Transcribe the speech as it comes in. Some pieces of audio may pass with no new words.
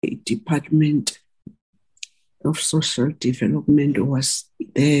Department of Social Development was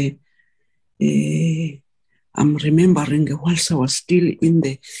there. I'm remembering whilst I was still in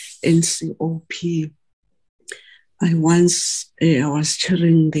the NCOP, I was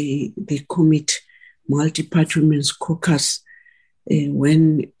chairing the committee, multi-party caucus,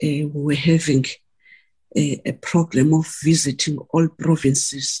 when we were having a program of visiting all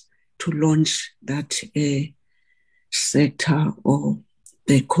provinces to launch that sector or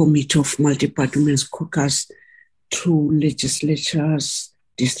the committee of multi-party caucus through legislatures,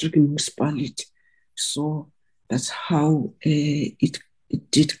 district municipality. So that's how it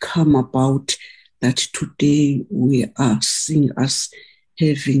did come about that today we are seeing us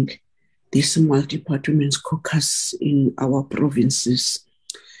having this multi-party caucus in our provinces.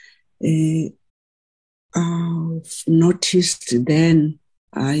 I've noticed then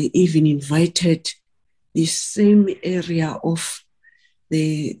I even invited the same area of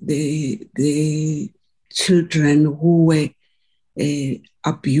the children who were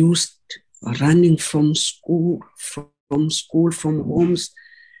abused, running from school, from homes.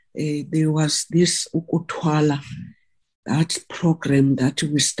 There was this Ukutwala, that program that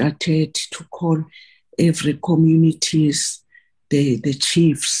we started to call every communities the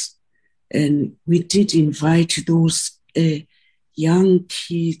chiefs. And we did invite those young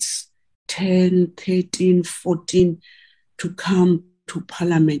kids, 10, 13, 14, to come to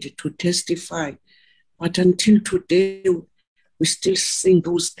Parliament to testify. But until today, we still sing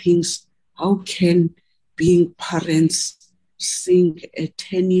those things. How can being parents sing a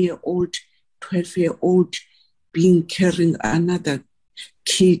 10-year-old, 12-year-old being carrying another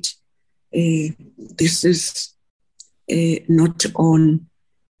kid? This is not on.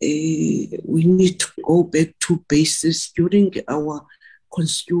 We need to go back to basis. During our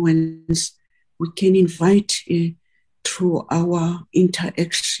constituents, we can invite through our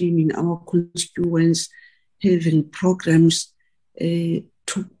interaction in our constituents, having programs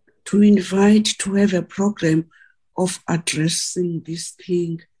to invite to have a program of addressing this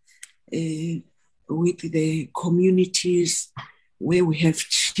thing with the communities where we have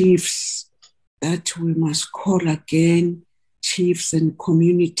chiefs that we must call again, chiefs and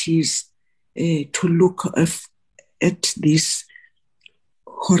communities to look at this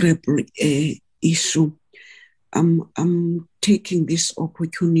horrible issue. I'm taking this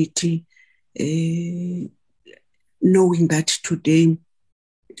opportunity knowing that today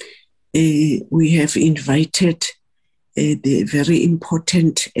we have invited the very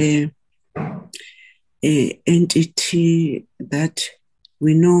important entity that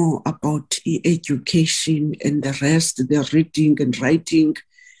we know about education and the rest, the reading and writing.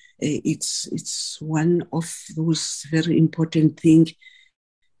 It's one of those very important things.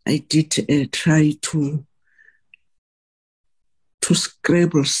 I did try to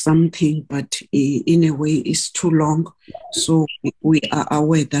scribble something, but in a way it's too long. So we are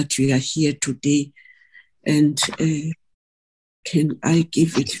aware that we are here today. And can I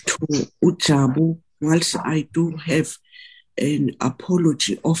give it to Ujabu? Whilst I do have an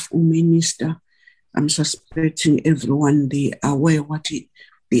apology of Minister, I'm suspecting everyone, they are aware what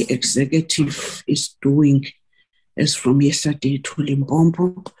the executive is doing as from yesterday to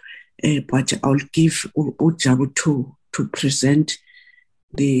Limbombo. But I'll give Ujabu to present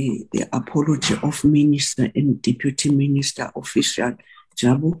the apology of Minister and Deputy Minister official.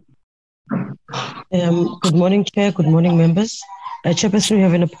 Jabu. Good morning, Chair. Good morning, members. Chairperson, we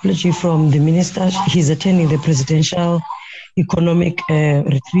have an apology from the Minister. He's attending the Presidential Economic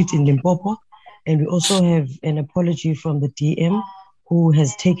Retreat in Limpopo. And we also have an apology from the DM, who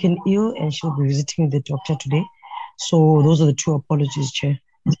has taken ill and she'll be visiting the doctor today. So those are the two apologies, Chair.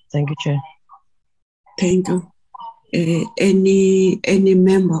 Thank you, Chair. Thank you. Any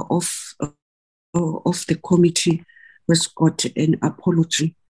member of the committee has got an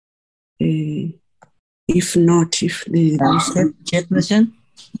apology? If not, if the Chairperson.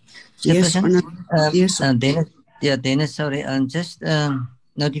 Yes, yes. Dennis. Sorry, just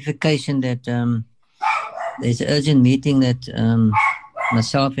notification that there's an urgent meeting that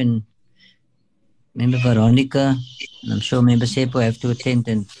myself and Member Veronica, and I'm sure Member Sepo have to attend,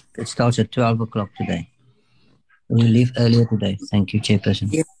 and it starts at 12 o'clock today. We'll leave earlier today. Thank you, Chairperson.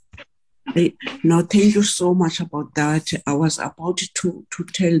 Yeah. No, thank you so much about that. I was about to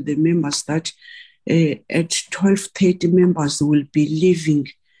tell the members that at 12:30 members will be leaving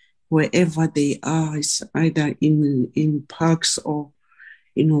wherever they are, it's either in parks or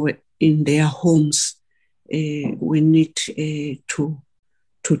in their homes. We need to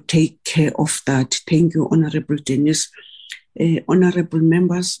take care of that. Thank you, Honorable Dennis. Honorable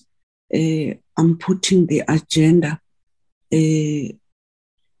members, I'm putting the agenda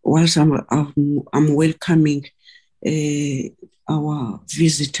whilst I'm welcoming our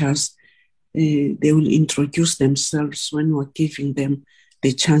visitors, they will introduce themselves when we're giving them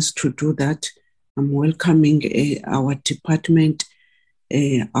the chance to do that. I'm welcoming our department,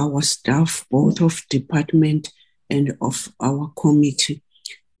 our staff, both of department and of our committee.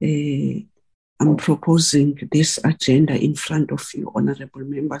 I'm proposing this agenda in front of you, honorable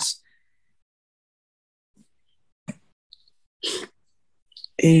members.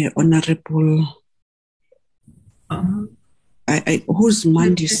 Honorable, who's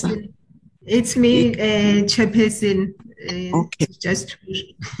Mandisa? It's me, Chairperson. Okay. Just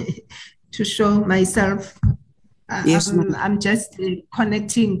to show myself. Yes, I'm just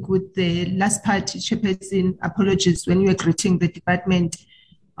connecting with the last part, Chairperson. Apologies when you were greeting the department.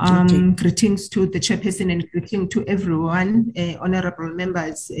 Okay. Greetings to the Chairperson and greeting to everyone, honorable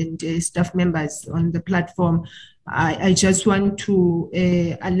members and staff members on the platform. I just want to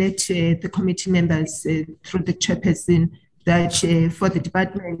alert the committee members through the Chairperson that for the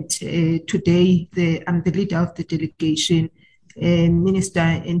department today, I'm the leader of the delegation. Minister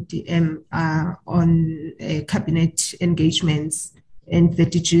and DM are on cabinet engagements, and the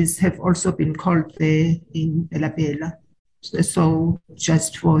DGs have also been called there in Bela. So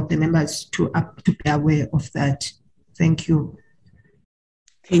just for the members to be aware of that. Thank you.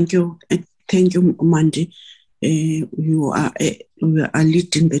 Thank you. Thank you, Mandy. You are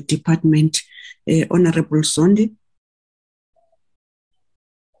leading the department. Honorable Zondi.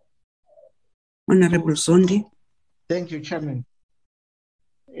 Honorable Zondi. Thank you, Chairman.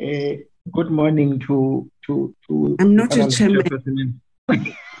 Good morning to I'm not a chairman.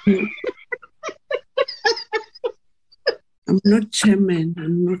 I'm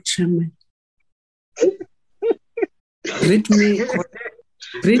not chairman. Read me correctly.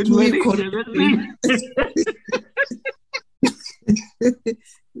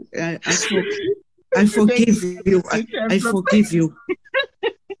 I forgive you. I forgive you.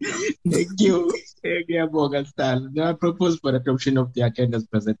 Thank you. I propose for adoption of the agenda as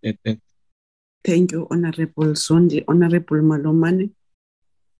presented. Thank you, Honorable Zondi. Honorable Malomane.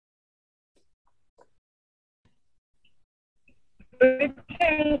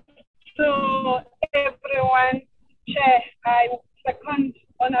 Greetings to everyone. Chair, I second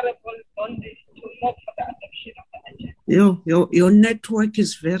Honorable Zondi to move for the adoption of the agenda. Your network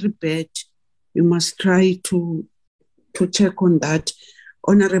is very bad. You must try to check on that.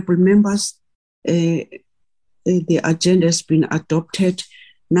 Honorable members, the agenda has been adopted.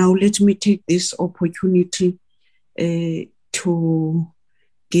 Now let me take this opportunity to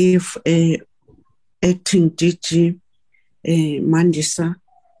give Acting DG Mandisa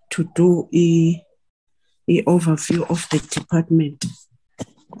to do a overview of the department.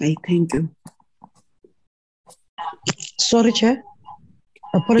 I thank you. Sorry, Chair.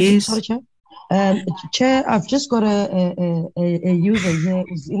 Apologies, Yes. sorry, Chair. Chair, I've just got a user here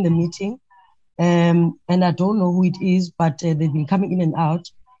who's in the meeting, and I don't know who it is, but they've been coming in and out.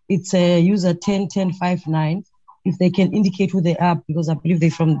 It's user 101059. If they can indicate who they are, because I believe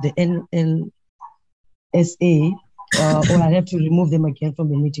they're from the NLSA, or I have to remove them again from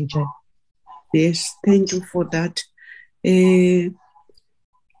the meeting, Chair. Yes, thank you for that.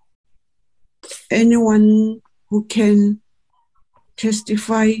 Anyone who can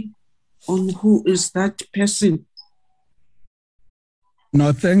testify on who is that person?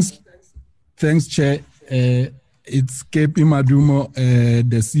 No, thanks, Chair. It's KP Madumo,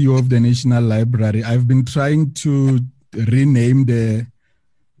 the CEO of the National Library. I've been trying to rename the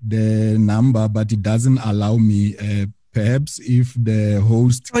number, but it doesn't allow me. Perhaps if the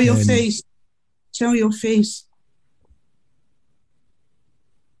host Show your face. Show your face.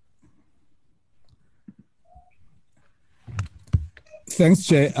 Thanks,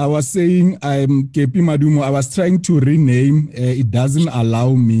 Chair. I was saying I'm KP Madumo. I was trying to rename. It doesn't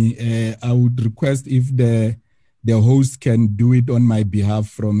allow me. I would request if the host can do it on my behalf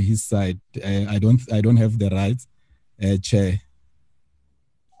from his side. I don't have the right, Chair.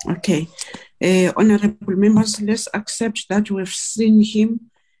 Okay. Honorable members, let's accept that we've seen him.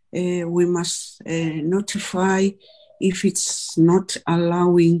 We must notify if it's not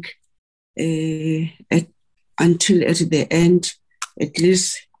allowing until at the end, at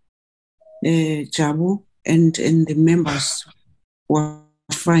least Jabu and the members were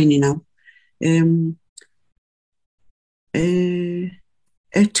fine now.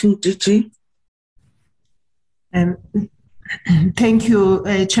 Acting DG. Thank you,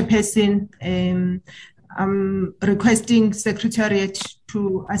 Chairperson. I'm requesting Secretariat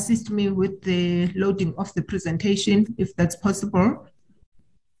to assist me with the loading of the presentation, if that's possible.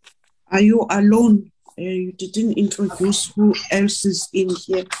 Are you alone You didn't introduce who else is in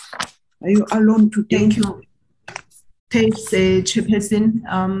here. Are you alone today? Thank you. Thanks, Chairperson.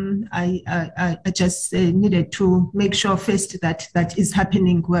 I just needed to make sure first that that is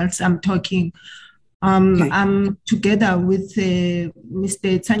happening whilst I'm talking. Okay. I'm together with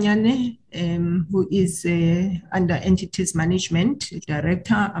Mr. Tanyane, who is under Entities Management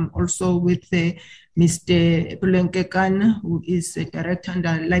Director. I'm also with Mr. Bulenkekan, who is Director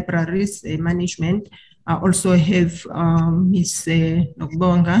under Libraries Management. I also have Ms.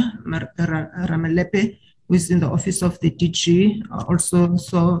 Nogbonga Ramalepe, who is in the office of the DG. Also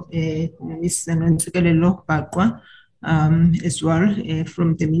saw Ms. Nantsikelelo Bakwa, as well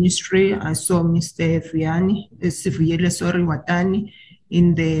from the ministry. I saw Mr. Sivuyele Watani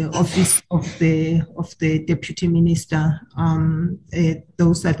in the office of the deputy minister.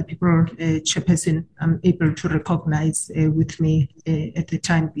 Those are the people, Chairperson, I'm able to recognize with me at the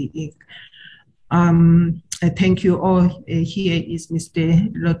time being. Thank you all. Here is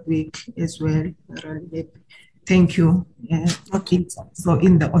Mr. Ludwig as well. Thank you. Okay. So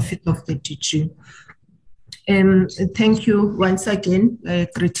in the office of the DG. Thank you once again.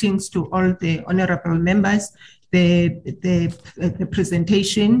 Greetings to all the honorable members. The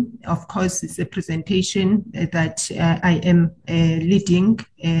presentation, of course, is a presentation that I am leading,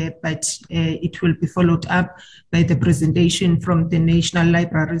 but it will be followed up by the presentation from the National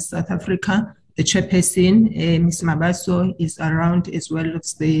Library South Africa. The chairperson, Ms. Mabaso, is around, as well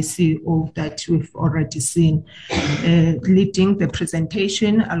as the CEO that we've already seen. Leading the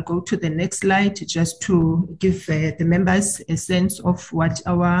presentation, I'll go to the next slide just to give the members a sense of what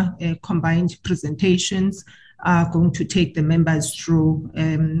our combined presentations are going to take the members through.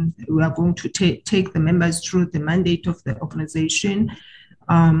 We are going to take the members through the mandate of the organization,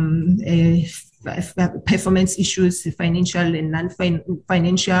 performance issues, financial and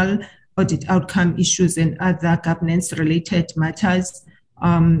non-financial, audit outcome issues, and other governance-related matters.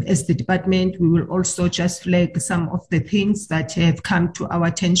 As the department, we will also just flag some of the things that have come to our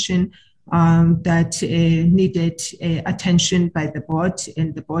attention that needed attention by the board,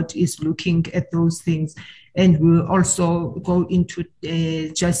 and the board is looking at those things. And we'll also go into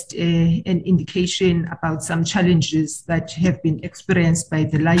just an indication about some challenges that have been experienced by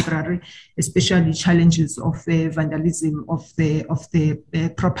the library, especially challenges of vandalism of the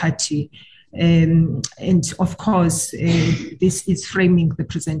property. And of course, this is framing the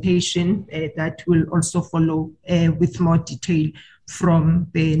presentation that will also follow with more detail from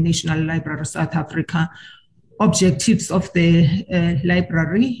the National Library of South Africa. Objectives of the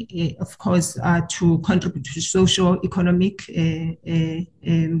library, of course, are to contribute to socio-economic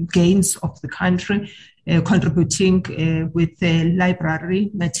gains of the country, contributing with the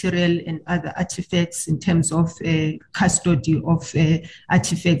library material and other artifacts in terms of custody of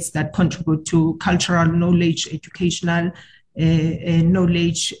artifacts that contribute to cultural knowledge, educational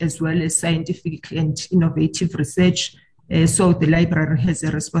knowledge, as well as scientific and innovative research. So the library has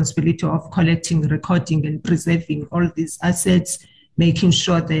a responsibility of collecting, recording, and preserving all these assets, making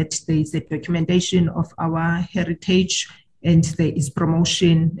sure that there is a documentation of our heritage and there is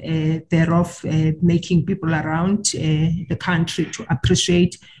promotion thereof, making people around the country to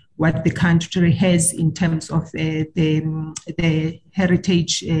appreciate what the country has in terms of the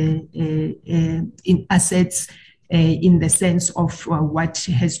heritage in assets, in the sense of what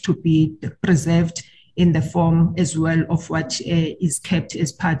has to be preserved in the form as well of what is kept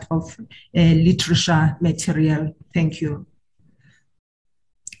as part of literature material. Thank you.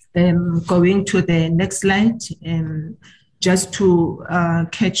 Going to the next slide, just to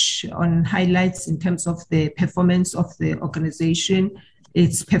catch on highlights in terms of the performance of the organization.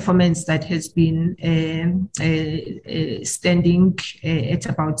 Its performance that has been standing at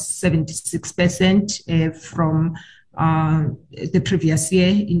about 76% from the previous year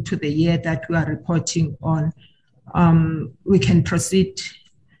into the year that we are reporting on. We can proceed.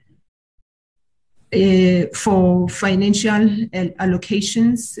 For financial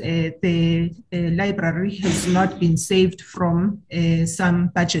allocations, the library has not been saved from some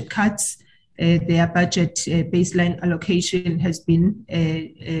budget cuts. Their budget baseline allocation has been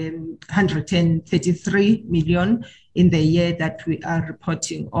 133 million in the year that we are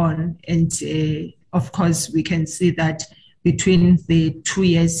reporting on. And of course, we can see that between the 2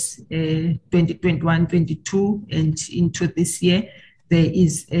 years, 2021-22 and into this year, there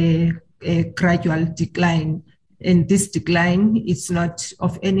is a gradual decline. And this decline is not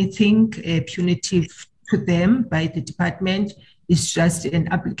of anything punitive to them by the department. It's just an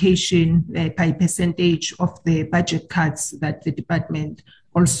application by percentage of the budget cuts that the department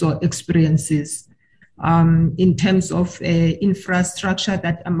also experiences. In terms of infrastructure,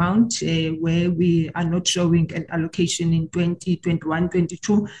 that amount where we are not showing an allocation in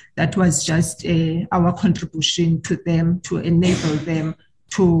 2021-22, that was just our contribution to them to enable them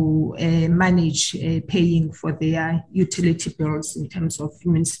to manage paying for their utility bills in terms of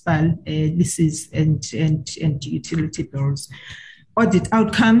municipal leases and utility bills. Audit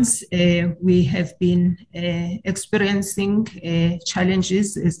outcomes, we have been experiencing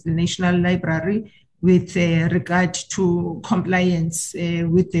challenges as the National Library with regard to compliance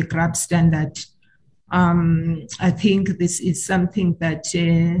with the GRAP standard. I think this is something that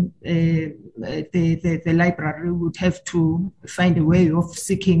the library would have to find a way of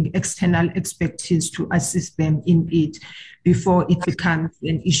seeking external expertise to assist them in it before it becomes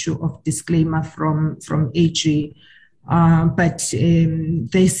an issue of disclaimer from AG. But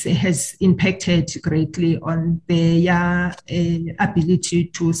this has impacted greatly on their ability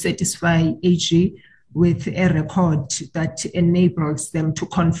to satisfy AG with a record that enables them to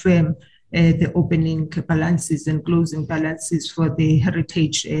confirm the opening balances and closing balances for the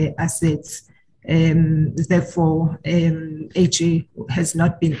heritage assets. Therefore, AG has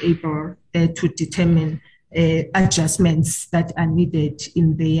not been able to determine adjustments that are needed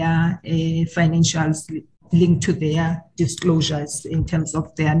in their financials linked to their disclosures in terms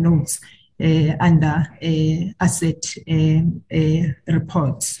of their notes under asset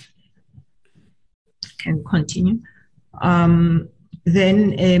reports. Can continue.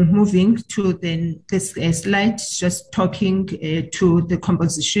 Then moving to this slide, just talking to the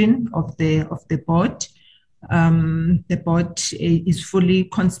composition of the board. The board is fully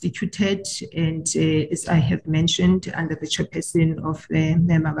constituted, and as I have mentioned, under the chairperson of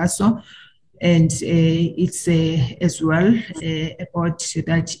Magaso, and it's as well a board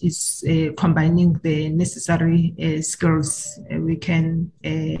that is combining the necessary skills we can,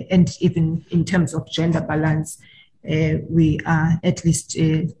 and even in terms of gender balance, we are at least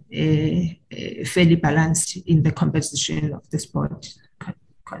fairly balanced in the composition of this board.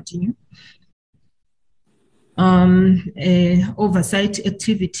 Continue. Oversight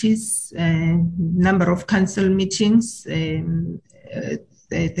activities, number of council meetings,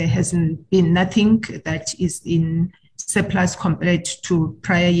 there hasn't been nothing that is in surplus compared to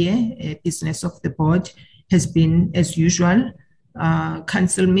prior year. Business of the board has been as usual.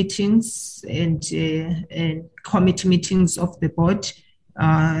 Council meetings and committee meetings of the board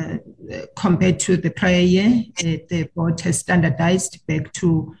compared to the prior year, the board has standardized back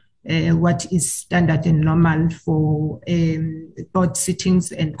to what is standard and normal for board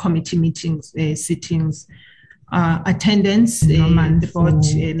sittings and committee meetings sittings. Attendance, the board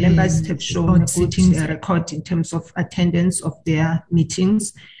members have shown a good record in terms of attendance of their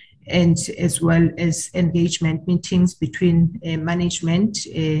meetings, and as well as engagement meetings between management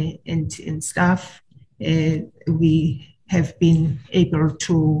and staff. We have been able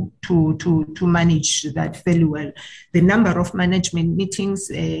to manage that fairly well. The number of management meetings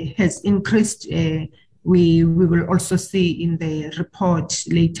has increased. We will also see in the report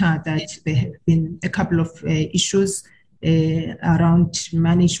later that there have been a couple of issues around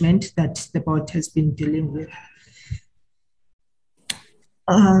management that the board has been dealing with.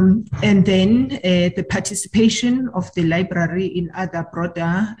 And then the participation of the library in other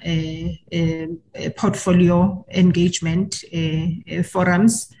broader portfolio engagement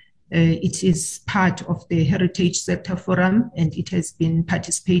forums. It is part of the Heritage Sector Forum, and it has been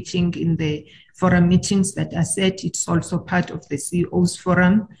participating in the forum meetings that are set. It's also part of the CEO's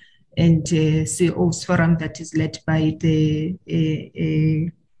Forum, and CEO's Forum that is led by the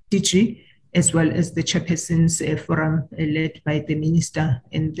DG, as well as the Chairperson's Forum led by the Minister,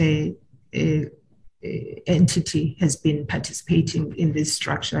 and the entity has been participating in these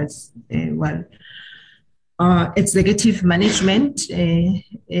structures well. Executive management,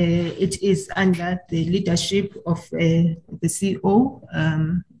 it is under the leadership of the CEO,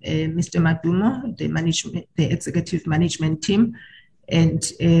 Mr. Madumo, the executive management team,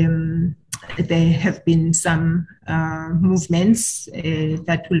 and there have been some movements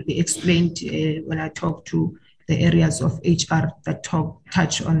that will be explained when I talk to the areas of HR that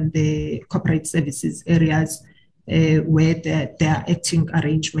touch on the corporate services areas where there are acting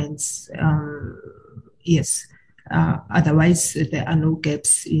arrangements. Yes. Otherwise, there are no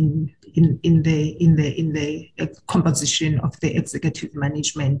gaps in the composition of the executive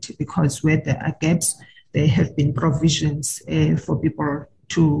management, because where there are gaps, there have been provisions for people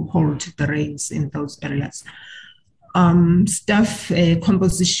to hold the reins in those areas. Staff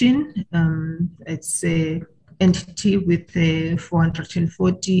composition, it's an entity with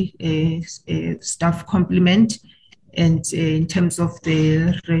 440 staff complement, and in terms of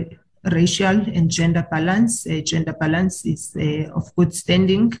the racial and gender balance. Gender balance is of good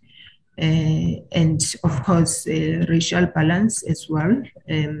standing. And of course, racial balance as well.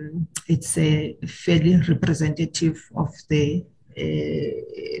 It's fairly representative of the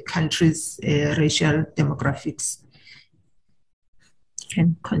country's racial demographics.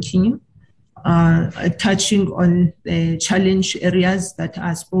 Can continue. Touching on the challenge areas that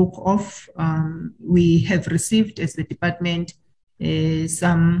I spoke of, we have received as the department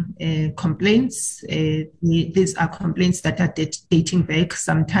some complaints. These are complaints that are dating back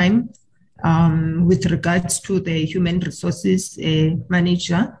some time. With regards to the human resources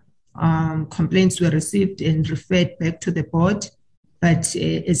manager, complaints were received and referred back to the board. But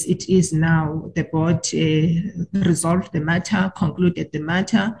as it is now, the board resolved the matter, concluded the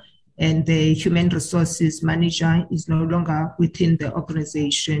matter, and the human resources manager is no longer within the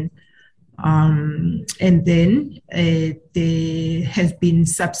organization. And then there have been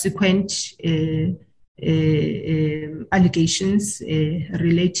subsequent allegations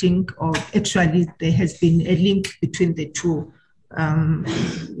relating, or actually there has been a link between the two.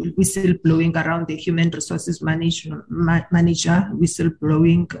 Whistleblowing around the human resources manager,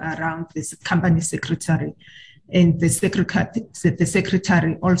 whistleblowing around the company secretary. And the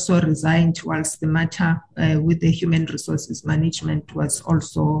secretary also resigned whilst the matter with the human resources management was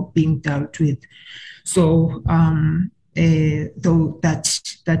also being dealt with. So though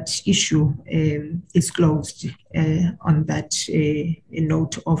that issue is closed on that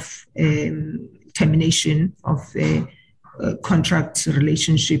note of termination of contract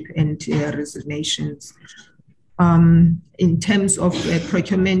relationship and resignations. In terms of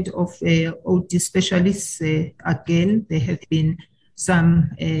procurement of OT specialists, again, there have been some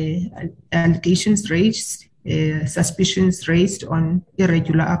allegations raised, suspicions raised on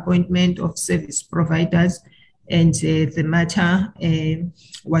irregular appointment of service providers, and the matter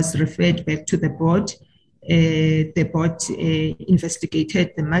was referred back to the board. The board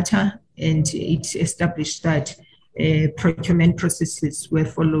investigated the matter, and it established that procurement processes were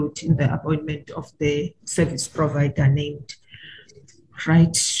followed in the appointment of the service provider named.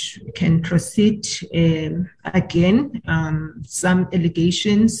 Right, we can proceed. Again, some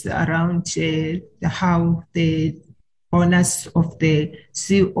allegations around how the bonus of the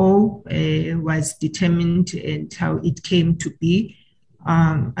CO was determined and how it came to be.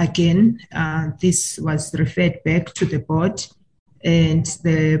 Again, this was referred back to the board. And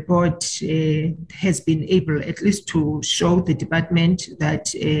the board has been able at least to show the department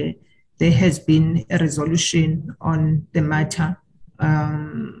that there has been a resolution on the matter,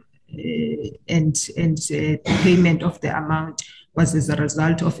 and the payment of the amount was as a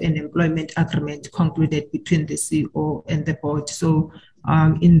result of an employment agreement concluded between the CEO and the board. So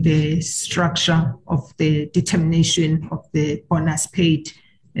in the structure of the determination of the bonus paid,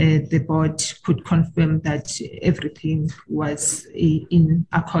 the board could confirm that everything was in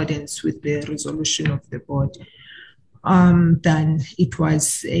accordance with the resolution of the board. Then it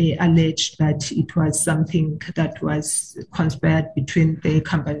was alleged that it was something that was conspired between the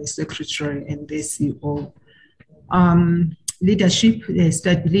company secretary and the CEO. Leadership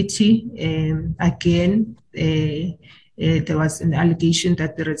stability, again, there was an allegation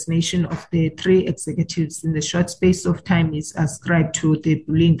that the resignation of the 3 executives in the short space of time is ascribed to the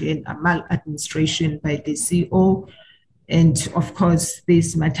bullying and maladministration by the CEO. And of course,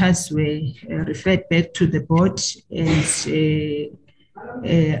 these matters were referred back to the board, and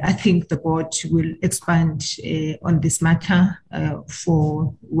I think the board will expand on this matter.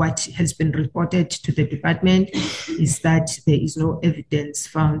 For what has been reported to the department is that there is no evidence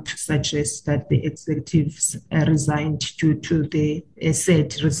found to suggest that the executives resigned due to the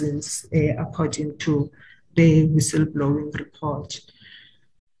said reasons, according to the whistleblowing report.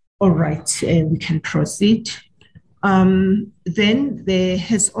 All right, we can proceed. Then there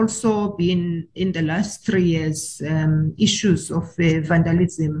has also been, in the last 3 years, issues of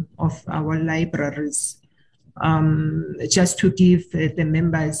vandalism of our libraries. Just to give the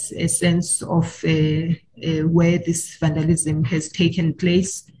members a sense of where this vandalism has taken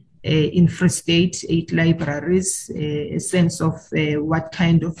place, in Free State, 8 libraries, a sense of what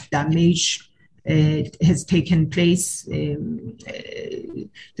kind of damage has taken place, the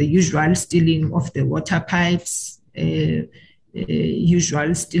usual stealing of the water pipes,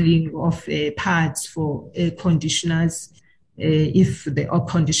 usual stealing of parts for air conditioners, if the air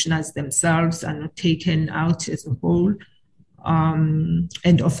conditioners themselves are not taken out as a whole.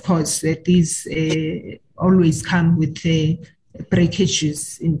 And of course, these always come with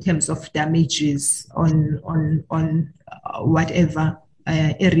breakages in terms of damages on whatever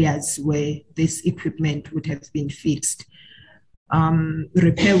areas where this equipment would have been fixed.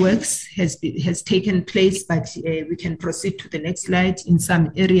 Repair works has taken place, but we can proceed to the next slide. In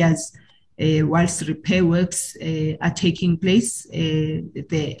some areas, whilst repair works are taking place,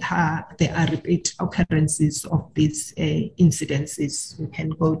 there are repeat occurrences of these incidences. We can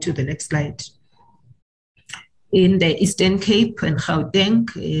go to the next slide. In the Eastern Cape and Gauteng,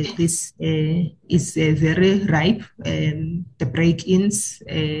 this is very ripe. The break-ins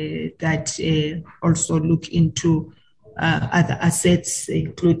that also look into other assets,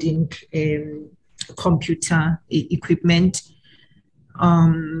 including computer equipment.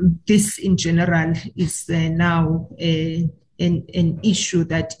 This, in general, is now an issue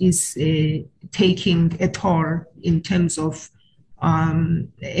that is taking a toll in terms of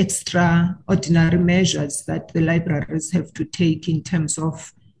extraordinary measures that the libraries have to take in terms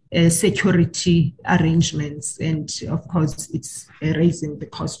of security arrangements. And of course, it's raising the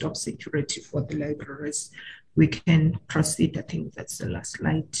cost of security for the libraries. We can proceed. I think that's the last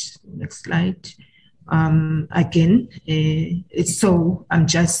slide. Next slide. Again, so I'm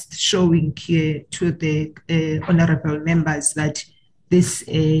just showing here to the honorable members that this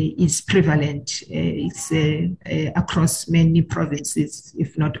is prevalent. It's across many provinces,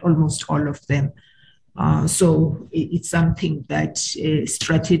 if not almost all of them. So it's something that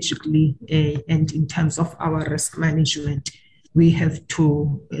strategically and in terms of our risk management, we have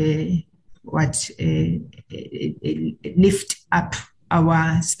to lift up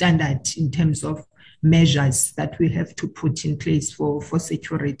our standard in terms of measures that we have to put in place for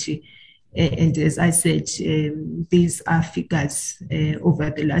security. And as I said, these are figures over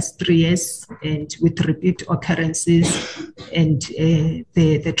the last 3 years, and with repeat occurrences, and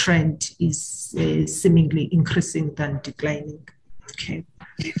the trend is seemingly increasing than declining. Okay,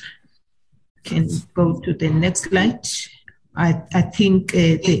 can go to the next slide. I think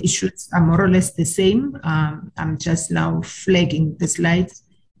the issues are more or less the same. I'm just now flagging the slides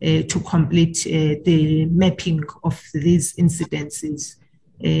to complete the mapping of these incidences.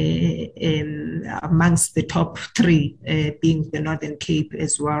 Amongst the top 3 being the Northern Cape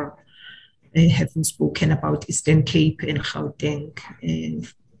as well, having spoken about Eastern Cape and Gauteng.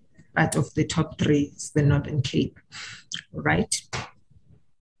 Part of the top 3 is the Northern Cape, right?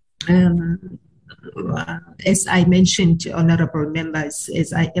 As I mentioned, honorable members,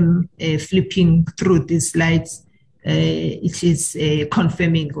 as I am flipping through these slides, it is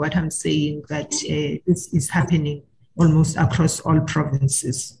confirming what I'm saying, that this is happening almost across all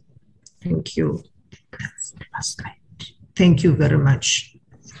provinces. Thank you. Last slide. Thank you very much.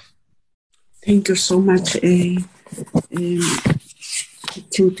 Thank you so much,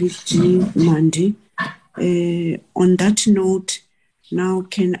 Mandi. On that note, now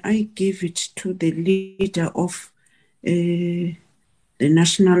can I give it to the leader of the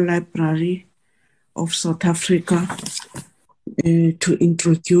National Library of South Africa to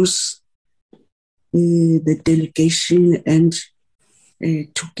introduce the delegation and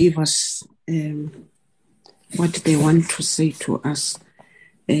to give us what they want to say to us.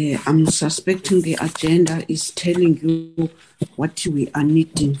 I'm suspecting the agenda is telling you what we are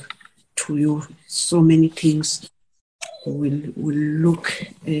needing to you. So many things will look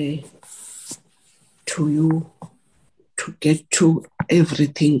to you to get to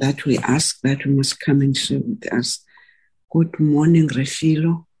everything that we ask, that we must come and share with us. Good morning,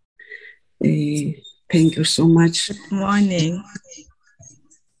 Refilo. Thank you so much. Good morning.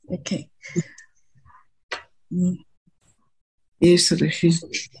 Okay. Yes, Refilo.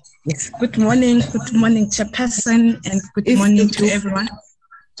 Yes. Good morning, Chairperson, and good morning to everyone.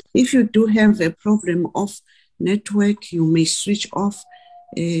 If you do have a problem of network, you may switch off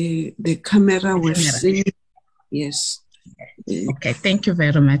the camera. We'll see. Yes. Okay. Thank you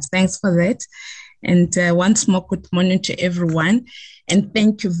very much. Thanks for that. And once more, good morning to everyone. And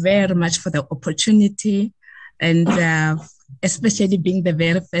thank you very much for the opportunity, and especially being the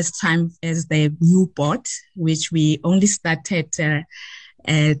very first time as the new board, which we only started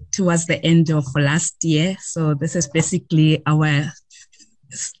towards the end of last year. So this is basically our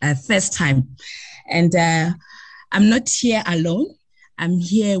first time. And I'm not here alone. I'm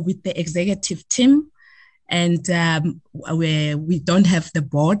here with the executive team. And we don't have the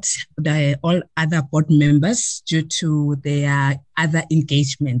board, all other board members, due to their other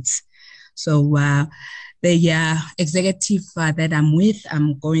engagements. So the executive that I'm with,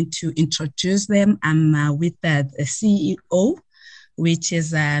 I'm going to introduce them. I'm with the CEO, which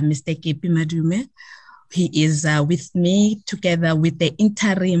is Mr. Kepi Madume. He is with me together with the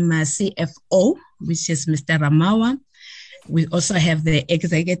interim CFO, which is Mr. Ramawa. We also have the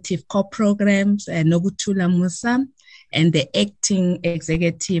executive co-programs, Nogutula Musa, and the acting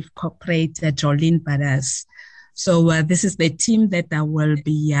executive corporate, Jolene Badas. So this is the team that I will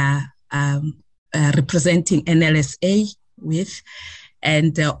be representing NLSA with,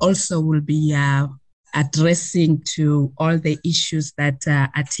 and also will be addressing to all the issues that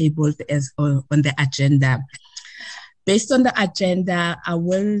are tabled as on the agenda. Based on the agenda, I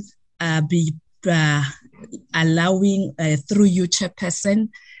will be allowing, through you, Chairperson,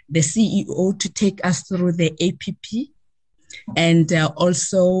 the CEO to take us through the APP. And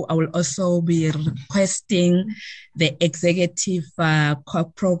also, I will also be requesting the executive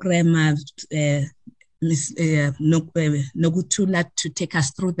program, Ms. Nogutula, to take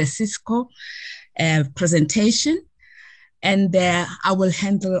us through the CISCO presentation. And I will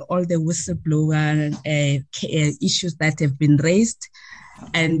handle all the whistleblower issues that have been raised.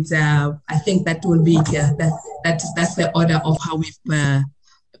 And I think that will be, that's the order of how we've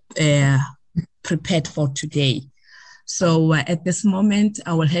prepared for today. So at this moment,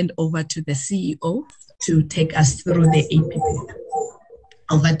 I will hand over to the CEO to take us through the APP.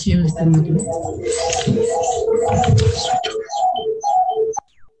 Over to you, Mr. Mudu.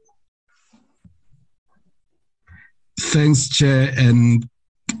 Thanks, Chair, and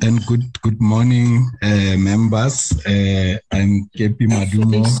good morning, members. I'm KP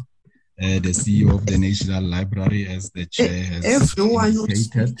Madumo, the CEO of the National Library, as the Chair has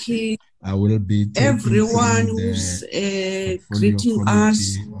indicated. I will be taking everyone who's greeting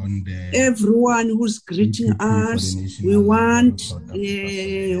us, everyone who's greeting us, we want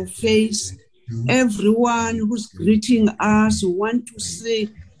your face. Everyone who's greeting us, we want to say,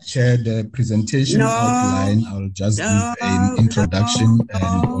 Chair, the presentation outline, I'll just give an introduction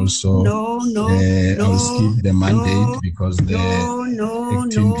and also I'll skip the mandate because the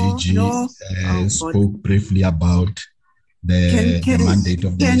acting DG spoke briefly about the mandate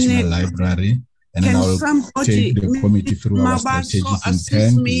of the National Library, and then I'll take the committee through our strategic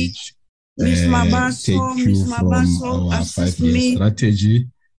intent, which take you from our 5-year strategy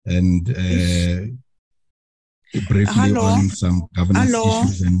and briefly on some governance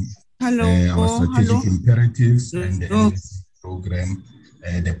issues and our strategic imperatives and the NLSA program,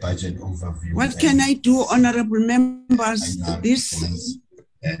 the budget overview. What can I do, honorable members?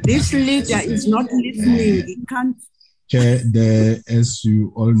 This leader is not listening. He can't. Chair, as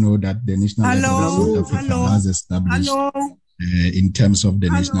you all know, that the National Library of South Africa has established in terms of the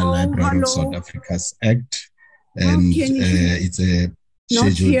National Library of South Africa's Act, and it's a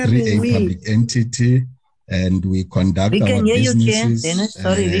Schedule 3A public entity, and we conduct our businesses. Dennis,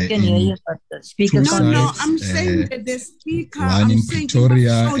 sorry, we can hear you, but the speaker can't. No, I'm saying that the speaker. One in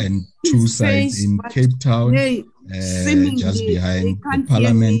Pretoria and 2 sites in Cape Town, just behind the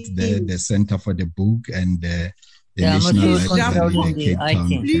Parliament, the Center for the Book, and the National Library in the Cape Town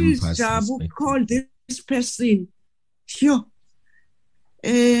please, campus. Jabu, call this person. Sure.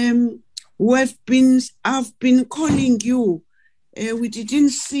 I've been calling you. We didn't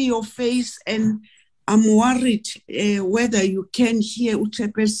see your face, and I'm worried whether you can hear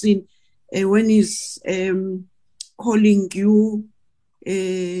Chairperson when he's calling you.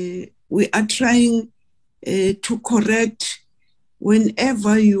 We are trying to correct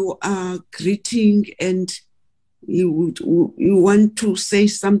whenever you are greeting and you want to say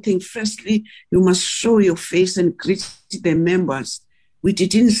something. Firstly, you must show your face and greet the members. We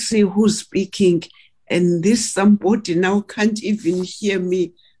didn't see who's speaking, and this somebody now can't even hear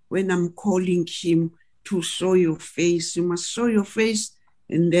me when I'm calling him to show your face. You must show your face,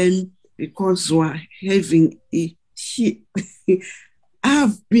 and then because you are having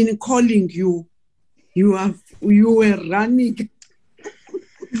I've been calling you. You were running.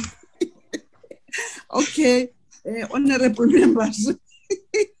 Okay, honorable members,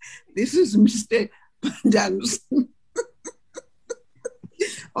 this is Mr. Pandans.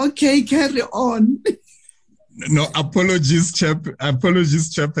 Okay, carry on. No, apologies,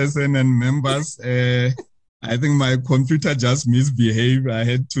 Chairperson and members. I think my computer just misbehaved. I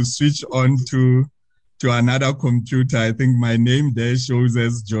had to switch on to another computer. I think my name there shows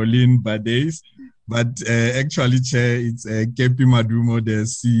as Jolene Bades, but actually, Chair, it's KP Madumo, the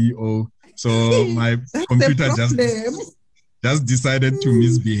CEO. So my computer just decided to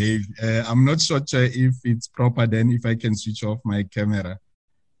misbehave. I'm not sure, Chair, if it's proper then if I can switch off my camera.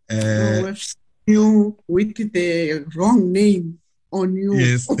 You with the wrong name on you.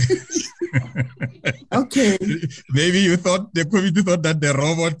 Yes. Okay. Maybe the committee thought that the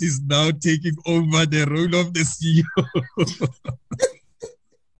robot is now taking over the role of the CEO.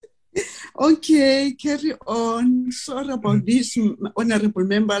 Okay, carry on. Sorry about this, honorable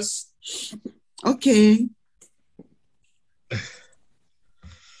members. Okay.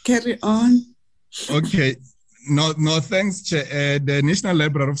 Carry on. Okay. No, thanks, Chair. The National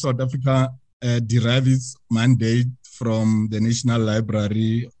Library of South Africa derives its mandate from the National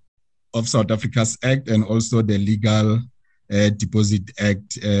Library of South Africa's Act and also the Legal Deposit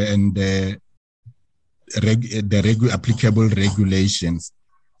Act and the applicable regulations.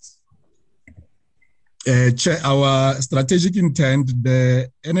 Our strategic intent, the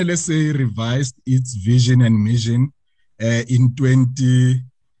NLSA revised its vision and mission in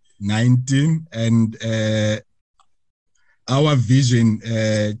 2019, and our vision,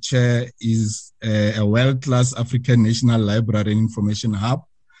 Chair, is a world-class African National Library and Information Hub.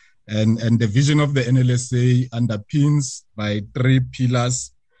 And the vision of the NLSA underpins by 3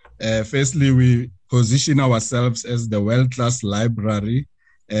 pillars. Firstly, we position ourselves as the world-class library,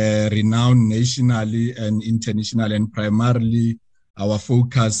 renowned nationally and internationally, and primarily our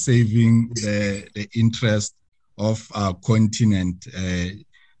focus saving the interest of our continent.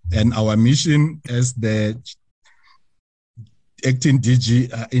 And our mission, as the acting DG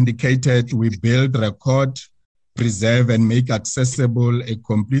indicated, we build, record, preserve, and make accessible a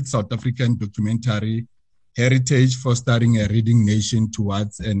complete South African documentary heritage, fostering a reading nation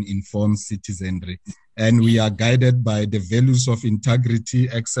towards an informed citizenry. And we are guided by the values of integrity,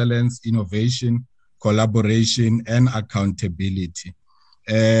 excellence, innovation, collaboration, and accountability.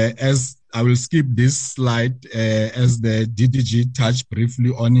 As I will skip this slide, as the DDG touched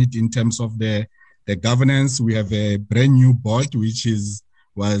briefly on it in terms of the governance, we have a brand new board which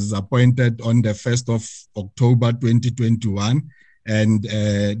was appointed on the 1st of October 2021, and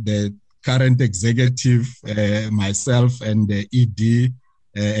the current executive, myself and the ED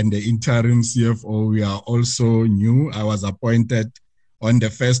and the interim CFO, we are also new. I was appointed on the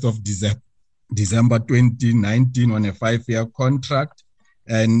 1st of December 2019 on a 5-year contract,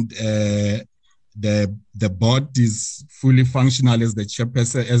 and the board is fully functional as the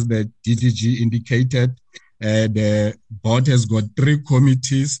chairperson, as the DDG indicated. The board has got 3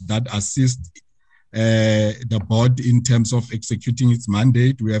 committees that assist the board in terms of executing its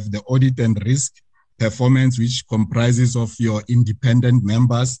mandate. We have the audit and risk performance, which comprises of your independent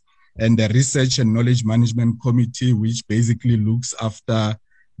members, and the research and knowledge management committee, which basically looks after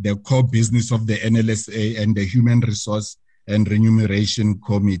the core business of the NLSA, and the human resource and remuneration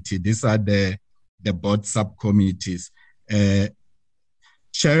committee. These are the board subcommittees.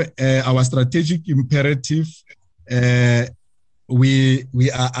 Chair, our strategic imperative, we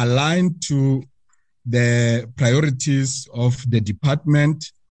are aligned to the priorities of the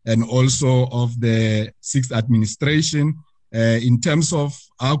department and also of the 6th administration in terms of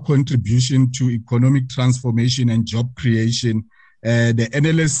our contribution to economic transformation and job creation. The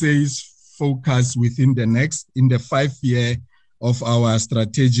NLSA's focus within the 5-year of our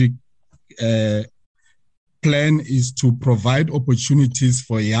strategic plan is to provide opportunities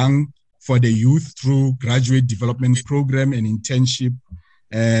for the youth through graduate development program and internship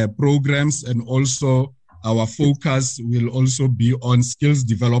programs, and also our focus will also be on skills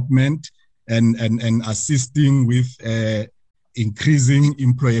development and assisting with increasing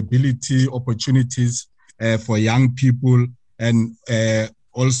employability opportunities for young people, and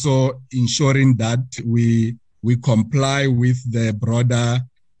also ensuring that we comply with the broader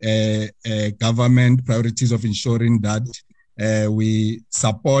government priorities of ensuring that we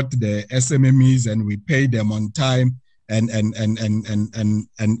support the SMMEs and we pay them on time, and in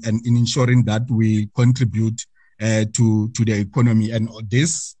ensuring that we contribute to the economy. And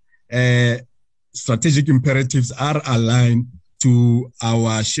these strategic imperatives are aligned to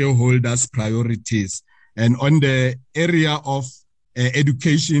our shareholders' priorities. And on the area of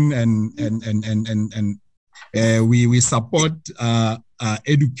education we support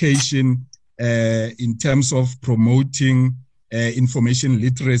education in terms of promoting information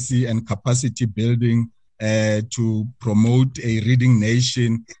literacy and capacity building to promote a reading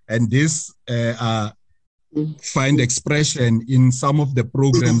nation. And this find expression in some of the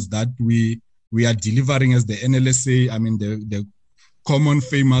programs that we are delivering as the NLSA. I mean, the common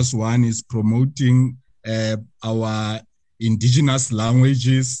famous one is promoting our indigenous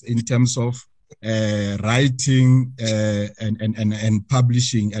languages in terms of writing and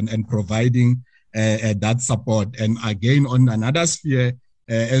publishing and providing that support. And again, on another sphere,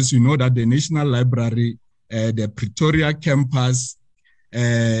 as you know, that the National Library, the Pretoria campus,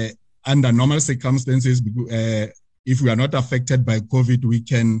 under normal circumstances, if we are not affected by COVID, we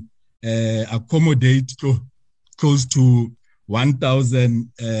can accommodate close to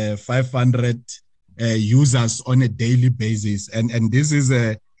 1,500 users on a daily basis. And this is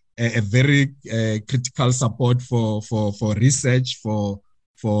a very critical support for research, for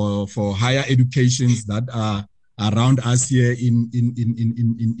higher educations that are around us here in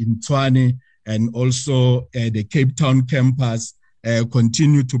Tshwane, and also the Cape Town campus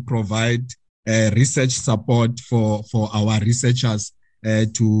continue to provide research support for our researchers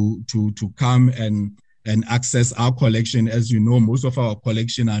to come and access our collection. As you know, most of our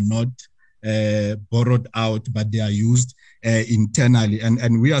collection are not borrowed out, but they are used internally.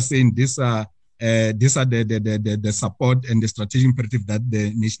 And we are saying these are the support and the strategic imperative that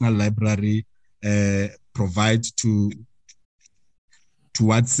the National Library provides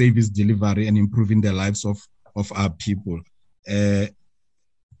towards service delivery and improving the lives of our people. And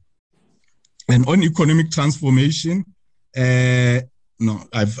on economic transformation, no,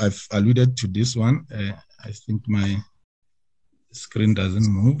 I've alluded to this one. I think my screen doesn't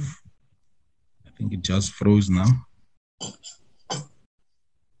move. I think it just froze now.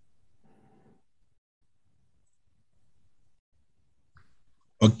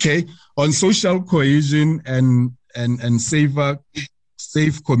 Okay, on social cohesion and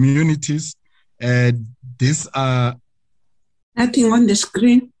safe communities, these are... Nothing on the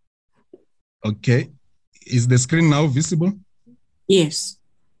screen. Okay, is the screen now visible? Yes.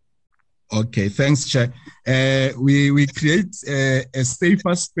 Okay, thanks, Chair. We create a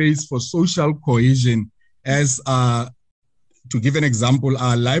safer space for social cohesion as, to give an example,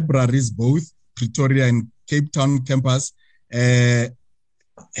 our libraries, both Pretoria and Cape Town campus,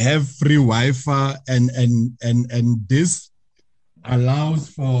 have free Wi-Fi, and this allows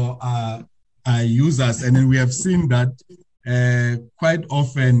for our users, and then we have seen that quite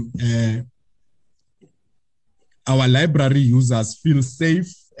often our library users feel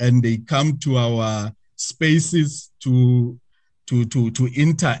safe and they come to our spaces to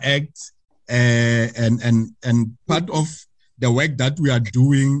interact, and part of the work that we are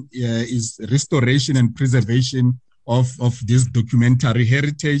doing is restoration and preservation of this documentary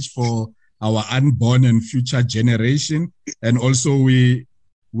heritage for our unborn and future generation. And also we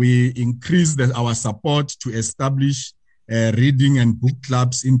increase our support to establish reading and book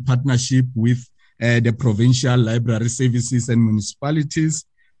clubs in partnership with the provincial library services and municipalities.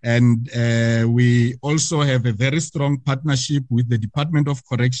 And we also have a very strong partnership with the Department of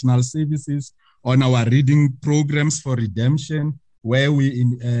Correctional Services on our reading programs for redemption, where we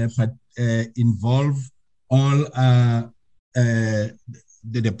involve all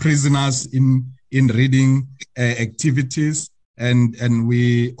the prisoners in reading activities, and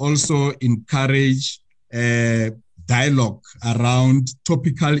we also encourage dialogue around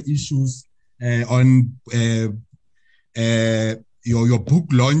topical issues on your book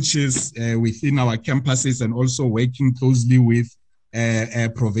launches within our campuses, and also working closely with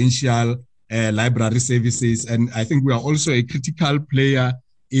provincial library services. And I think we are also a critical player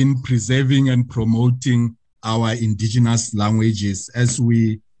in preserving and promoting our indigenous languages as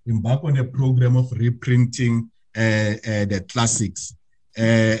we embark on a program of reprinting the classics.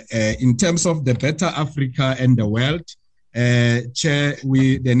 In terms of the Better Africa and the world, Chair,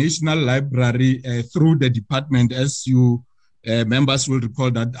 the National Library, through the department, as you members will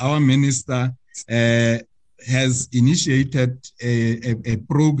recall, that our minister has initiated a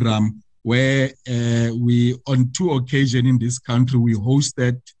program where we, on 2 occasions in this country, we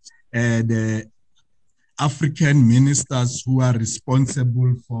hosted the African ministers who are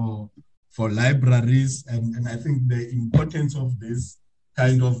responsible for libraries. And I think the importance of this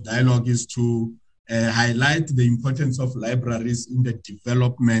kind of dialogue is to highlight the importance of libraries in the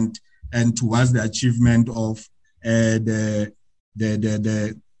development and towards the achievement of the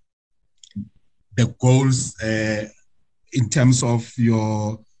goals in terms of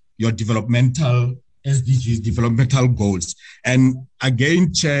your developmental SDGs, developmental goals. And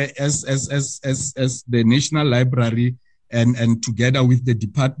again, Chair, as the National Library and together with the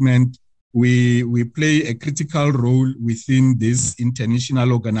department, we play a critical role within this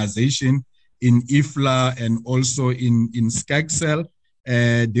international organization in IFLA and also in CISCO.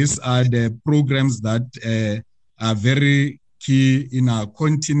 These are the programs that are very key in our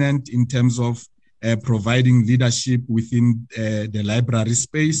continent in terms of providing leadership within the library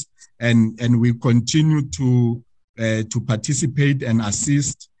space, and we continue to participate and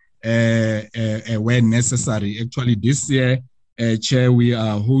assist where necessary. Actually, this year, Chair, we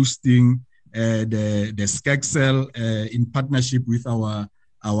are hosting the CISCO in partnership with our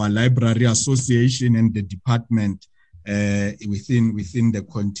library association and the department within the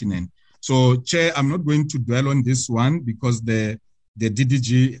continent. So, Chair, I'm not going to dwell on this one because the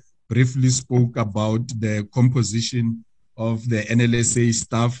DDG briefly spoke about the composition of the NLSA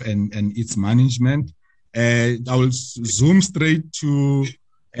staff and its management. I will zoom straight to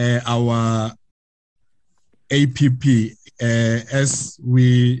our APP. As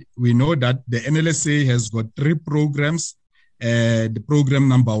we know that the NLSA has got 3 programs. The program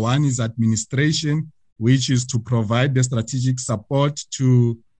number 1 is administration, which is to provide the strategic support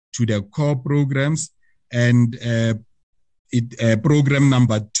to to the core programs, and program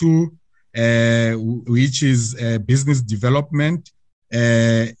number 2, which is business development.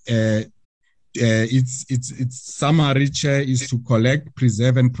 Its summary, Chair, is to collect,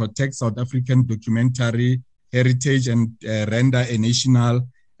 preserve, and protect South African documentary heritage and render a national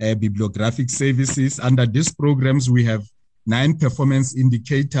bibliographic services. Under these programs, we have 9 performance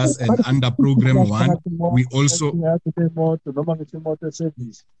indicators, and under program 1, we also...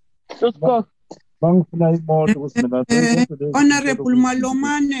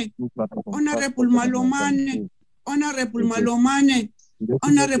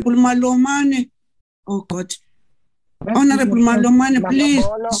 Honorable Malomane, oh God. Honorable Malomane, please.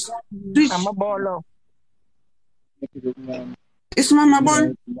 It's Mama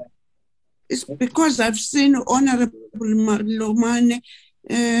Ball. It's because I've seen Honorable Malomane's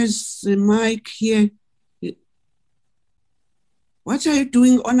mic here. What are you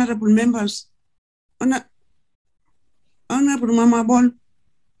doing, honorable members? Honorable Mama Ball.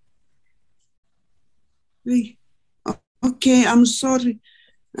 Okay, I'm sorry.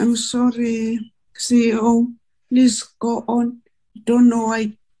 CEO, please go on. Don't know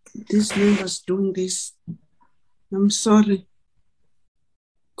why this member's doing this. I'm sorry.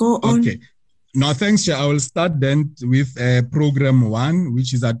 Go on. Okay. Now, thanks, Chair. I will start then with program 1,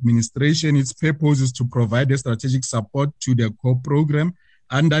 which is administration. Its purpose is to provide a strategic support to the core program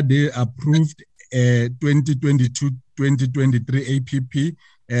under the approved 2022-2023 APP.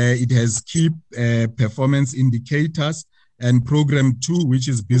 It has key performance indicators, and program 2, which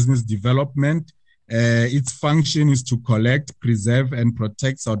is business development. Its function is to collect, preserve, and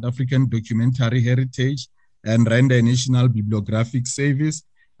protect South African documentary heritage and render a national bibliographic service.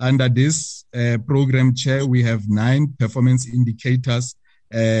 Under this program, Chair, we have 9 performance indicators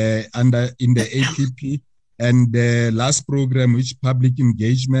in the APP. And the last program, which public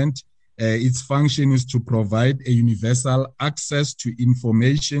engagement, its function is to provide a universal access to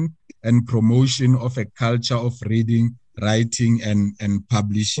information and promotion of a culture of reading, writing, and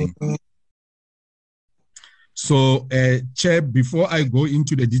publishing. So, Chair, before I go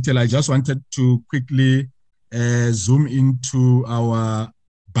into the detail, I just wanted to quickly zoom into our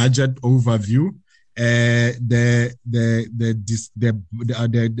budget overview.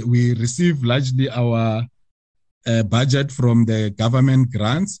 We receive largely our budget from the government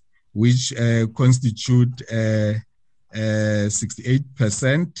grants, which constitute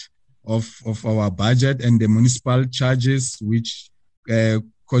 68% of our budget, and the municipal charges, which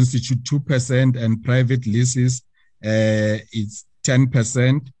constitute 2%, and private leases is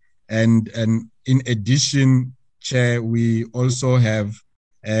 10%. And in addition, Chair, we also have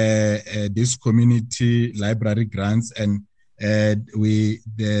this community library grants, and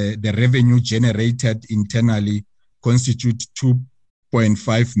the revenue generated internally constitute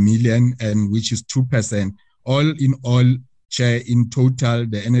 2.5 million, and which is 2%. All in all, Chair, in total,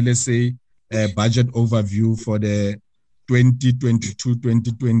 the NLSA budget overview for the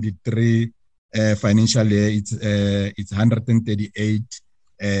 2022-2023 financial year, it's 138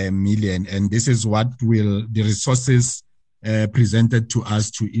 million, and this is what the resources presented to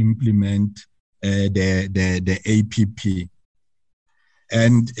us to implement the APP.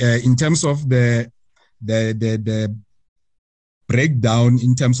 And in terms of the breakdown,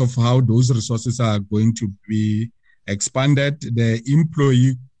 in terms of how those resources are going to be expanded, the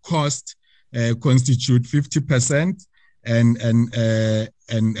employee cost constitute 50%, and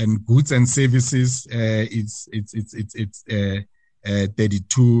goods and services it's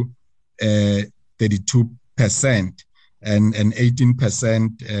 32%, and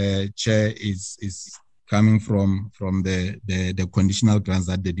 18% Chair is coming from the conditional grants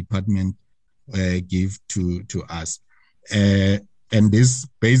that the department give to us, and this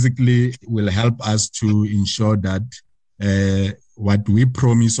basically will help us to ensure that what we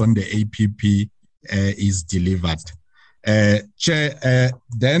promise on the APP is delivered. Chair,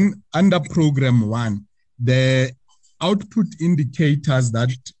 then under program 1, the output indicators that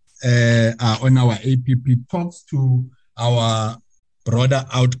are on our APP talks to our broader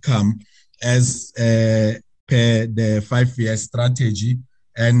outcome as per the 5-year strategy,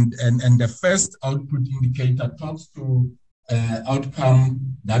 and the first output indicator talks to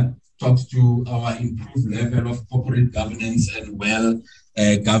outcome that talks to our improved level of corporate governance and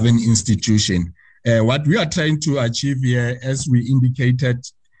well-governed institution. What we are trying to achieve here, as we indicated,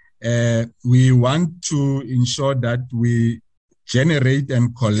 we want to ensure that we generate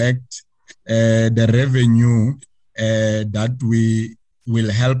and collect the revenue that we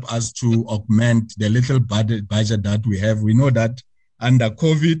will help us to augment the little budget that we have. We know that under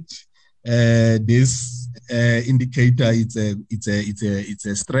COVID, this indicator, it's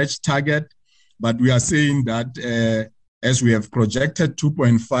a stretch target, but we are saying that as we have projected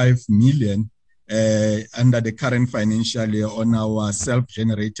 2.5 million under the current financial year on our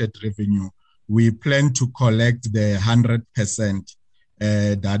self-generated revenue, we plan to collect the 100%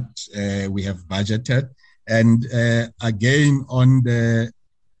 that we have budgeted. And again, on the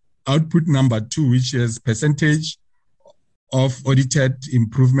output number 2, which is percentage of audited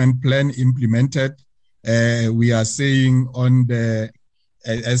improvement plan implemented, we are saying on the,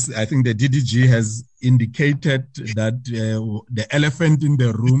 as I think the DDG has indicated, that the elephant in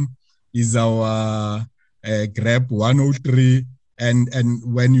the room is our GRAP 103. And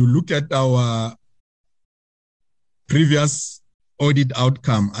when you look at our previous audit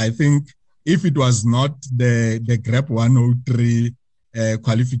outcome, I think if it was not the GRAP 103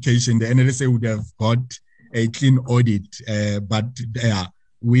 qualification, the NLSA would have got a clean audit. But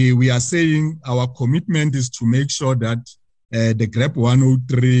we are saying our commitment is to make sure that the GRAP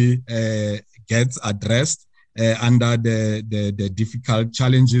 103 gets addressed under the difficult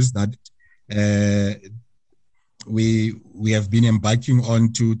challenges that we have been embarking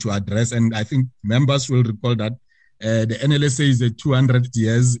on to address. And I think members will recall that the NLSA is a 200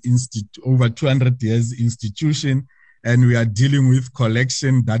 years over 200 years institution, and we are dealing with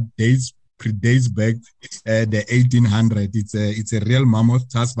collection that predates back the 1800s. It's a real mammoth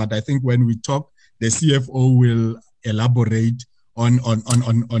task, but I think when we talk, the CFO will elaborate on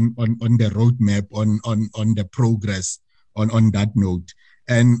the roadmap, on the progress on that note.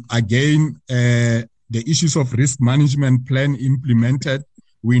 And again, the issues of risk management plan implemented,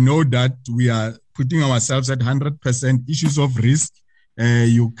 we know that we are putting ourselves at 100% issues of risk.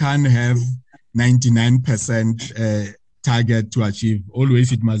 You can't have 99% target to achieve.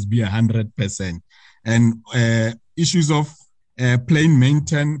 Always it must be 100%. And issues of plane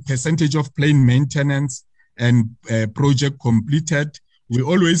maintenance, percentage of plane maintenance and project completed, we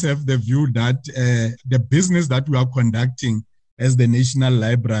always have the view that the business that we are conducting as the National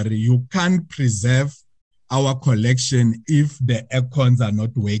Library, you can't preserve our collection if the aircons are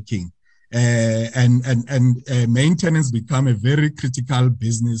not working. And maintenance become a very critical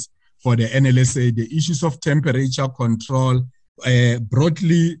business for the NLSA. The issues of temperature control,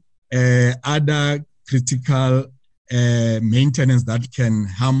 broadly other critical maintenance that can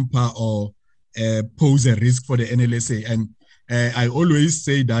hamper or pose a risk for the NLSA. And I always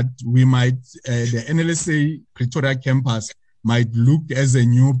say that we might, the NLSA Pretoria campus might look as a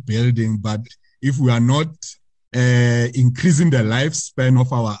new building, but if we are not increasing the lifespan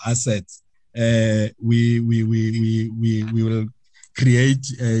of our assets, we will create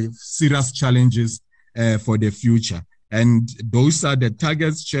serious challenges for the future. And those are the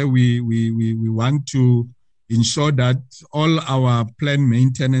targets, Chair. We want to ensure that all our planned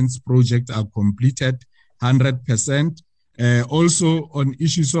maintenance projects are completed 100%. Also on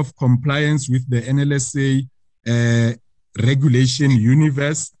issues of compliance with the NLSA regulation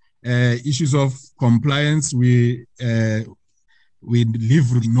universe, issues of compliance, we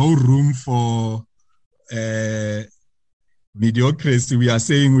leave no room for mediocrity. We are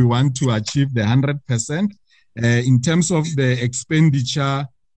saying we want to achieve the 100%. In terms of the expenditure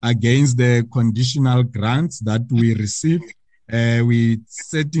against the conditional grants that we receive, we're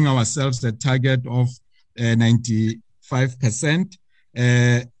setting ourselves a target of 95%.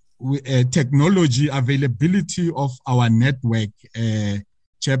 Technology availability of our network,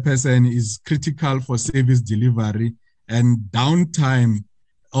 Chairperson, is critical for service delivery, and downtime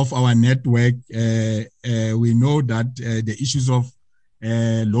of our network. We know that the issues of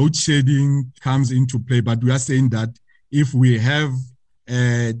load shedding comes into play, but we are saying that if we have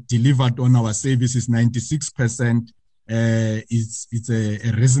delivered on our services 96%, it's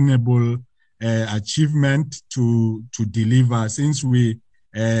a reasonable achievement to deliver, since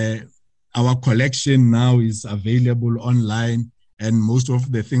our collection now is available online, and most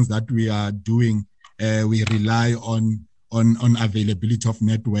of the things that we are doing, we rely on availability of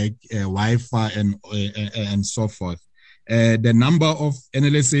network, Wi-Fi, and so forth. The number of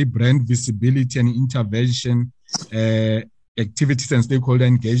NLSA brand visibility and intervention activities and stakeholder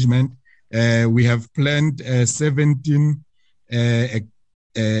engagement, we have planned 17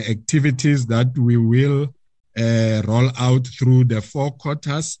 activities that we will roll out through the 4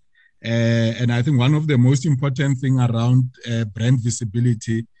 quarters. And I think one of the most important thing around brand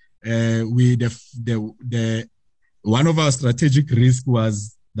visibility, one of our strategic risks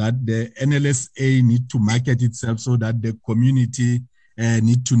was that the NLSA need to market itself so that the community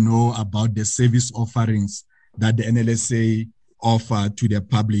need to know about the service offerings that the NLSA offer to the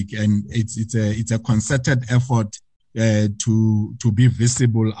public, and it's a concerted effort to be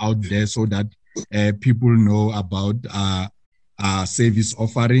visible out there so that people know about our service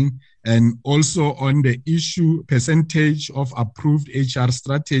offering. And also on the issue percentage of approved HR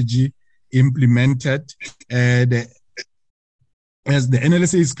strategy implemented, as the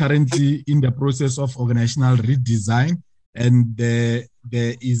NLSA is currently in the process of organizational redesign, and there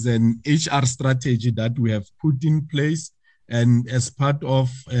is an HR strategy that we have put in place. And as part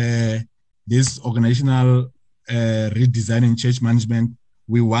of this organizational redesign and change management,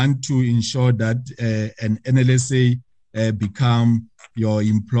 we want to ensure that an NLSA become your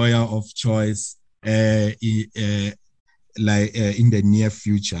employer of choice in the near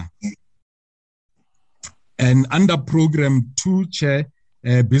future. And under program 2, Chair,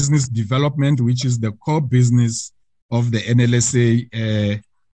 business development, which is the core business of the NLSA,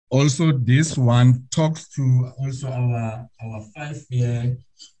 also this one talks to also our 5-year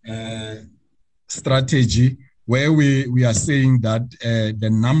strategy, where we are saying that the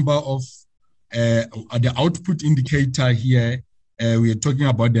number of the output indicator here, we are talking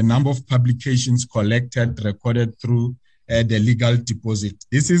about the number of publications collected, recorded through the legal deposit.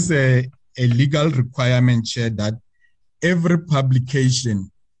 This is a legal requirement, Chair, that every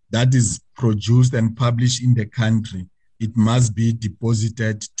publication that is produced and published in the country, it must be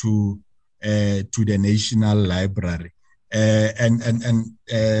deposited to the National Library. And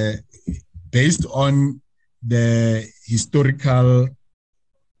based on the historical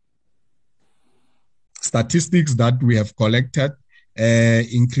statistics that we have collected,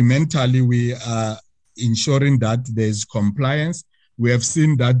 incrementally we are ensuring that there is compliance. We have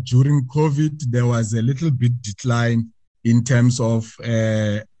seen that during COVID, there was a little bit decline in terms of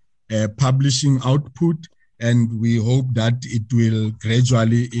publishing output, and we hope that it will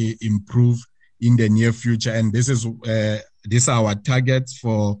gradually improve in the near future. And this is these are our targets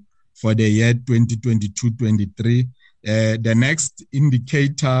for the year 2022-23. The next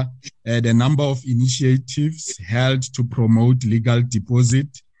indicator, the number of initiatives held to promote legal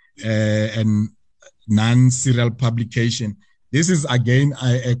deposit and non-serial publication. This is, again,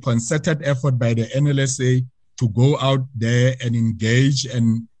 a concerted effort by the NLSA to go out there and engage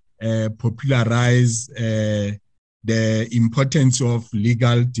and popularize the importance of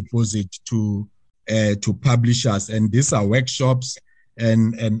legal deposit to publishers. And these are workshops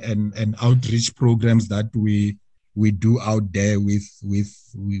and outreach programs that we do out there with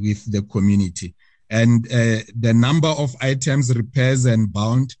the community. And the number of items, repairs and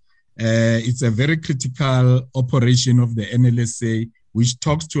bound, it's a very critical operation of the NLSA, which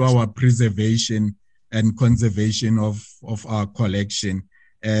talks to our preservation and conservation of our collection.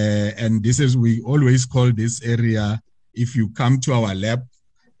 And this is, we always call this area, if you come to our lab,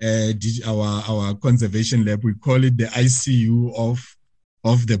 our conservation lab, we call it the ICU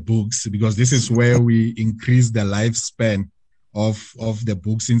of the books, because this is where we increase the lifespan of the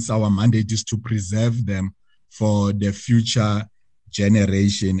books, since our mandate is to preserve them for the future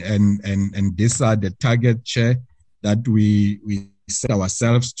generation. And these are the target, Chair, that we set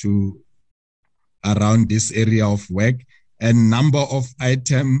ourselves to around this area of work. And number of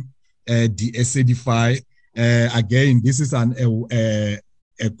item DSAC, again, this is a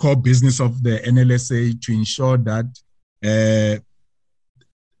core business of the NLSA to ensure that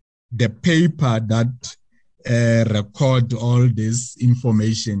the paper that record all this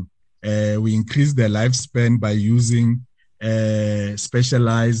information, we increase the lifespan by using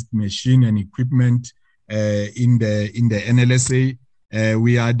specialized machine and equipment in the NLSA.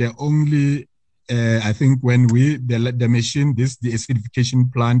 We are the only, I think when the machine, the acidification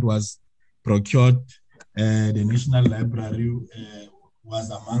plant was procured, the National Library was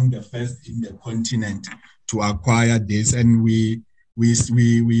among the first in the continent to acquire this, and we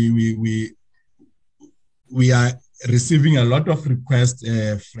are receiving a lot of requests.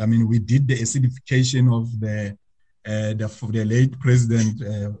 I mean, we did the acidification of the late President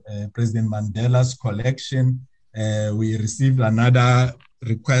Mandela's collection. We received another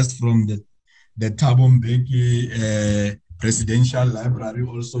request from the Thabo Mbeki Presidential Library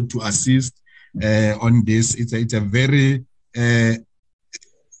also to assist on this. It's a very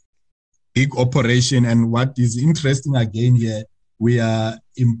big operation, and what is interesting again here, we are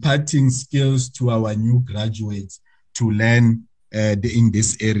imparting skills to our new graduates to learn in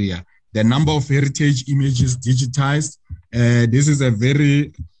this area. The number of heritage images digitized, this is a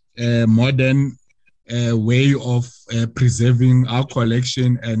very modern way of preserving our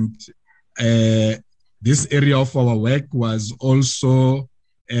collection, and this area of our work was also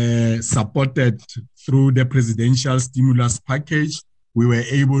supported through the presidential stimulus package. We were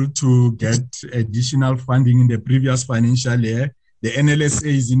able to get additional funding in the previous financial year. The NLSA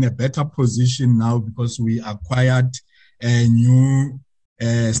is in a better position now because we acquired new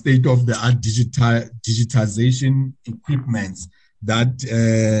state-of-the-art digitization equipments that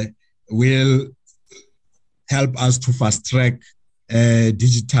will help us to fast-track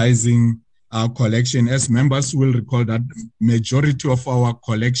digitizing our collection. As members will recall that majority of our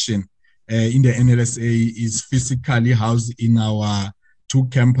collection in the NLSA is physically housed in our 2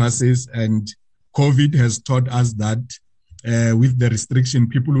 campuses, and COVID has taught us that with the restriction,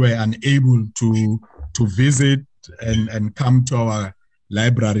 people were unable to visit and come to our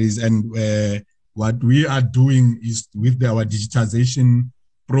libraries. And what we are doing is with our digitization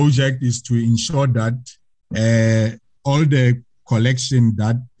project is to ensure that all the collection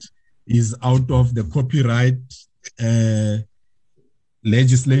that is out of the copyright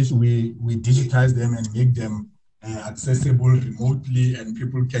legislation, we digitize them and make them accessible remotely, and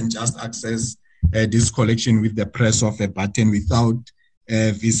people can just access this collection with the press of a button without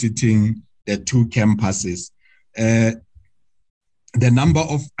visiting the 2 campuses. The number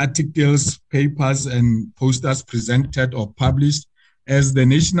of articles, papers, and posters presented or published as the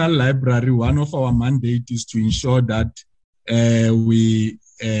National Library, one of our mandate is to ensure that we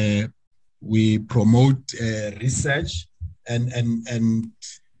promote research, and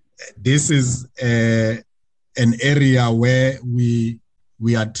this is an area where we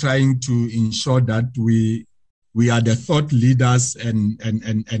are trying to ensure that we are the thought leaders and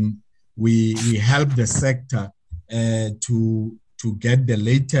we help the sector to get the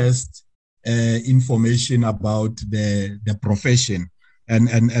latest information about the profession,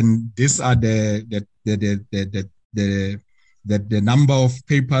 and these are the number of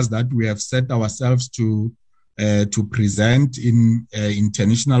papers that we have set ourselves to present in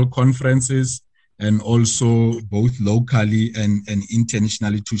international conferences, and also both locally and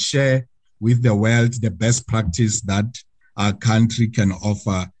internationally, to share with the world the best practice that our country can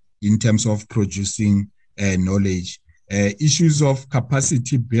offer in terms of producing knowledge. Issues of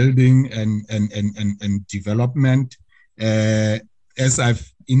capacity building and development, as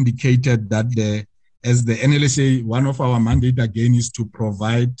I've indicated, that as the NLSA, one of our mandate again is to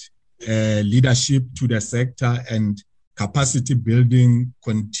provide leadership to the sector, and capacity building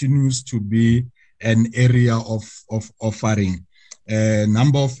continues to be an area of offering.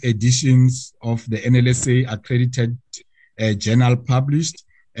 Number of editions of the NLSA accredited journal published.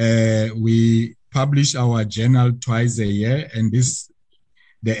 We publish our journal twice a year, and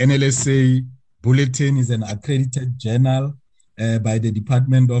the NLSA Bulletin is an accredited journal by the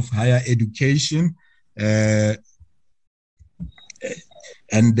Department of Higher Education.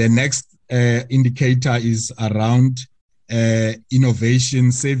 And the next indicator is around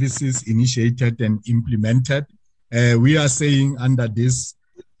innovation services initiated and implemented. We are saying under this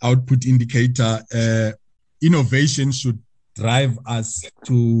output indicator, innovation should drive us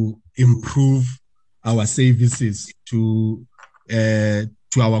to improve our services to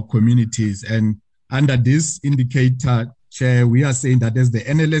our communities. And under this indicator, Chair, we are saying that as the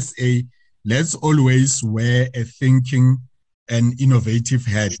NLSA, let's always wear a thinking and innovative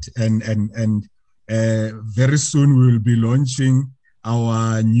hat. And very soon we will be launching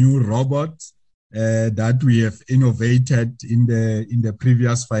our new robot that we have innovated in the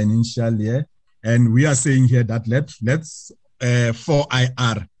previous financial year. And we are saying here that let's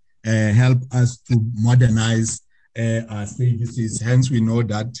 4IR help us to modernize our services. Hence, we know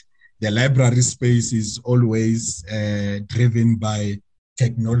that the library space is always driven by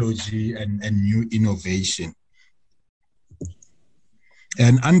technology and new innovation.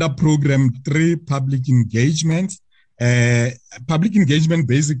 And under program 3, public engagement. Public engagement,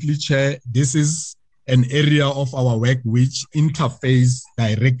 basically, Chair, this is an area of our work which interface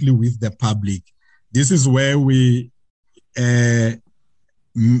directly with the public. This is where we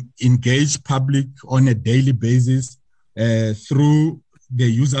engage public on a daily basis through the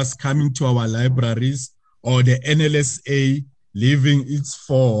users coming to our libraries, or the NLSA leaving its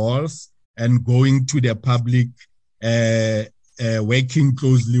 4 walls and going to the public, working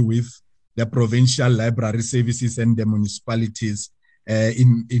closely with the provincial library services and the municipalities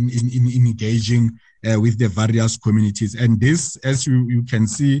in engaging with the various communities. And this, as you can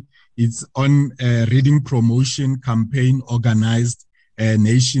see, it's on a reading promotion campaign organized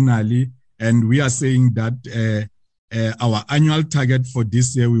nationally. And we are saying that our annual target for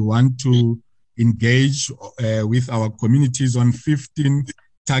this year, we want to engage with our communities on 15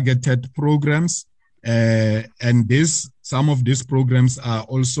 targeted programs. And some of these programs are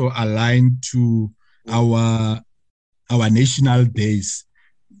also aligned to our national days.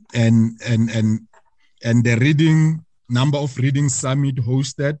 And the reading number of reading summit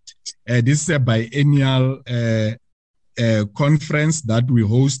hosted, this is a biennial conference that we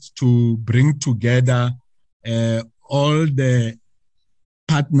host to bring together all the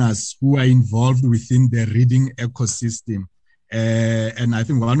partners who are involved within the reading ecosystem. And I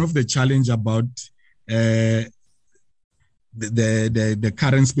think one of the challenge about the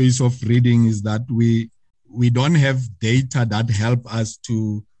current space of reading is that we don't have data that help us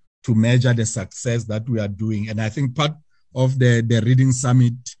to measure the success that we are doing. And I think part of the Reading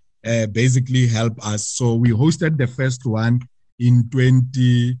Summit basically help us. So we hosted the first one in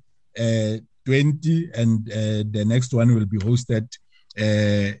 2020, and the next one will be hosted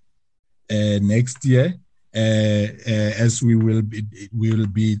next year, as we will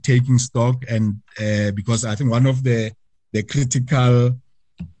be taking stock, and because I think one of the critical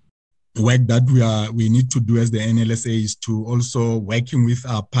work that we need to do as the NLSA is to also working with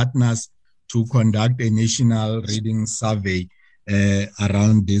our partners to conduct a national reading survey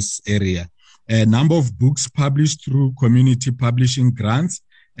around this area. A number of books published through community publishing grants.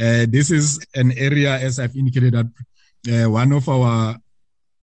 This is an area, as I've indicated, that one of our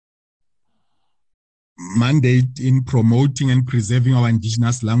mandate in promoting and preserving our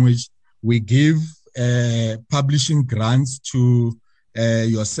indigenous language, we give publishing grants to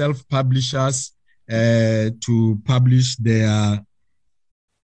your self-publishers to publish their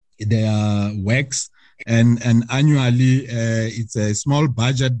works, and annually it's a small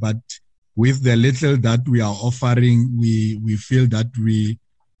budget, but with the little that we are offering, we feel that we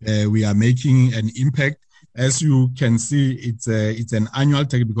are making an impact. As you can see, it's an annual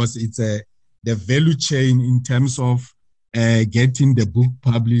target because it's the value chain in terms of getting the book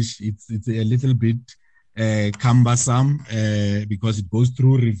published. It's a little bit cumbersome because it goes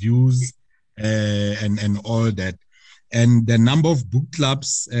through reviews and all that. And the number of book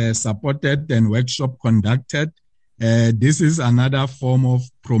clubs supported and workshop conducted. This is another form of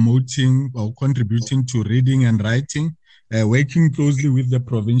promoting or contributing to reading and writing, working closely with the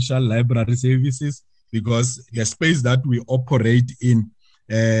provincial library services, because the space that we operate in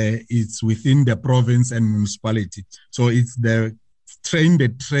is within the province and municipality. So it's the train the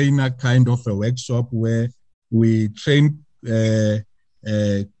trainer kind of a workshop where we train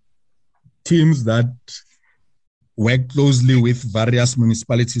teams that work closely with various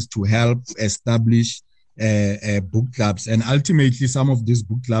municipalities to help establish book clubs. And ultimately, some of these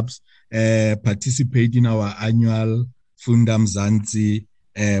book clubs participate in our annual Funda Mzansi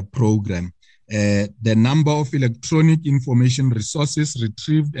program. The number of electronic information resources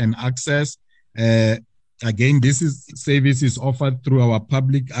retrieved and accessed. Again, this service is offered through our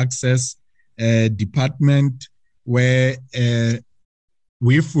public access department, where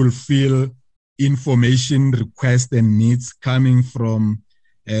we fulfill information requests and needs coming from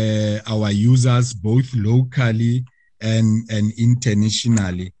our users, both locally and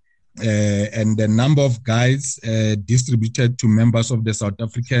internationally. And the number of guides distributed to members of the South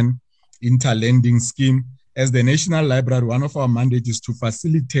African Interlending Scheme. As the National Library, one of our mandates is to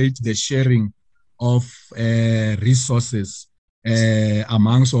facilitate the sharing of resources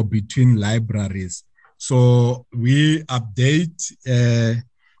amongst or between libraries. So we update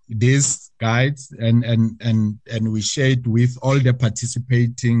these guides and we share it with all the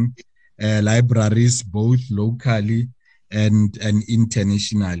participating libraries, both locally and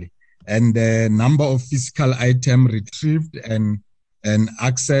internationally. And the number of physical items retrieved and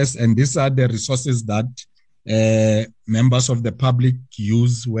accessed, and these are the resources that members of the public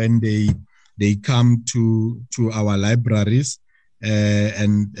use when they come to our libraries,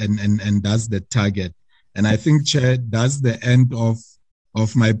 and that's the target. And I think, Chair, that's the end of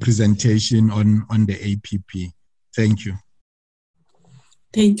my presentation on the APP. Thank you.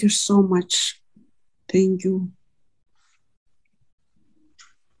 Thank you so much. Thank you.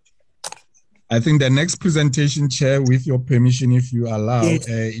 I think the next presentation, Chair, with your permission, if you allow, yes.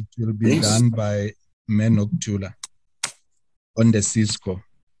 It will be done by Menoktula on the CISCO.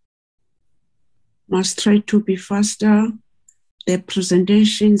 Must try to be faster. The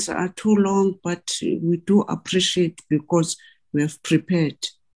presentations are too long, but we do appreciate because we have prepared.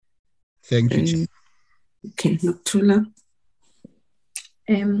 Thank you, Chair. Okay, Noktula.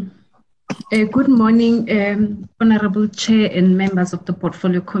 Good morning, Honorable Chair and members of the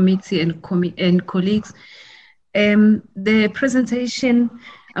Portfolio Committee and colleagues. The presentation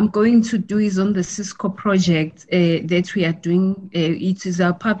I'm going to do is on the CISCO project that we are doing. It is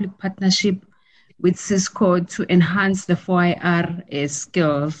our public partnership with CISCO to enhance the 4IR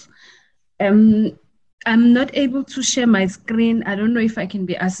skills. I'm not able to share my screen. I don't know if I can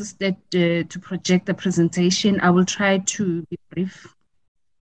be assisted to project the presentation. I will try to be brief.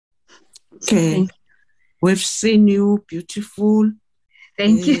 Okay, we've seen you, beautiful.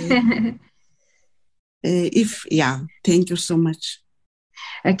 Thank you. Thank you so much.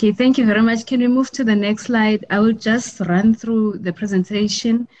 Okay, thank you very much. Can we move to the next slide? I will just run through the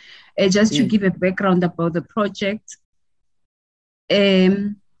presentation just to give a background about the project,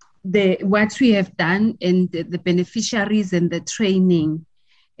 what we have done, and the beneficiaries and the training.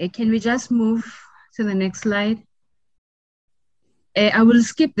 Can we just move to the next slide? I will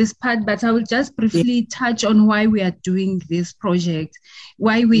skip this part, but I will just briefly touch on why we are doing this project,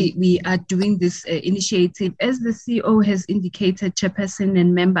 why we are doing this initiative. As the CEO has indicated, Chairperson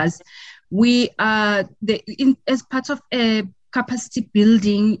and members, we are, as part of capacity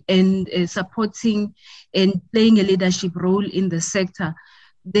building and supporting and playing a leadership role in the sector.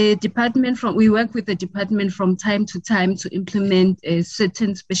 The department we work with the department from time to time to implement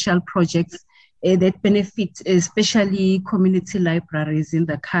certain special projects that benefit especially community libraries in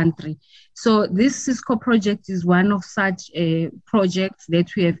the country. So this CISCO project is one of such projects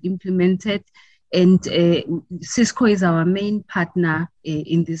that we have implemented, and CISCO is our main partner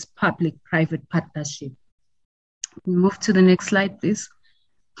in this public-private partnership. Move to the next slide, please.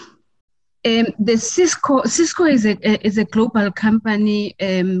 The CISCO is a global company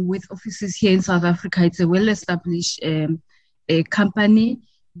with offices here in South Africa. It's a well-established company.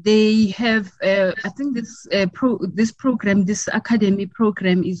 They have, I think this program, this academy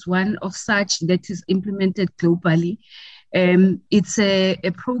program, is one of such that is implemented globally. It's a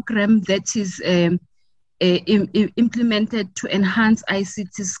program that is implemented to enhance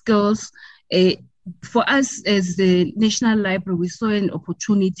ICT skills. For us as the National Library, we saw an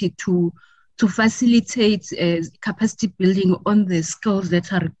opportunity to facilitate capacity building on the skills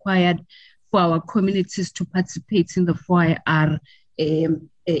that are required for our communities to participate in the 4IR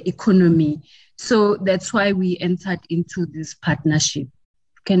economy. So that's why we entered into this partnership.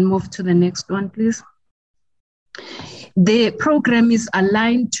 Can move to the next one, please. The program is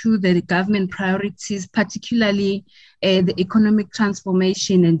aligned to the government priorities, particularly the economic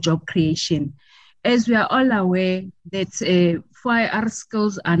transformation and job creation. As we are all aware that 4IR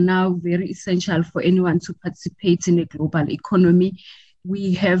skills are now very essential for anyone to participate in a global economy.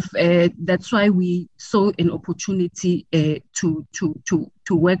 We have, that's why we saw an opportunity to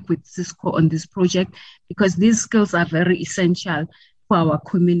work with CISCO on this project, because these skills are very essential for our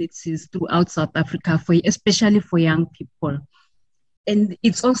communities throughout South Africa, especially for young people. And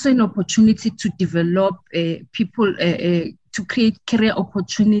it's also an opportunity to develop people, to create career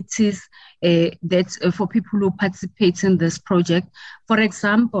opportunities for people who participate in this project. For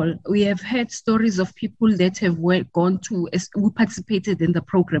example, we have heard stories of people that have who participated in the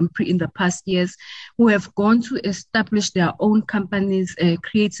program in the past years, who have gone to establish their own companies,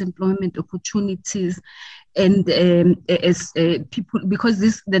 create employment opportunities, and as people, because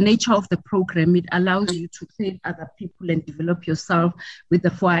the nature of the program, it allows you to train other people and develop yourself with the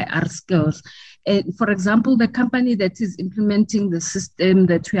 4IR skills. For example, the company that is implementing the system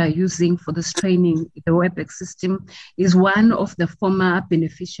that we are using for this training, the WebEx system, is one of the former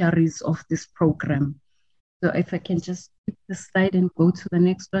beneficiaries of this program. So if I can just skip the slide and go to the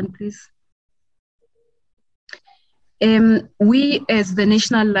next one, please. We, as the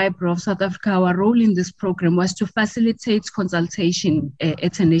National Library of South Africa, our role in this program was to facilitate consultation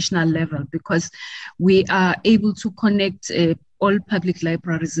at a national level, because we are able to connect all public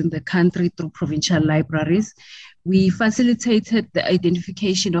libraries in the country through provincial libraries. We facilitated the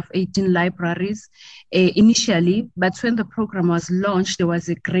identification of 18 libraries initially, but when the program was launched, there was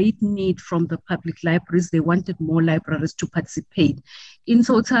a great need from the public libraries. They wanted more libraries to participate. In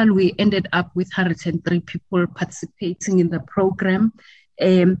total, we ended up with 103 people participating in the program.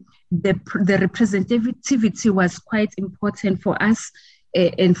 The representativity was quite important for us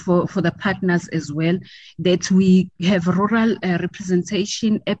and for the partners as well, that we have rural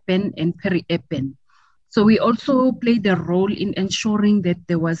representation, urban and peri-urban. So we also played a role in ensuring that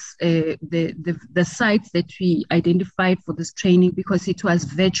there was the sites that we identified for this training, because it was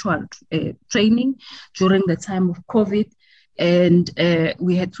virtual training during the time of COVID. And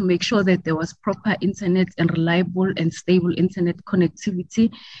we had to make sure that there was proper internet and reliable and stable internet connectivity,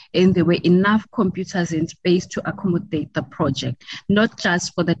 and there were enough computers in space to accommodate the project, not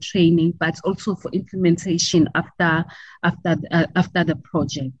just for the training, but also for implementation after the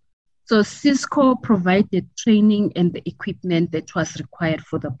project. So CISCO provided training and the equipment that was required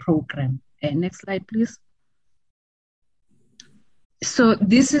for the program. Next slide, please. So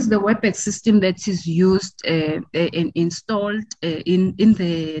this is the WebEx system that is used and installed in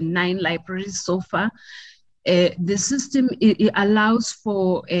the 9 libraries so far. The system it allows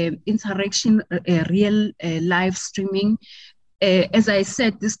for interaction, real live streaming. As I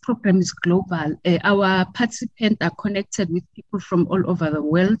said, this program is global. Our participants are connected with people from all over the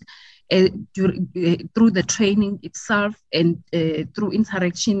world. through the training itself and through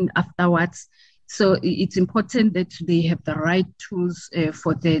interaction afterwards. So it's important that they have the right tools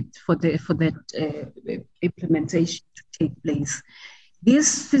for that implementation to take place. This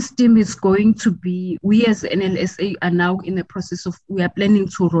system is going to be, we as NLSA are now in the process of, we are planning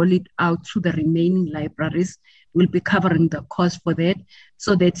to roll it out to the remaining libraries. We'll be covering the cost for that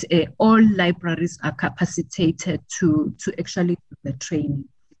so that all libraries are capacitated to actually do the training.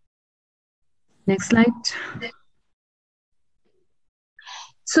 Next slide.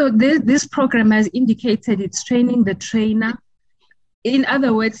 So this program has indicated it's training the trainer. In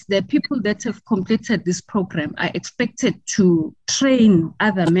other words, the people that have completed this program are expected to train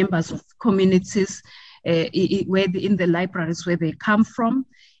other members of communities in the libraries where they come from.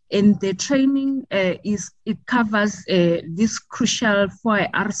 And the training covers these crucial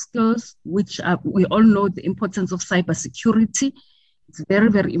 4IR skills, which we all know the importance of cybersecurity. It's very,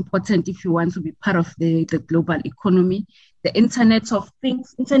 very important if you want to be part of the global economy. The Internet of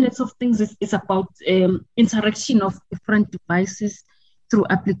Things. Internet of Things is about interaction of different devices through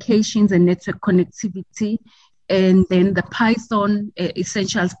applications and network connectivity. And then the Python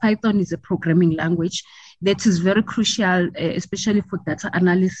essentials. Python is a programming language that is very crucial, especially for data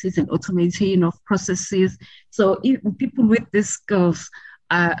analysis and automation of processes. So people with these skills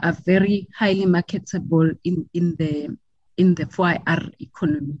are very highly marketable in the 4IR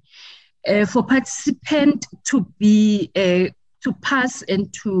economy. For participant to pass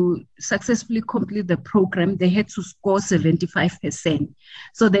and to successfully complete the program, they had to score 75%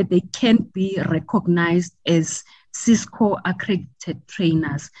 so that they can be recognized as CISCO accredited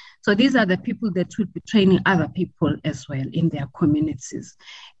trainers. So these are the people that will be training other people as well in their communities.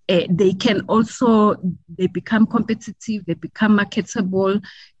 They can also, they become competitive, they become marketable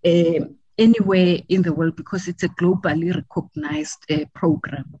anywhere in the world because it's a globally recognized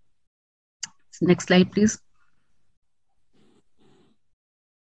program. Next slide, please.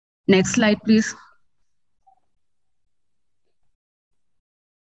 Next slide, please.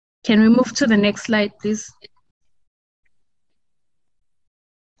 Can we move to the next slide, please?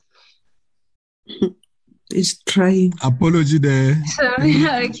 It's trying. Apology there. Sorry,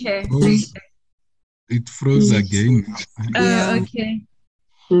 okay. It froze again. Okay.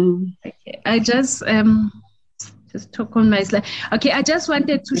 Okay, I just took on my slide. Okay, I just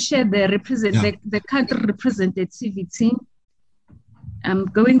wanted to share the country representativity. I'm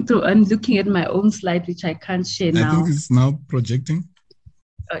going through and looking at my own slide, which I can't share now. I think it's now projecting.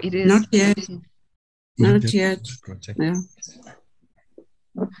 Oh, it is. Not yet. Not yet. Yeah.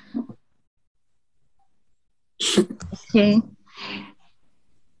 Okay.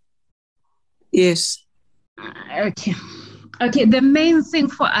 Yes. Okay. Okay. The main thing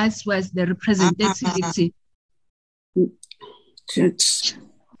for us was the representativity. Just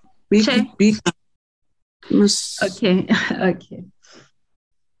make it big. Okay. Okay.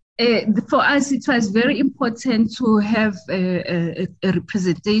 For us, it was very important to have a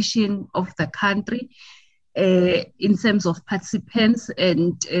representation of the country in terms of participants.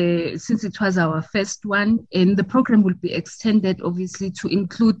 And since it was our first one, and the program will be extended, obviously, to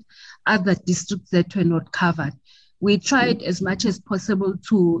include other districts that were not covered. We tried as much as possible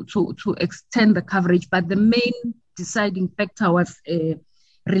to extend the coverage, but the main deciding factor was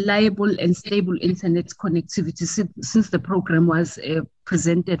reliable and stable internet connectivity since the program was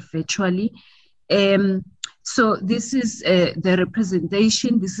presented virtually. So this is the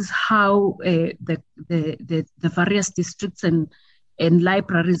representation. This is how the various districts and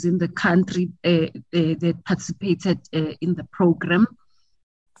libraries in the country that participated in the program.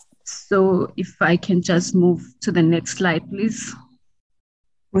 So if I can just move to the next slide, please.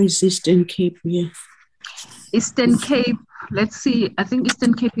 Where is Eastern Cape here? Eastern Cape, let's see. I think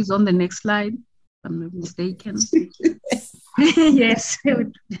Eastern Cape is on the next slide, if I'm not mistaken. Yes,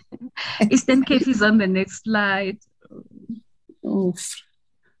 Eastern Cape is on the next slide. Oh,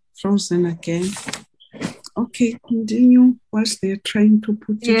 frozen again. Okay, continue whilst they're trying to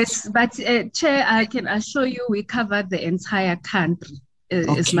put Yes, but Chair, I can assure you we covered the entire country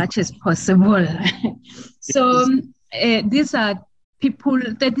as much as possible. So these are people,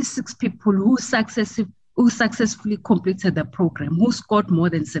 36 people who successfully completed the program, who scored more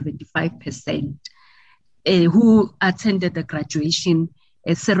than 75%, who attended the graduation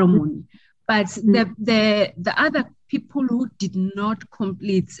ceremony. But the other people who did not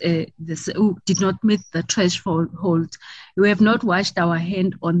complete who did not meet the threshold, we have not washed our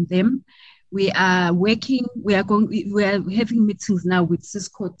hand on them. We are working, we are having meetings now with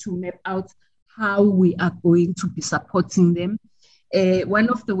CISCO to map out how we are going to be supporting them. one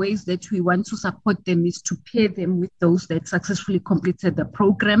of the ways that we want to support them is to pair them with those that successfully completed the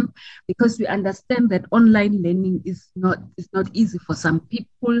program, because we understand that online learning is not easy for some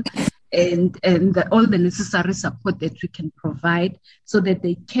people, and all the necessary support that we can provide so that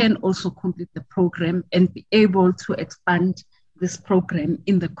they can also complete the program and be able to expand this program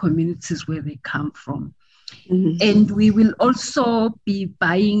in the communities where they come from. Mm-hmm. And we will also be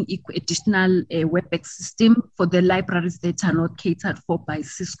buying additional WebEx system for the libraries that are not catered for by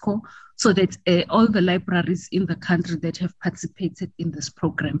CISCO, so that all the libraries in the country that have participated in this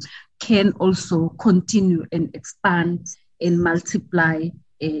program can also continue and expand and multiply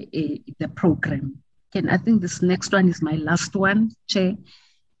the program. I think this next one is my last one, Chair.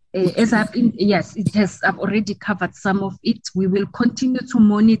 I've already covered some of it. We will continue to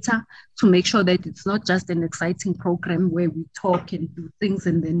monitor to make sure that it's not just an exciting program where we talk and do things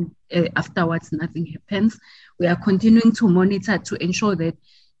and then afterwards nothing happens. We are continuing to monitor to ensure that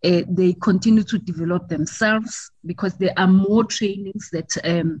they continue to develop themselves, because there are more trainings that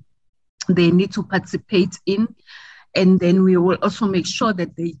they need to participate in. And then we will also make sure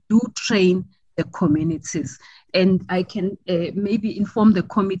that they do train the communities. And I can maybe inform the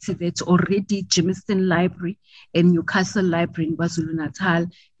committee that already Germiston Library and Newcastle Library in KwaZulu-Natal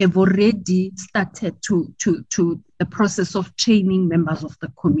have already started to the process of training members of the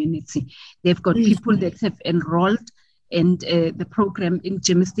community. They've got people that have enrolled, and the program in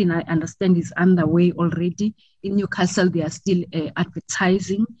Germiston, I understand, is underway already. In Newcastle, they are still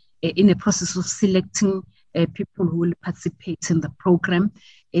advertising, in a process of selecting people who will participate in the program.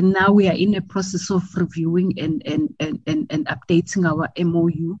 And now we are in a process of reviewing and updating our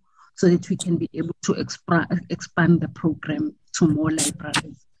MOU so that we can be able to expand the program to more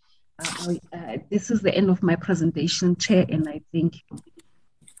libraries. This is the end of my presentation, Chair, and I think.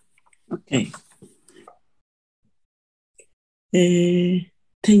 Okay.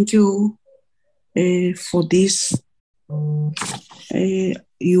 Thank you for this.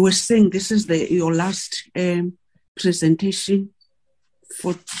 You were saying this is your last presentation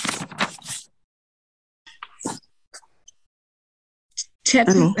for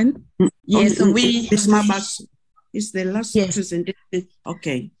Chairperson. Yes, Ms. Mabas is the last presentation.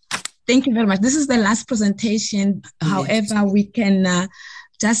 Okay. Thank you very much. This is the last presentation. Yes. However, we can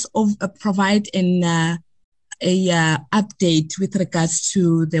just provide an update with regards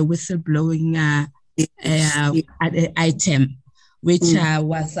to the whistleblowing item, which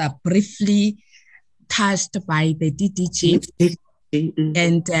was briefly touched by the DDG.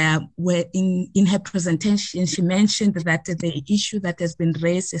 And where in her presentation, she mentioned that the issue that has been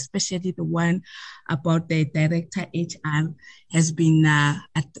raised, especially the one about the Director HR, has been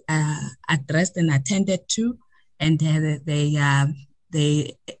addressed and attended to, and the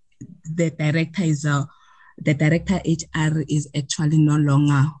Director HR is actually no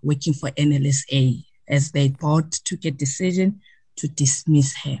longer working for NLSA, as the board took a decision to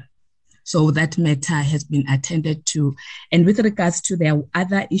dismiss her. So that matter has been attended to. And with regards to the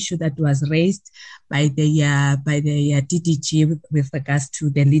other issue that was raised by the DDG with regards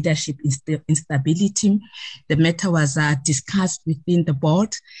to the leadership instability, the matter was discussed within the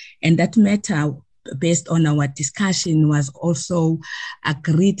board, and that matter, based on our discussion, was also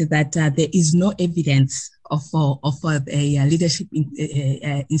agreed that there is no evidence of a leadership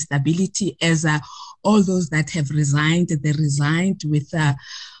instability, as all those that have resigned, they resigned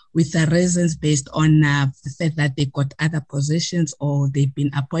with the reasons based on the fact that they got other positions or they've been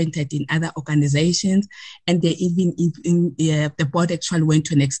appointed in other organizations. And they even, the board actually went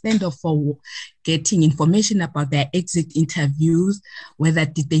to an extent of getting information about their exit interviews, whether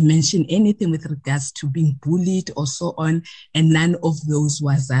did they mention anything with regards to being bullied or so on, and none of those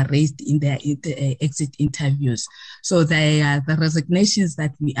was raised in their exit interviews. So the resignations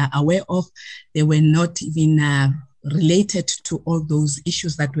that we are aware of, they were not even related to all those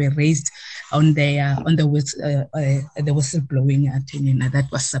issues that were raised on the whistleblowing opinion that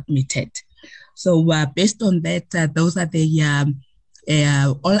was submitted. So based on that, those are the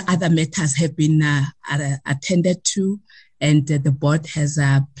all other matters have been attended to, and the board has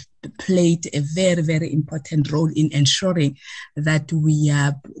played a very, very important role in ensuring that we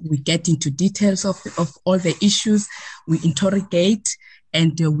get into details of all the issues, we interrogate,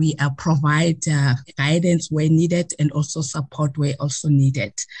 and we provide guidance where needed and also support where also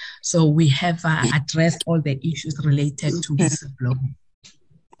needed. So we have addressed all the issues related to whistleblowing.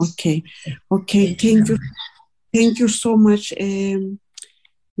 Okay. Thank you so much,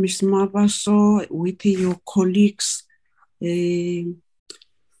 Ms. Mabaso, with your colleagues.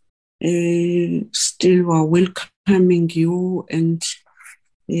 Still are welcoming you, and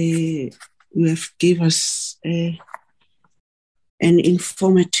you have given us an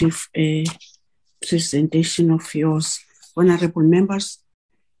informative presentation of yours. Honorable members,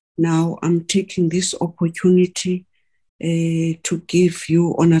 now I'm taking this opportunity to give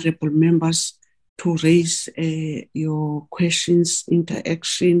you, honorable members, to raise your questions,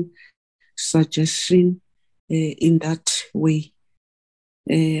 interaction, suggestion in that way.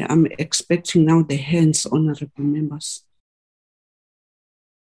 I'm expecting now the hands, honorable members.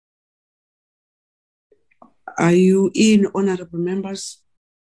 Are you in, honorable members?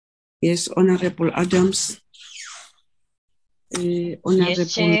 Yes, Honorable Adams. Honorable,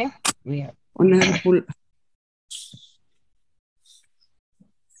 yes, Chair. Yeah. Honorable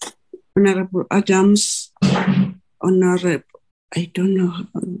Adams, Honorable, I don't know,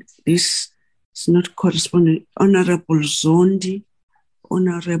 this is not corresponding. Honorable Zondi,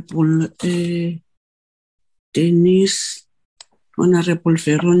 Honorable Denise, Honorable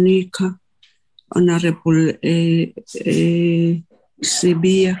Veronica, Honorable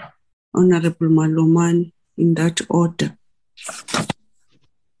Sebia, Honorable Malomani, in that order.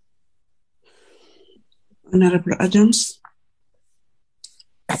 Honorable Adams.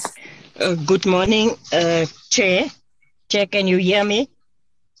 Good morning, Chair. Chair, can you hear me?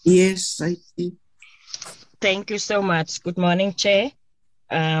 Yes, I see. Thank you so much. Good morning, Chair.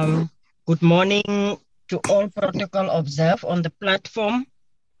 Good morning to all protocol observed on the platform.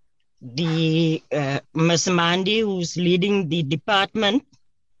 The Ms. Mandi, who's leading the department,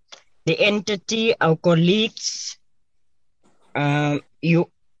 the entity, our colleagues. I'm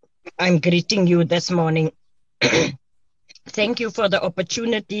greeting you this morning. Thank you for the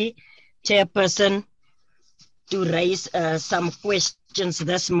opportunity, Chairperson, to raise some questions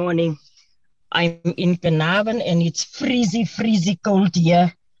this morning. I'm in Carnarvon and it's freezy cold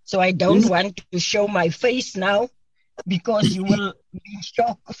here. So I don't want to show my face now because you will be in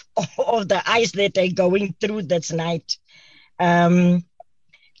shock of the ice that I'm going through this night.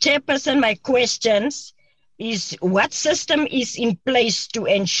 Chairperson, my questions is what system is in place to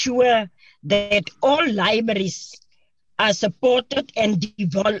ensure that all libraries are supported and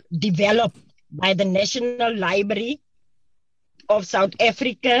developed by the National Library of South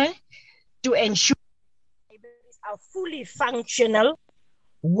Africa to ensure libraries are fully functional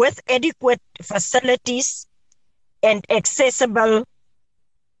with adequate facilities and accessible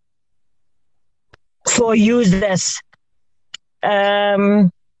for users.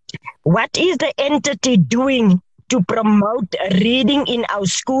 What is the entity doing to promote reading in our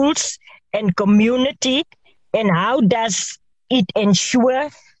schools and community, and how does it ensure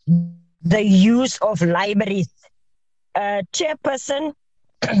the use of libraries? Chairperson,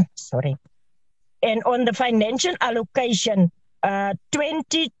 sorry. And on the financial allocation,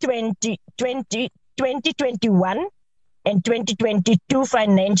 2021 and 2022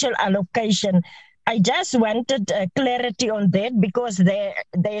 financial allocation, I just wanted clarity on that because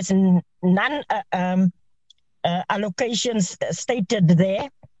there's none allocations stated there.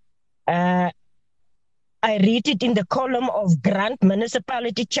 I read it in the column of grant,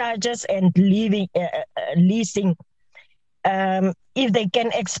 municipality charges, and leasing. If they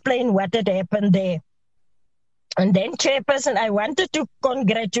can explain what had happened there. And then, Chairperson, I wanted to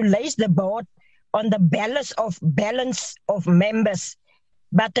congratulate the board on the balance of members.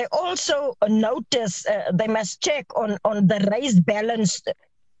 But I also noticed they must check on the raised balance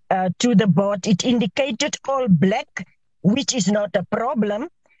to the board. It indicated all black, which is not a problem.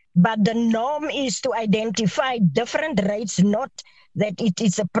 But the norm is to identify different rates, not that it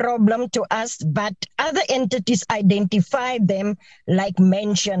is a problem to us, but other entities identify them like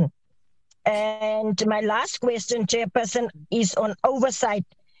mentioned. And my last question, Chairperson, is on oversight.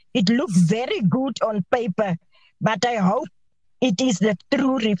 It looks very good on paper, but I hope it is the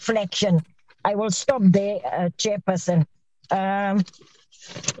true reflection. I will stop there, Chairperson.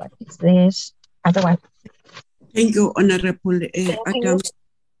 What is this? Other one. Thank you, Honorable Adams.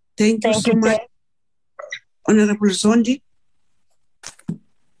 Thank you so much. Honorable Zondi.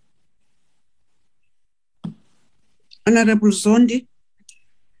 Honorable Zondi.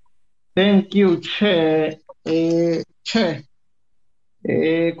 Thank you, Chair. Chair,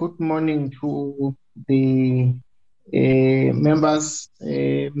 good morning to the members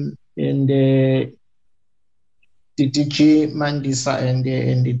and the DG Mandisa and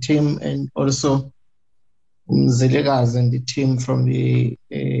the team, and also Zelegas and the team from the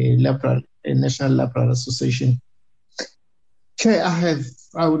National Library Association. Chair,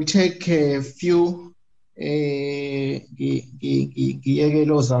 I will take a few the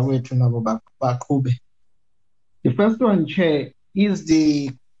first one, Chair, is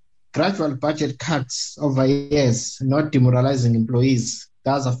the gradual budget cuts over years, not demoralizing employees,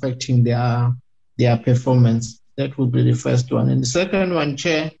 thus affecting their performance. That would be the first one. And the second one,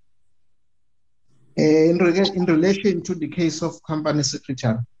 Chair, in relation to the case of Company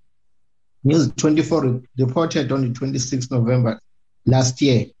Secretary, News 24 reported on the 26th November last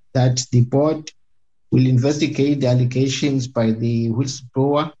year that the board will investigate the allegations by the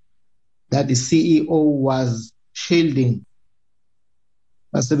whistleblower that the CEO was shielding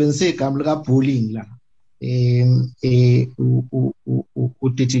basebenzise igama lika-bullying la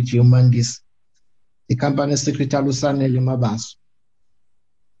uDTG Mandisa, the company secretary uSanele Mabaso.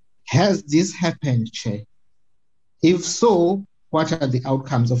 Has this happened, Chair? If so, what are the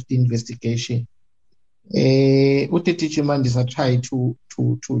outcomes of the investigation? uDTG Mandisa tried to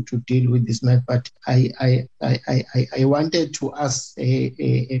deal with this matter, but I wanted to ask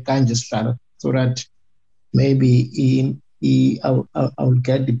a Kanjis so that maybe I'll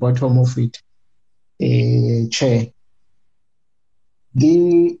get the bottom of it, Chair.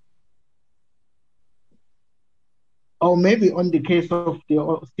 Or maybe on the case of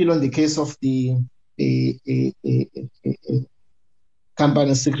still on the case of the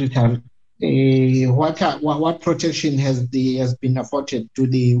company secretary, what protection has been afforded to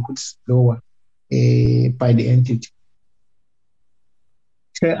the whistleblower by the entity?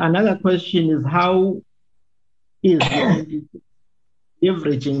 Chair, another question is how is the entity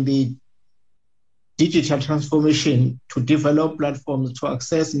leveraging the digital transformation to develop platforms to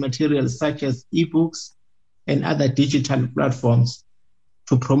access materials such as ebooks and other digital platforms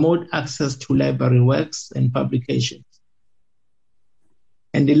to promote access to library works and publications?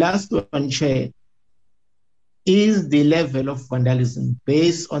 And the last one, Chair, is the level of vandalism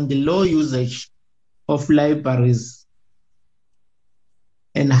based on the low usage of libraries,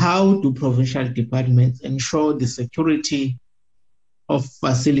 and how do provincial departments ensure the security of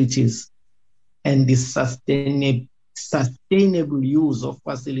facilities and the sustainable use of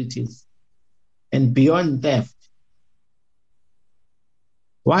facilities? And beyond theft,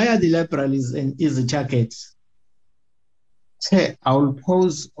 why are the libraries and easy jackets? Chair, I will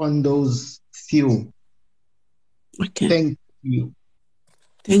pause on those few. Okay. Thank you.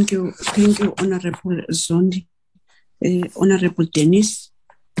 Thank you, Honorable Zondi. Honorable Dennis.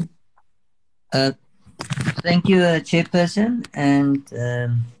 Thank you, Chairperson, and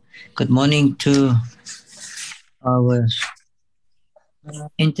good morning to our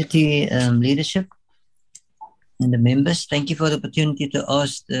entity leadership and the members. Thank you for the opportunity to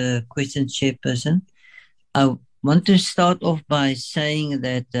ask the questions, Chairperson. I want to start off by saying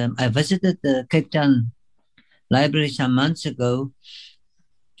that I visited the Cape Town Library some months ago.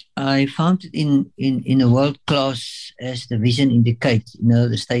 I found it in a world class, as the vision indicates.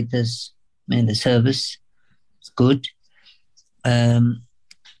 The status and the service is good.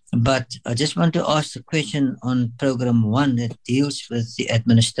 But I just want to ask a question on program 1 that deals with the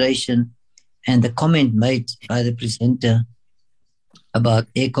administration and the comment made by the presenter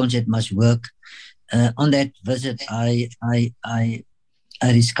about aircons that must work. On that visit, I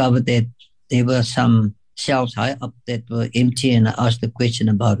discovered that there were some shelves high up that were empty, and I asked a question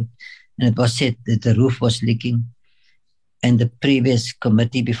about it. And it was said that the roof was leaking. And the previous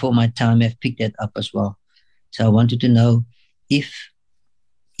committee before my time have picked that up as well. So I wanted to know if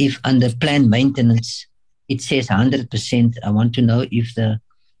under planned maintenance it says 100%. I want to know if the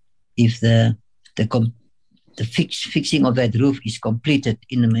fixing of that roof is completed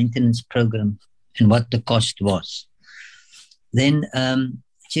in the maintenance program and what the cost was. Then,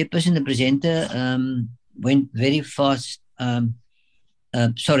 Chairperson, the presenter went very fast.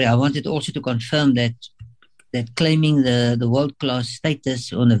 Sorry, I wanted also to confirm that claiming the world-class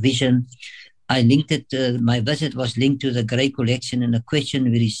status on a vision, I linked it, my visit was linked to the Grey Collection, and a question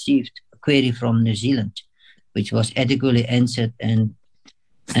we received, a query from New Zealand, which was adequately answered, and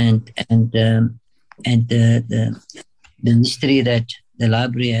the history that the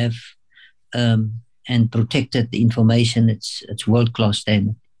library have and protected the information, it's world-class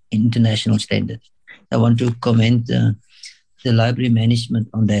standard, international standard. I want to commend the library management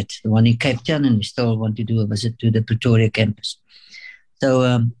on that, the one in Cape Town, and we still want to do a visit to the Pretoria campus.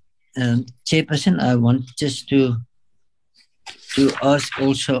 So, Chairperson, I want just to ask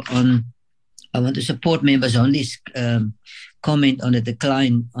also on, I want to support members on this comment on the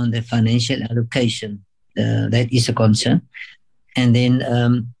decline on the financial allocation. That is a concern. And then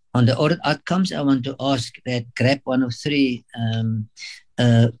on the audit outcomes, I want to ask that grab 1 of 3,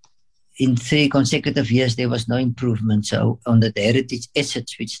 in 3 consecutive years, there was no improvement. So on the heritage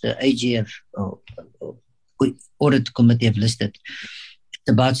assets, which the AGF audit committee have listed, it's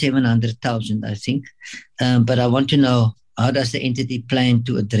about 700,000, I think. But I want to know, how does the entity plan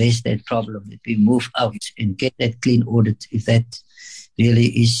to address that problem, that we move out and get that clean audit, if that really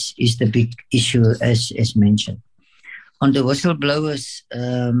is the big issue as mentioned. on the whistleblowers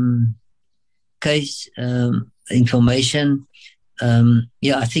case information,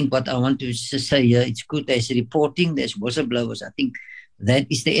 I think what I want to say here, it's good there's reporting, there's whistleblowers. I think that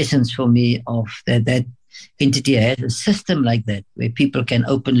is the essence for me of that entity has a system like that where people can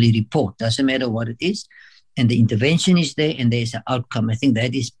openly report, doesn't matter what it is, and the intervention is there and there's an outcome. I think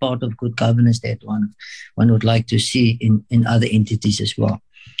that is part of good governance that one would like to see in other entities as well.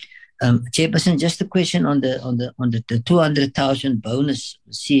 Chairperson, just a question on the 200,000 bonus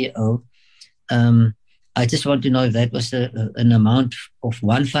CEO. I just want to know if that was an amount of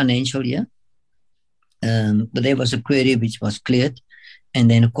one financial year. But there was a query which was cleared. And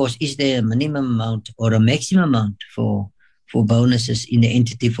then, of course, is there a minimum amount or a maximum amount for bonuses in the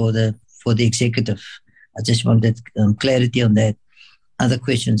entity for the executive? I just wanted clarity on that. Other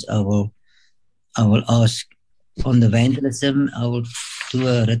questions I will ask. On the vandalism, I will do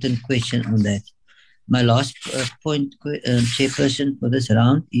a written question on that. My last point, Chairperson, for this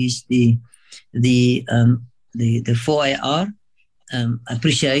round is the 4IR. I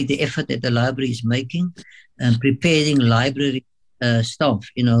appreciate the effort that the library is making, preparing library staff,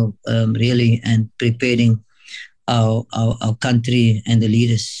 really, and preparing our country and the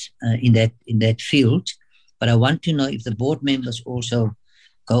leaders in that field. But I want to know if the board members also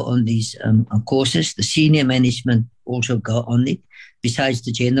go on these courses, the senior management also go on it, besides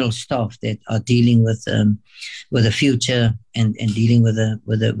the general staff that are dealing with the future and dealing with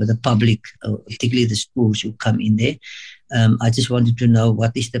the public, particularly the schools who come in there. I just wanted to know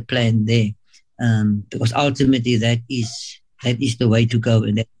what is the plan there, because ultimately that is the way to go,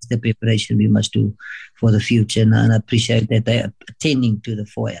 and that is the preparation we must do for the future. And I appreciate that they are attending to the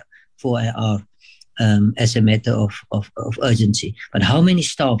 4IR as a matter of urgency. But how many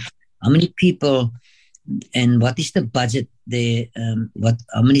staff, how many people, and what is the budget there?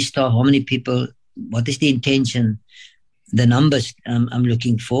 How many staff, how many people, what is the intention, the numbers I'm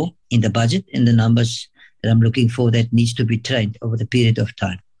looking for in the budget, and the numbers that I'm looking for that needs to be trained over the period of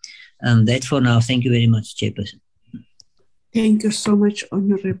time. That's for now. Thank you very much, Chairperson. Thank you so much,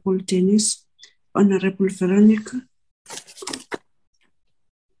 Honorable Dennis. Honorable Veronica.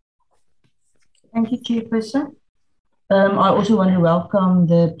 Thank you, Chairperson. I also want to welcome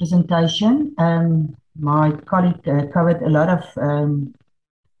the presentation. My colleague covered a lot of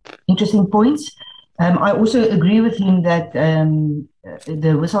interesting points. I also agree with him that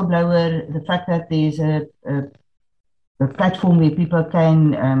the whistleblower, the fact that there's a platform where people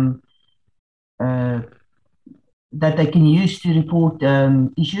can that they can use to report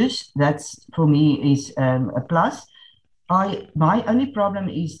issues, that's for me is a plus. My only problem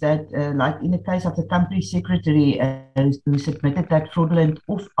is that, like in the case of the company secretary who submitted that fraudulent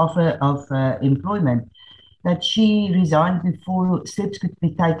offer of employment, that she resigned before steps could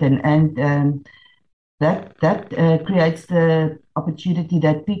be taken, and that creates the opportunity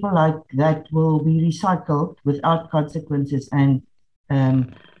that people like that will be recycled without consequences. And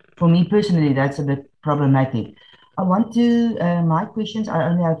for me personally, that's a bit problematic. I want to, my questions, I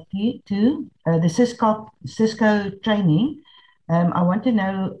only have two. The CISCO training, I want to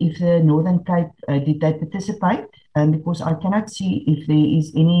know if the Northern Cape, did they participate? Because I cannot see if there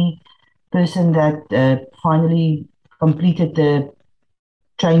is any person that finally completed the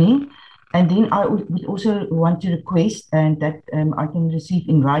training. And then I would also want to request, and that I can receive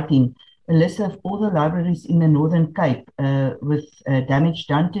in writing, a list of all the libraries in the Northern Cape with damage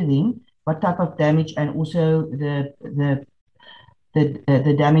done to them, what type of damage, and also the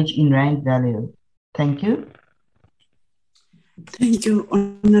damage in rand value. Thank you. Thank you,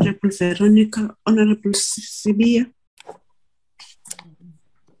 Honorable Veronica. Honorable Sibia.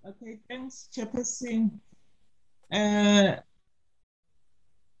 Okay, thanks, Chairperson.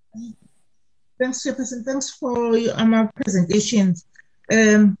 Thanks, Chairperson. Thanks for your presentations.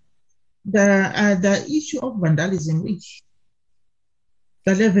 The issue of vandalism, which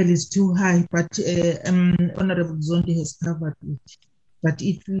the level is too high, but Honorable Zondi has covered it. But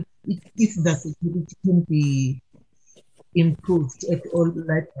if the security can be improved at all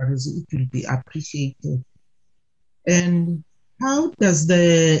libraries, it will be appreciated. And how does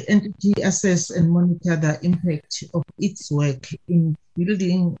the entity assess and monitor the impact of its work in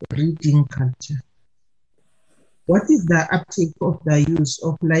building reading culture? What is the uptake of the use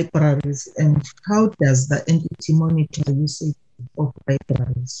of libraries, and how does the entity monitor usage of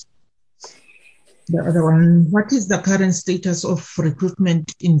libraries? The other one, what is the current status of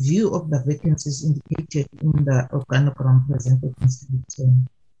recruitment in view of the vacancies indicated in the organogram presented in slide 10?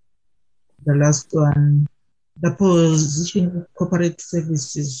 The last one, the position of Corporate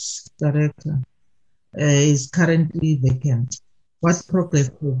Services Director is currently vacant. what progress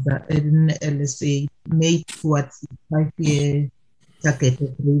has the NLSA made towards its 5-year target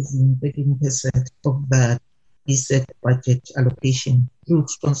of raising 13% of the DSAC budget allocation through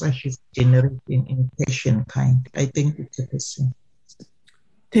sponsorship generating in cash and kind? I thank you, Chairperson.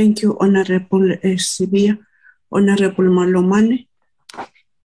 Thank you, Honorable Sibia. Honorable Malomane.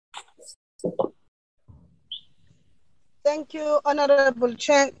 Thank you, Honorable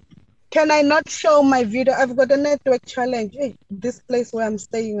Chair. Can I not show my video? I've got a network challenge. Hey, this place where I'm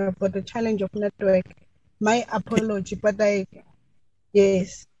staying, I've got a challenge of network. My apology, but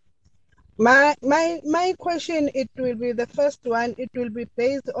yes. My question, it will be the first one. It will be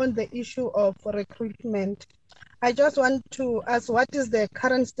based on the issue of recruitment. I just want to ask, what is the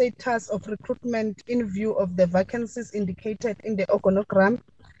current status of recruitment in view of the vacancies indicated in the organogram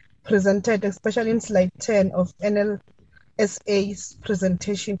presented, especially in slide 10 of NLSA's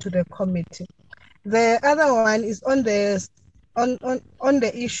presentation to the committee? The other one is on the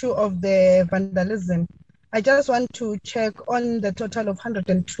issue of the vandalism. I just want to check on the total of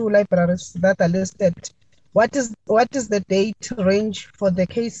 102 libraries that are listed. What is the date range for the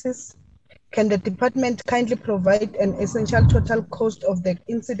cases? Can the department kindly provide an essential total cost of the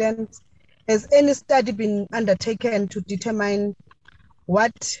incident? Has any study been undertaken to determine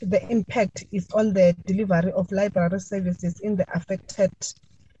what the impact is on the delivery of library services in the affected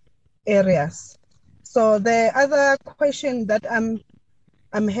areas? So the other question that I'm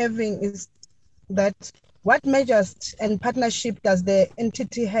having is that what measures and partnership does the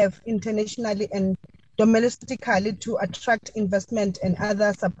entity have internationally and domestically to attract investment and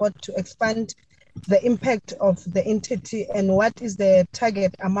other support to expand the impact of the entity, and what is the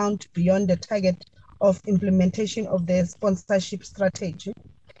target amount beyond the target of implementation of the sponsorship strategy?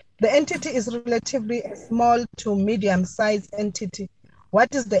 The entity is relatively a small to medium-sized entity.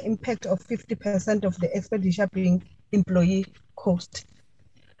 What is the impact of 50% of the expenditure being employee cost?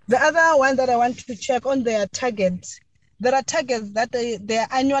 The other one that I want to check on their targets, there are targets that their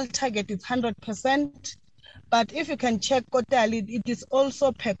annual target is 100%, but if you can check quarterly, it is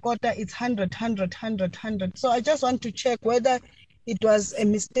also per quarter, it's 100, 100, 100, 100. So I just want to check whether it was a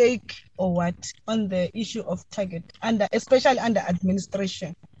mistake or what on the issue of target, especially under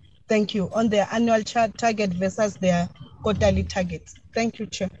administration. Thank you. On their annual target versus their quarterly targets. Thank you,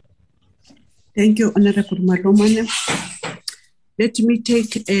 Chair. Thank you, Honorable Malomane. Let me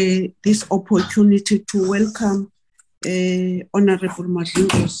take this opportunity to welcome Honorable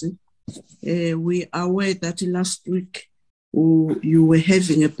Madlingozi. We are aware that last week you were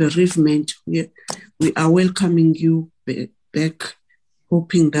having a bereavement. We are welcoming you back,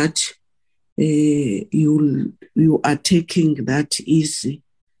 hoping that you are taking that easy.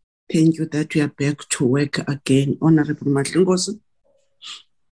 Thank you that you are back to work again. Honorable Madlingozi.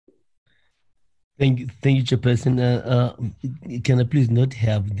 Thank you, Chairperson. Can I please not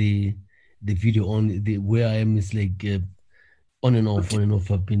have the video on where I am is like on and off.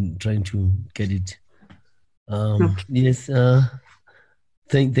 I've been trying to get it. Yes.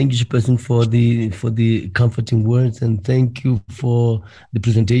 Thank you, Chairperson, for the comforting words, and thank you for the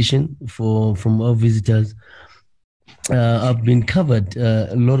presentation from our visitors. I've been covered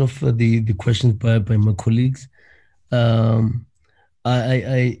a lot of the questions by my colleagues. I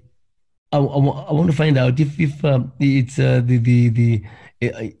want to find out if it's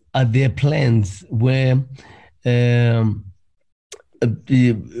are there plans where really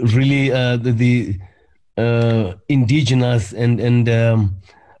the indigenous and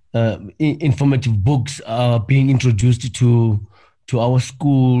informative books are being introduced to our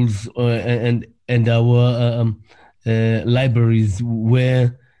schools and our libraries,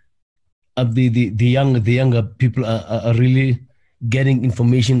 where the younger people are really getting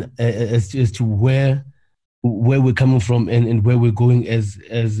information as to where we're coming from and where we're going as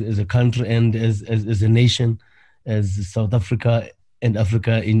a country and as a nation, as South Africa and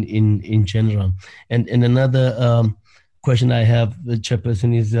Africa in general. And another question I have,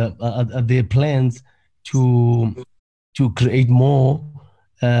 Chairperson, is are there plans to create more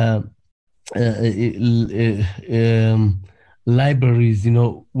libraries,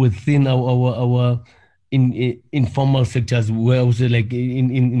 within our informal sectors, where also like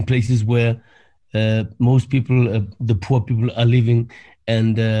in places where most people, the poor people, are living,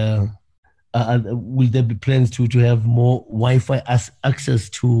 and will there be plans to have more Wi-Fi access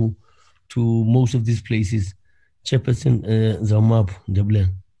to most of these places? Chairperson Zaumab Ndebule.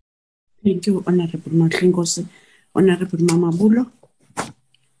 Thank you, Honorable Madlingozi. Honorable Mamabulo.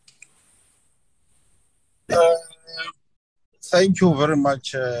 Thank you very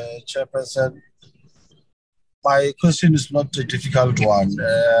much, Chairperson. My question is not a difficult one.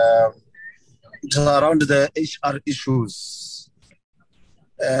 It's around the HR issues.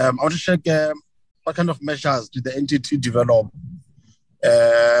 I want to check what kind of measures did the entity develop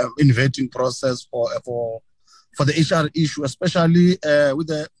in vetting process for the HR issue, especially with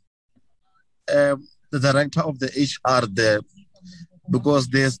the director of the HR there, because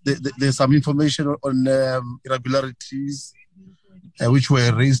there's some information on irregularities which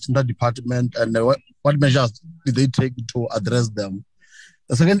were raised in that department, and what measures did they take to address them?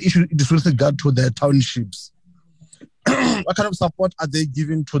 The second issue is with regard to the townships. What kind of support are they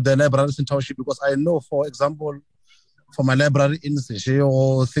giving to the libraries in township? Because I know, for example, for my library in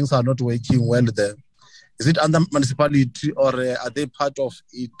Secheo, things are not working well there. Is it under municipality or are they part of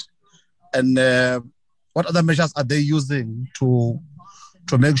it? And what other measures are they using to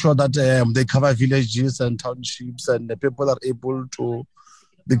make sure that they cover villages and townships and the people are able to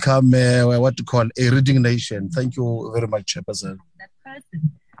become what you call a reading nation? Thank you very much, Chairperson.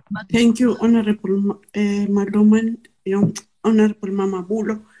 Thank you, Honorable Madoman, Honorable Mama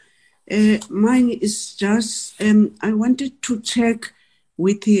Bulo. Mine is just, I wanted to check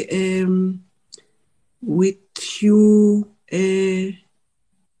with you,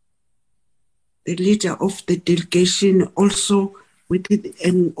 the leader of the delegation, also with it,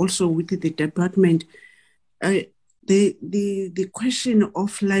 and also with the department. The question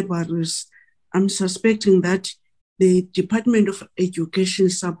of libraries, I'm suspecting that the Department of Education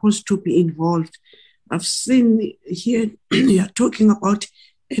is supposed to be involved. I've seen here you are talking about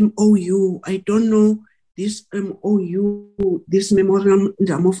MOU. I don't know this MOU, this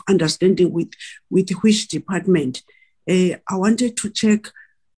memorandum of understanding with which department. I wanted to check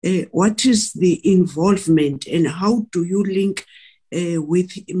what is the involvement and how do you link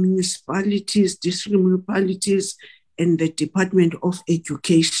with municipalities, district municipalities, and the Department of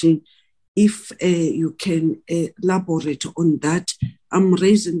Education. If you can elaborate on that. I'm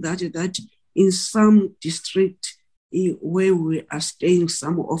raising that in some district where we are staying,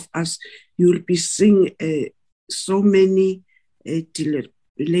 some of us, you'll be seeing so many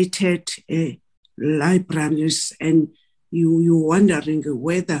related libraries, and you're wondering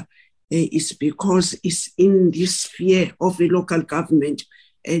whether it's because it's in this sphere of the local government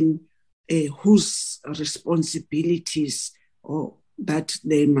and whose responsibilities or that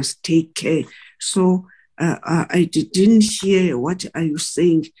they must take care. So I didn't hear what are you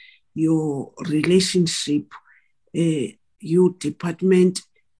saying, your relationship, you department,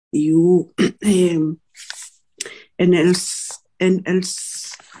 you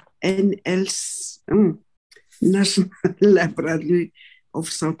National Library of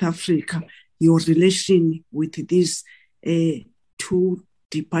South Africa, your relation with these two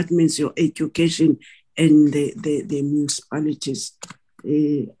departments, your education and the municipalities.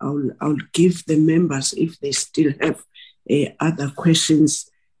 I'll give the members if they still have other questions.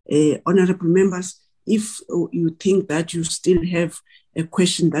 Honorable members, if you think that you still have a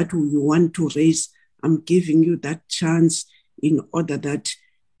question that you want to raise, I'm giving you that chance in order that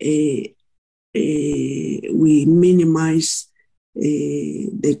we minimize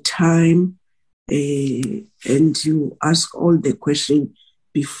the time and you ask all the questions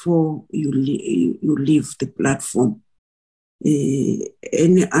before you leave the platform.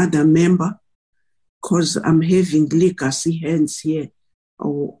 Any other member? Because I'm having legacy hands here.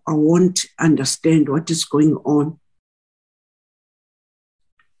 I won't understand what is going on.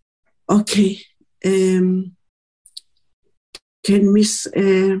 Okay. Can Miss...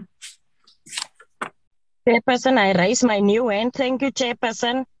 Chairperson, I raise my new hand. Thank you,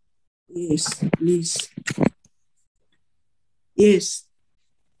 Chairperson. Yes, please. Yes.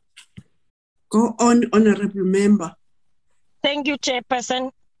 Go on, Honorable Member. Thank you,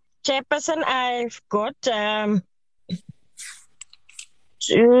 Chairperson. Chairperson, I've got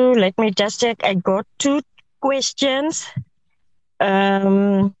let me just check. I got two questions.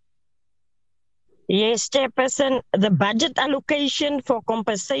 Yes, Chairperson, the budget allocation for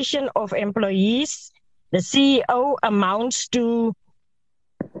compensation of employees, the CEO amounts to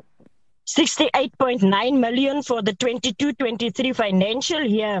 68.9 million for the 22-23 financial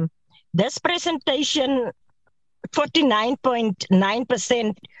year. This presentation,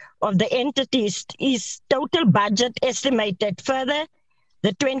 49.9% of the entities is total budget estimated. Further,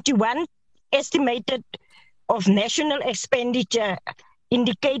 the 21 estimated of national expenditure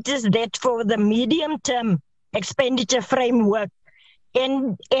indicators that for the medium-term expenditure framework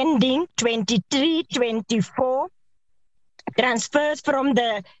ending 23-24, transfers from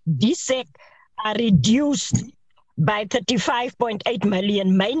the DSAC are reduced by 35.8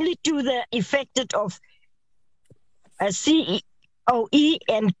 million, mainly to the affected of COE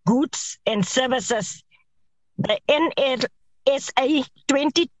and goods and services. The NLSA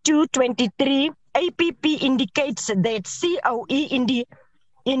 22-23 APP indicates that COE in the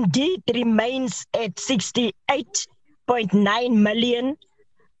indeed remains at 68.9 million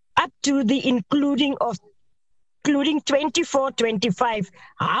up to the including 24-25.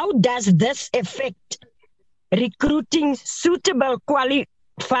 How does this affect recruiting suitable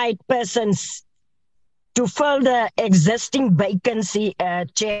qualified persons to fill the existing vacancy,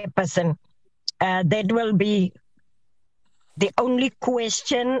 Chairperson? That will be the only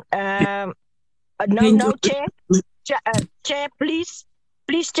question. No, Chair. Chair, please,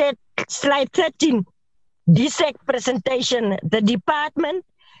 Chair, slide 13. DSAC presentation. The department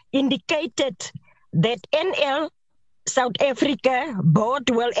indicated that NL South Africa board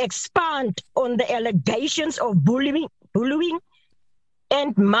will expand on the allegations of bullying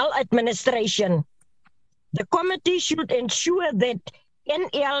and maladministration. The committee should ensure that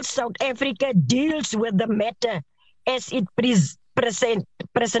NL South Africa deals with the matter as its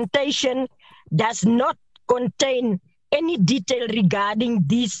presentation does not contain any detail regarding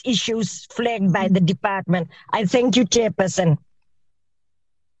these issues flagged by the department. I thank you, Chairperson.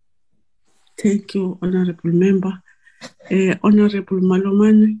 Thank you, Honorable Member. Honorable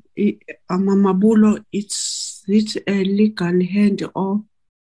Malomane, Mamabulo, it's a legal hand or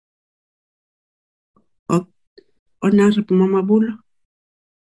Honorable Mamabulo?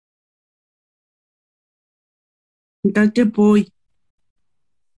 That boy.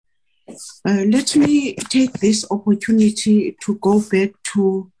 Let me take this opportunity to go back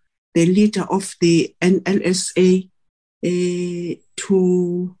to the leader of the NLSA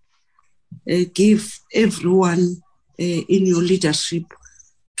to give everyone in your leadership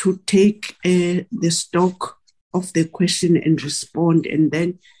to take the stock of the question and respond, and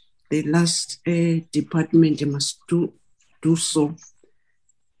then the last department must do so.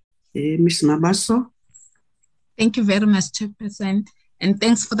 Ms. Mabaso. Thank you very much, Chairperson. And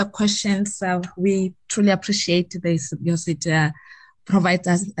thanks for the questions. We truly appreciate this because it provides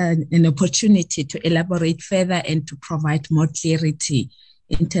us an opportunity to elaborate further and to provide more clarity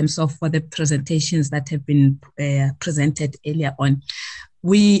in terms of what the presentations that have been presented earlier on.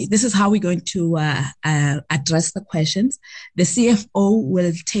 This is how we're going to address the questions. The CFO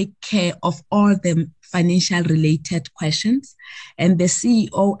will take care of all the financial related questions, and the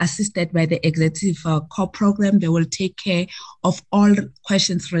CEO, assisted by the executive core program, they will take care of all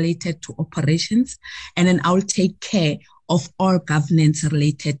questions related to operations, and then I will take care of all governance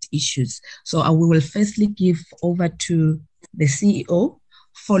related issues. So we will firstly give over to the CEO,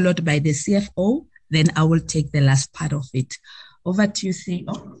 followed by the CFO, then I will take the last part of it. Over to you,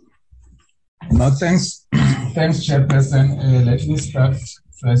 CEO. No, thanks, Chairperson. Let me start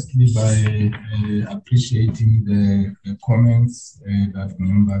firstly by appreciating the comments that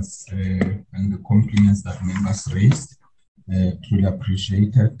members and the compliments that members raised. Truly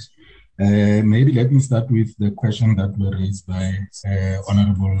appreciated. Maybe let me start with the question that were raised by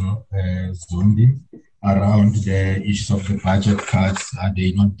Honorable Zondi around the issues of the budget cuts. Are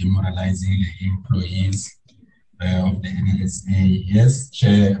they not demoralizing the employees of the NLSA? Yes,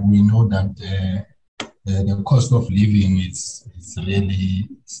 Chair, we know that the cost of living is really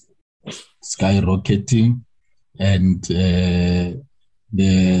skyrocketing, and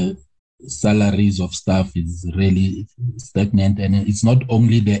the salaries of staff is really stagnant. And it's not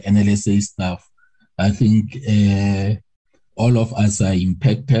only the NLSA staff. I think all of us are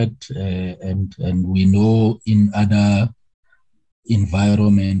impacted, and we know in other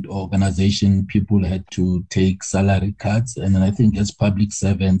environment organization people had to take salary cuts, and I think as public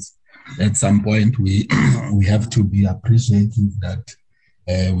servants at some point we have to be appreciative that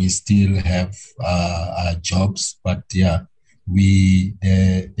we still have jobs, but yeah, the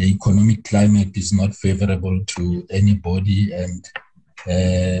economic climate is not favorable to anybody, and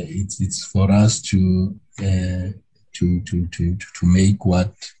it's for us to make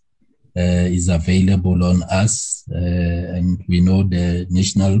what is available on us, and we know the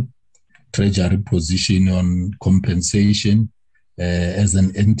National Treasury position on compensation. As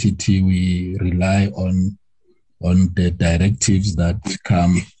an entity, we rely on the directives that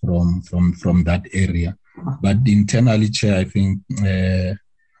come from that area. But internally, Chair, I think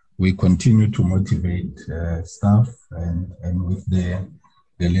we continue to motivate staff, and with the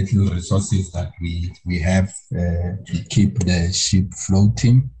little resources that we have to keep the ship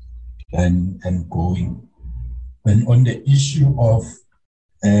floating and going. And on the issue of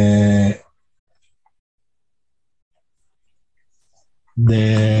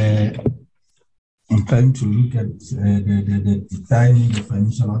I'm trying to look at the designing the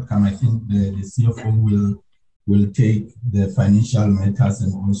financial outcome. I think the CFO will take the financial matters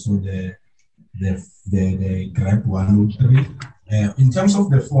and also the GRAP 103 In terms of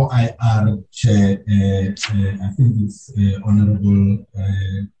the 4IR Chair, I think it's Honorable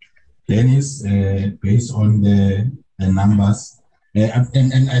Dennis, based on the numbers.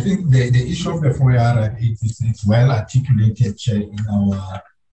 And I think the issue of the 4IR, it's well articulated, Chair, in our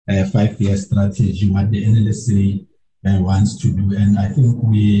 5-year strategy, what the NLSA wants to do. And I think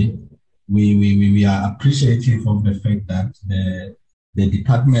we are appreciative of the fact that the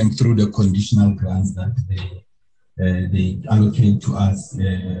department, through the conditional grants that they allocate to us,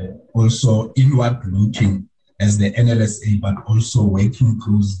 also inward looking as the NLSA, but also working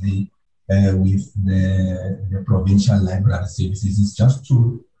closely with the provincial library services. It's just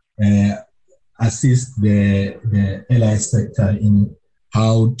to assist the LIS sector in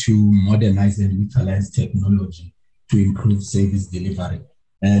how to modernize and utilize technology to improve service delivery.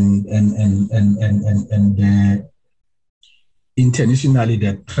 And internationally,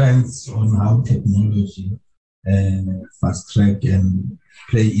 the trends on how technology fast track and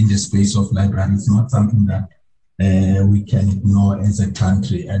play in the space of library is not something that we can ignore as a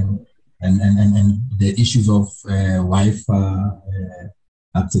country. And the issues of Wi-Fi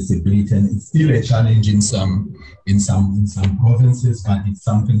accessibility, and it's still a challenge in some provinces, but it's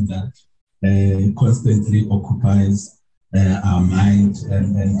something that constantly occupies our mind.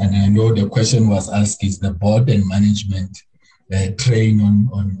 And I know the question was asked: is the board and management trained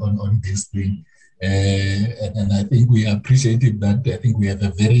on this thing? And I think we appreciated that. I think we have a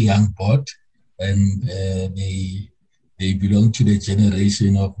very young board, and they belong to the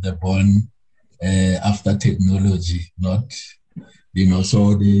generation of the born after technology, not,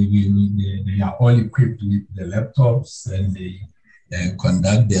 so they are all equipped with the laptops, and they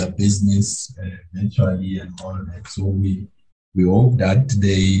conduct their business virtually and all that. So we hope that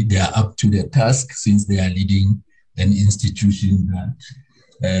they are up to the task, since they are leading an institution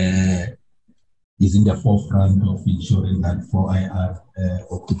that is in the forefront of ensuring that 4IR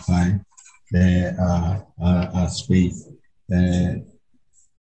occupy our space. And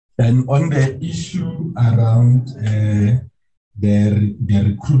on the issue around the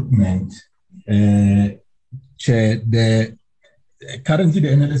recruitment, Chair, currently the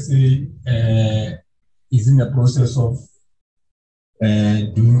NLSA is in the process of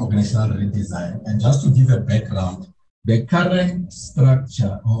doing organizational redesign. And just to give a background, the current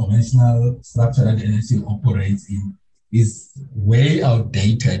structure or organizational structure that the NLSA operates in is way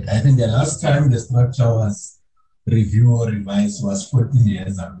outdated. I think the last time the structure was reviewed or revised was 14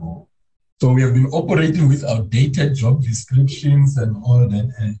 years ago. So we have been operating with outdated job descriptions and all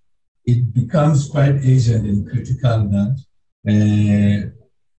that, and it becomes quite urgent and critical that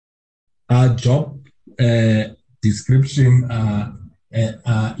our job description are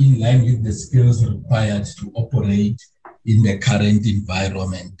in line with the skills required to operate in the current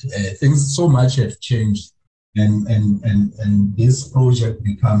environment. Things so much have changed, and this project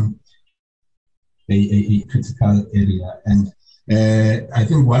become a critical area. And I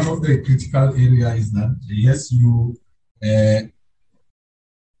think one of the critical areas is that, yes,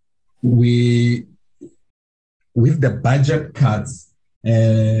 we with the budget cuts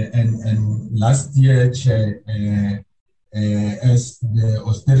and last year, Chair, as the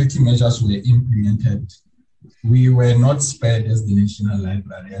austerity measures were implemented, we were not spared as the National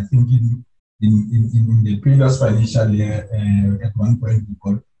Library. I think in the previous financial year, at one point we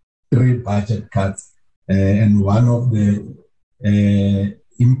got 3 budget cuts, and one of the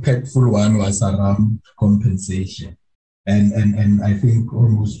impactful one was around compensation, and I think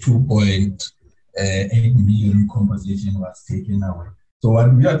almost 2.8 million compensation was taken away. So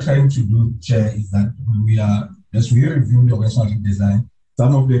what we are trying to do, Chair, is that as we review the organizational design,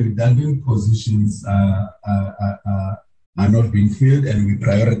 some of the redundant positions are not being filled, and we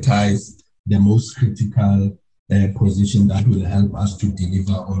prioritize the most critical position that will help us to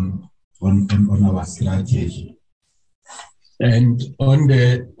deliver on our strategy. And on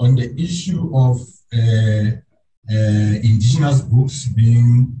the issue of indigenous books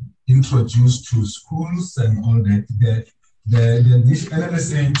being introduced to schools and all that, the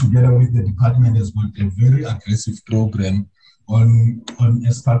NLSA, together with the department, has got a very aggressive program on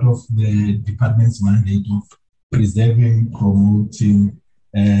as part of the department's mandate of preserving, promoting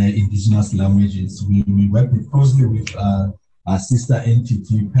indigenous languages. We work closely with our sister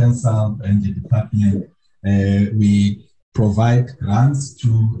entity, PENSAL, and the department. We provide grants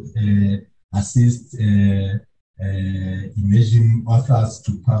to assist emerging authors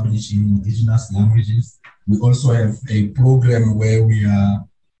to publish in indigenous languages. We also have a program where we are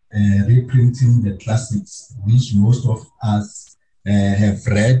reprinting the classics, which most of us have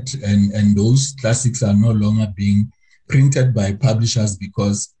read, and those classics are no longer being printed by publishers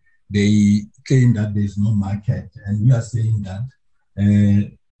because they claim that there's no market. And we are saying that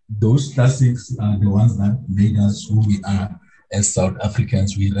those classics are the ones that made us who we are as South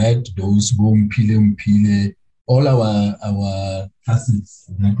Africans. We read those Mpile, all our classics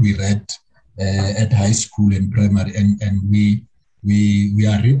that we read at high school and primary, and we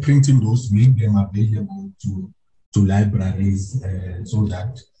are reprinting those, make them available to libraries so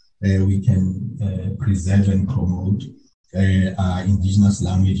that we can preserve and promote our indigenous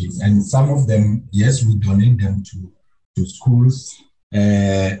languages. And some of them, yes, we donate them to schools,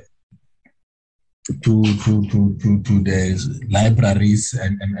 to the libraries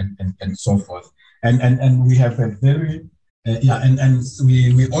and so forth. And we have a very and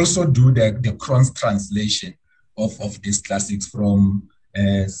we also do the cross translation of these classics from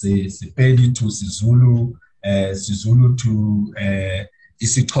Sepedi to Sizulu, Sizulu to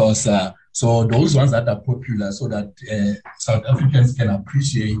isiXhosa. So those ones that are popular, so that South Africans can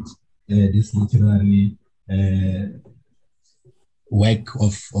appreciate this literary work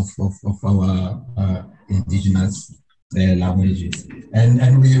of our indigenous languages.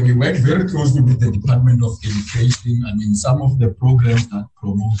 And we work very closely with the Department of Education. I mean, some of the programs that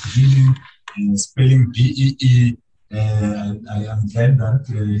promote reading and spelling BEE, I am glad that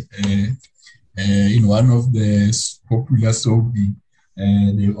in one of the popular SOBI,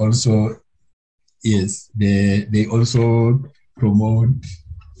 they also, yes, they also promote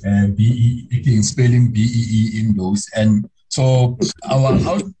BEE, spelling BEE in those. And so our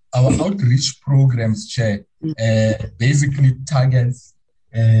outreach programs, Chair, basically targets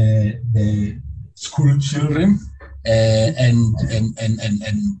the school children, and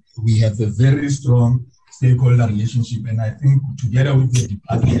we have a very strong stakeholder relationship. And I think together with the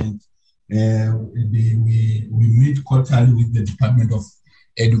department, we meet quarterly with the Department of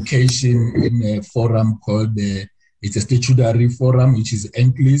Education in a forum called it's a statutory forum, which is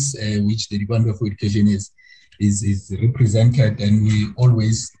NLSA, which the Department of Education is represented, and we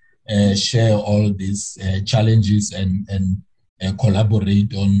always share all these challenges and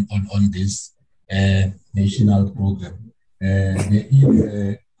collaborate on this national program.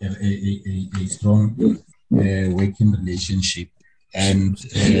 There is a strong working relationship, and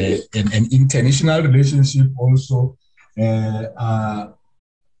an international relationship also.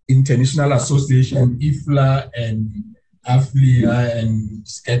 International Association, IFLA and AFLIA and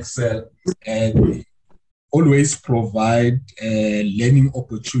SCEXEL, always provide learning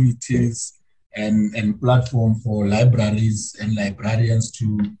opportunities and platform for libraries and librarians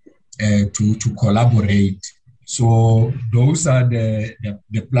to collaborate. So those are the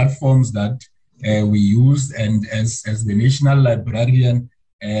platforms that we use. And as the national librarian,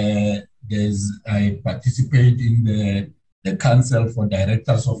 I participate in the Council for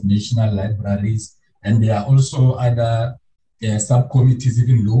Directors of National Libraries, and there are also other subcommittees,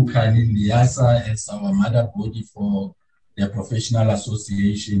 even locally. LIASA as our mother body for the professional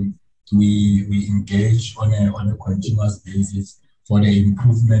association, we engage on a continuous basis for the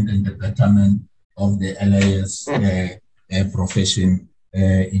improvement and the betterment of the LIS profession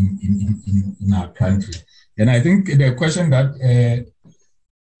in our country. And I think the question that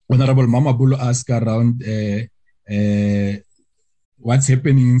Honorable Mama Bulu asked around what's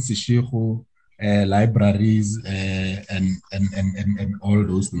happening in Seshego, libraries, and all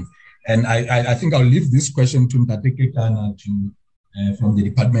those things. And I think I'll leave this question to Ntate Kekana from the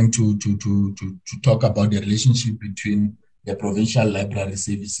department to talk about the relationship between the provincial library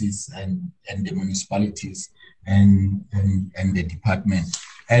services and the municipalities and the department.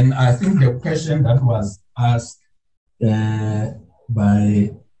 And I think the question that was asked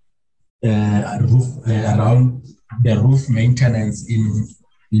by around the roof maintenance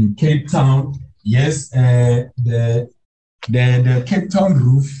in Cape Town. Yes, the Cape Town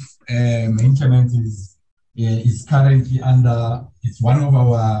roof maintenance is currently it's one of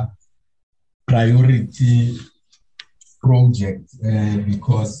our priority projects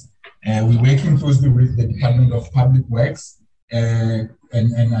because we're working closely with the Department of Public Works, and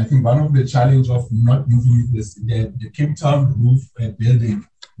I think one of the challenge of not moving this, the Cape Town roof building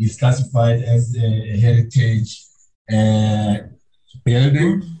is classified as a heritage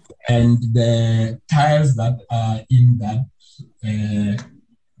building, and the tiles that are in that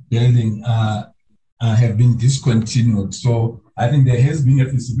building have been discontinued. So I think there has been a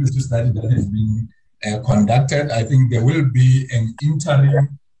feasibility study that has been conducted. I think there will be an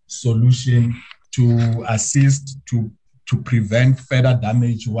interim solution to assist to prevent further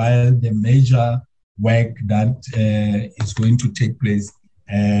damage while the major work that is going to take place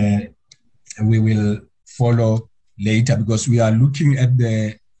we will follow later, because we are looking at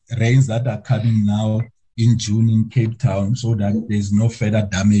the rains that are coming now in June in Cape Town, so that there's no further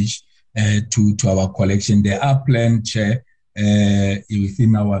damage to our collection. There are planned, Chair,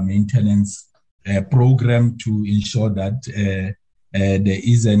 within our maintenance program to ensure that there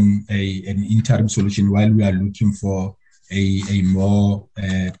is an interim solution while we are looking for a more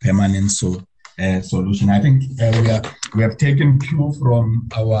permanent solution. I think we have taken cue from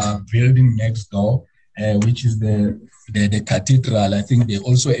our building next door, which is the cathedral. I think they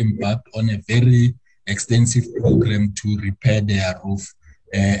also embarked on a very extensive program to repair their roof.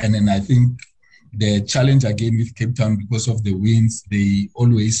 And then I think the challenge again with Cape Town, because of the winds, it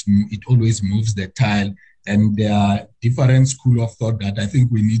always moves the tile. And there are different school of thought that I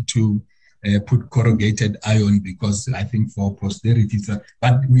think we need to put corrugated iron, because I think for posterity,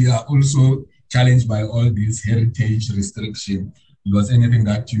 but we are also challenged by all these heritage restrictions, because anything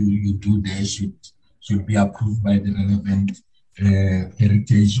that you do there should be approved by the relevant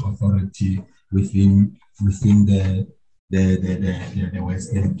heritage authority within the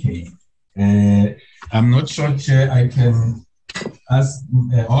Western Cape. I'm not sure, Chair, I can ask,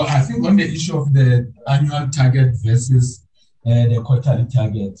 or I think on the issue of the annual target versus the quarterly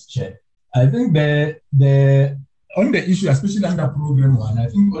target, Chair. I think on the issue, especially under Program 1, I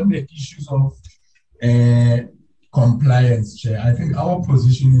think on the issues of compliance, Chair, I think our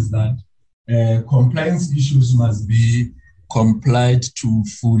position is that compliance issues must be complied to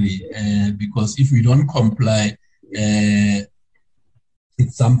fully, because if we don't comply,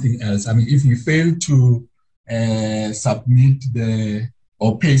 it's something else. I mean, if we fail to submit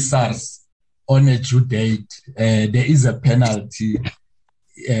or pay SARS on a due date, there is a penalty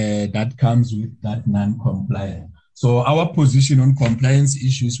that comes with that non-compliance. So our position on compliance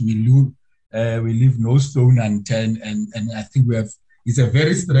issues, we leave no stone unturned, and I think it's a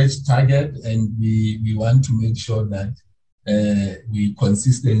very stretched target, and we want to make sure that we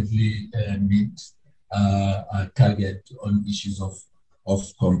consistently meet our target on issues of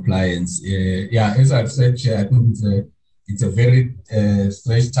compliance. As I've said, Chair, I think it's a very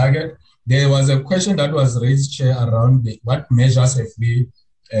stretched target. There was a question that was raised, Chair, around what measures have we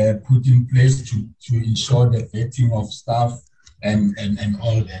put in place to ensure the vetting of staff and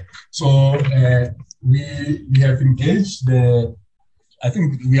all that. So we have engaged I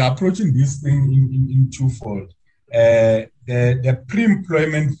think we are approaching this thing in twofold. The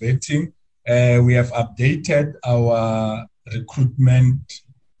pre-employment vetting, we have updated our recruitment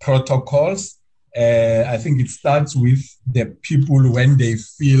protocols. I think it starts with the people when they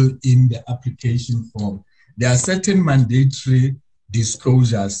fill in the application form. There are certain mandatory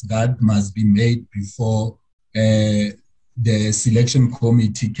disclosures that must be made before the selection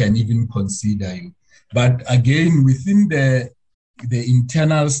committee can even consider you. But again, within the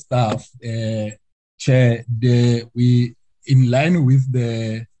internal staff, Chair, we in line with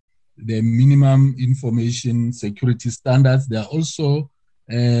the minimum information security standards, there are also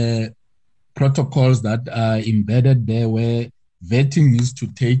protocols that are embedded there where vetting needs to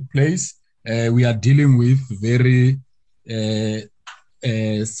take place. We are dealing with very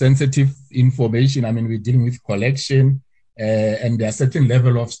sensitive information. I mean, we're dealing with collection, and there are certain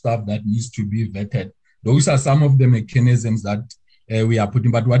level of staff that needs to be vetted. Those are some of the mechanisms that we are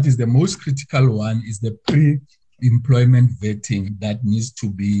putting. But what is the most critical one is the pre-employment vetting that needs to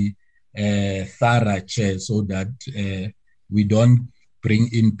be thorough, Chair, so that we don't bring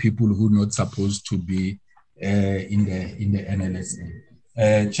in people who are not supposed to be in the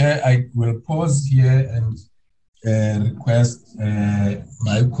NLSA. Chair, I will pause here and request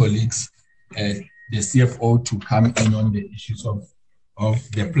my colleagues, the CFO, to come in on the issues of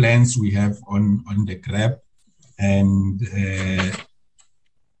the plans we have on the GRAP and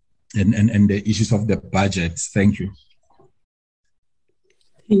the issues of the budget. Thank you.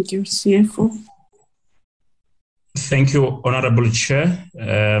 Thank you, CFO. Thank you, Honorable Chair.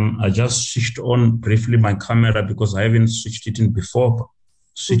 I just switched on briefly my camera because I haven't switched it in before.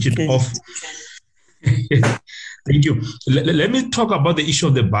 Switch it off. Thank you. Let me talk about the issue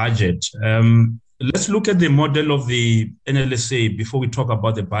of the budget. Let's look at the model of the NLSA before we talk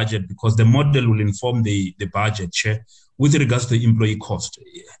about the budget, because the model will inform the budget, Chair, with regards to the employee cost.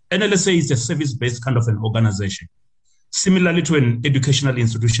 NLSA is a service-based kind of an organization, similarly to an educational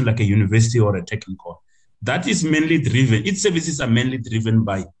institution like a university or a technical. That is mainly driven, its services are mainly driven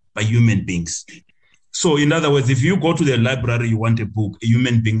by human beings. So in other words, if you go to the library, you want a book, a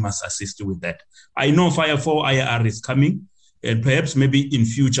human being must assist you with that. I know Fire 4 IR is coming, and perhaps maybe in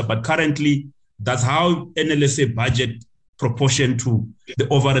future, but currently that's how NLSA budget proportion to the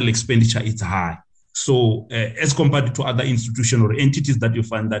overall expenditure is high. So as compared to other institutions or entities that you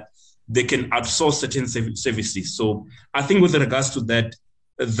find that they can outsource certain services. So I think with regards to that,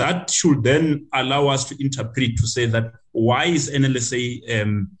 that should then allow us to interpret to say that why is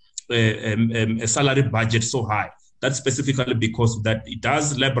NLSA a salary budget so high? That's specifically because that it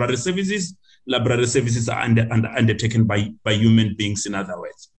does library services. Library services are undertaken by human beings, in other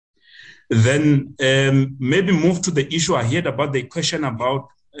words. Then maybe move to the issue I heard about the question about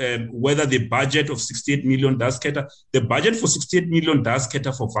whether the budget of 68 million does cater. The budget for 68 million does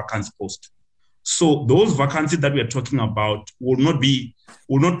cater for vacant posts. So those vacancies that we are talking about will not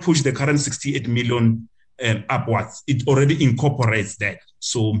push the current 68 million upwards. It already incorporates that.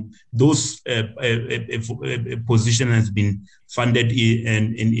 So those position has been funded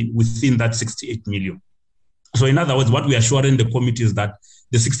within that 68 million. So in other words, what we are assuring the committee is that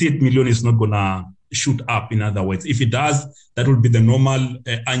the 68 million is not going to shoot up. In other words, if it does, that will be the normal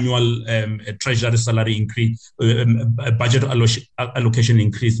annual treasury salary increase, budget allocation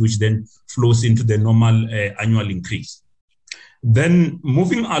increase, which then flows into the normal annual increase. Then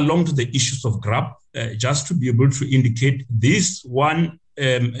moving along to the issues of GRAP, just to be able to indicate this one,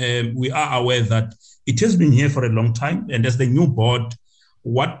 we are aware that it has been here for a long time. And as the new board,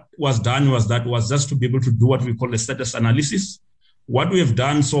 what was done was just to be able to do what we call a status analysis. What we have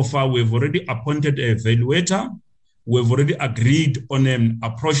done so far, we've already appointed an evaluator. We've already agreed on an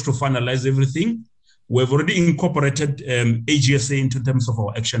approach to finalize everything. We've already incorporated AGSA into terms of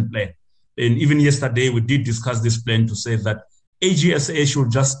our action plan. And even yesterday, we did discuss this plan to say that AGSA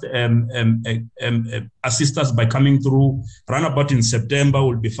should just assist us by coming through. Roundabout in September,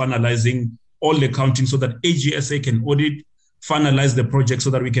 we'll be finalizing all the counting so that AGSA can audit, finalize the project so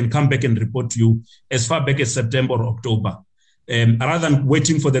that we can come back and report to you as far back as September or October. Rather than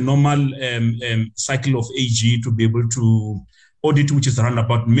waiting for the normal cycle of AG to be able to audit, which is around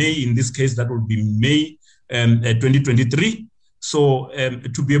about May. In this case, that will be May 2023. So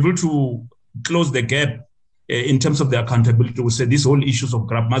to be able to close the gap in terms of the accountability, we say these whole issues of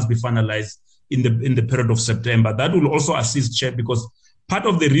GRAP must be finalized in the period of September. That will also assist, Chair, because part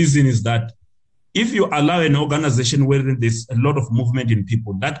of the reason is that if you allow an organization where there's a lot of movement in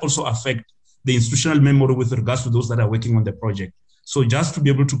people, that also affects the institutional memory with regards to those that are working on the project. So just to be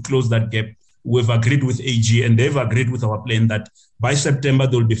able to close that gap, we've agreed with AG and they've agreed with our plan that by September,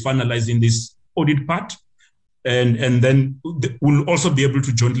 they'll be finalizing this audit part. And then we'll also be able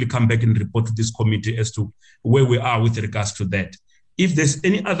to jointly come back and report to this committee as to where we are with regards to that. If there's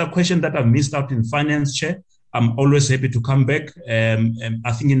any other question that I've missed out in finance, Chair, I'm always happy to come back.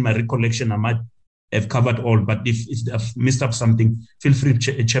 I think in my recollection, I might have covered all, but if I've missed up something, feel free,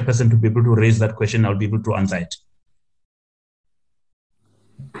 Chairperson, to be able to raise that question. I'll be able to answer it.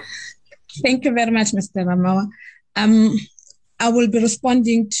 Thank you very much, Mr. Ramawa. I will be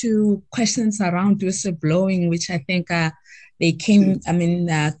responding to questions around whistleblowing, which I think they came,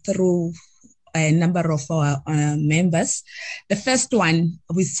 through a number of our members. The first one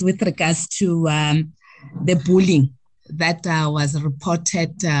was with regards to the bullying that was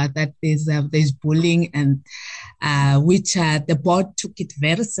reported that there's bullying, and which the board took it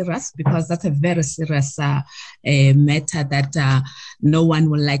very serious, because that's a very serious matter that no one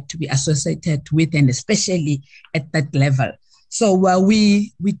would like to be associated with, and especially at that level. So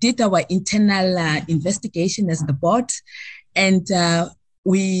we did our internal investigation as the board, and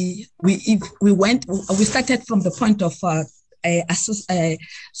we started from the point of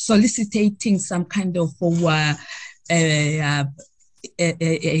soliciting some kind of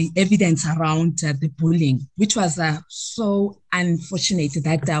evidence around the bullying, which was so unfortunate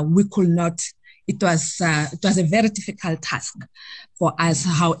that we could not. It was a very difficult task for us.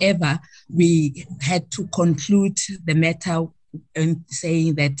 However, we had to conclude the matter and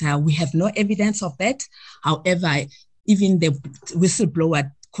saying that we have no evidence of that. However, even the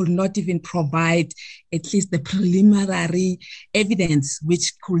whistleblower could not even provide at least the preliminary evidence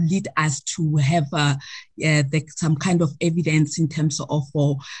which could lead us to have some kind of evidence in terms of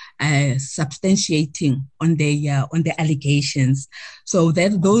substantiating on the allegations. So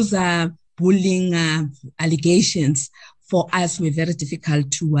that those are bullying allegations. For us, were very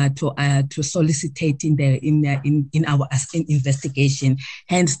difficult to solicitate in our investigation.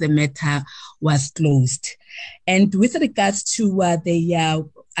 Hence, the matter was closed. And with regards to the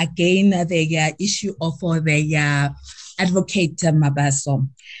issue of the advocate Mabaso.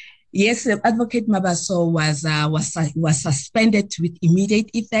 Yes, Advocate Mabaso was suspended with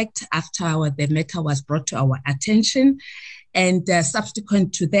immediate effect after the matter was brought to our attention. And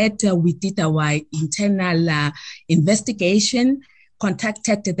subsequent to that, we did our internal investigation,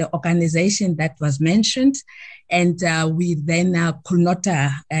 contacted the organization that was mentioned, And we then could not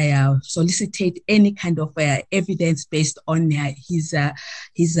solicitate any kind of evidence based on his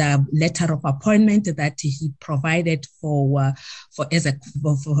letter of appointment that he provided from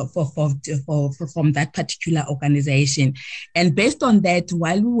that particular organization. And based on that,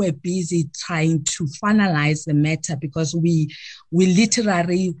 while we were busy trying to finalize the matter, because we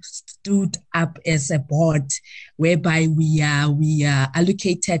literally stood up as a board, whereby we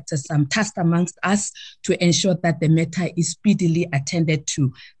allocated some tasks amongst us to ensure that the matter is speedily attended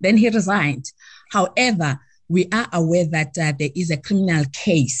to. Then he resigned. However, we are aware that there is a criminal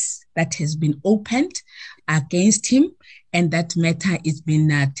case that has been opened against him, and that matter is being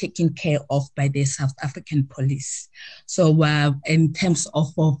taken care of by the South African police. So in terms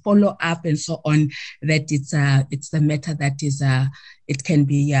of follow-up and so on, that it's the matter that is, it can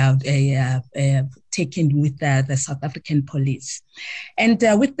be taken with the South African police. And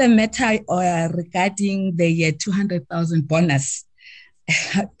with the matter regarding the 200,000 bonus,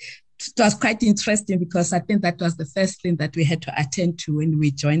 it was quite interesting, because I think that was the first thing that we had to attend to when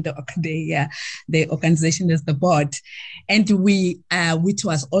we joined the organization as the board. And which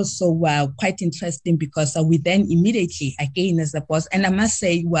was also quite interesting, because we then immediately, again as the boss, and I must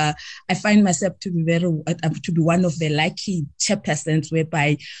say, I find myself to be one of the lucky chairpersons,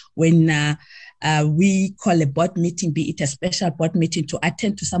 whereby when we call a board meeting, be it a special board meeting, to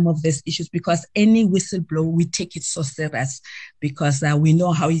attend to some of these issues, because any whistleblower, we take it so serious, because we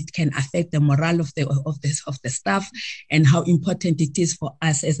know how it can affect the morale of the staff, and how important it is for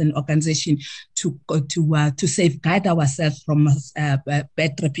us as an organization to safeguard ourselves from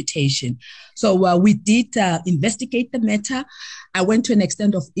bad reputation. So we did investigate the matter. I went to an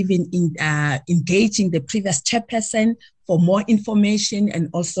extent of even engaging the previous chairperson for more information, and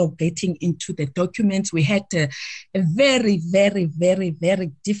also getting into the documents. We had a very, very, very,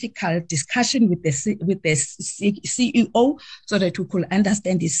 very difficult discussion with the CEO, so that we could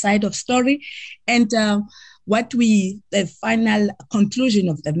understand his side of story. And the final conclusion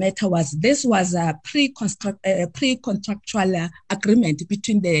of the matter was, this was a pre-contractual agreement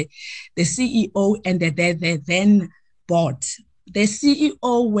between the CEO and the then board. The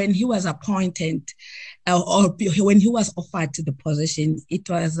CEO, when he was appointed, or when he was offered the position, it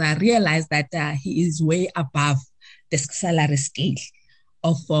was realized that he is way above the salary scale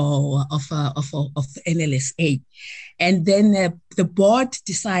of NLSA. And then the board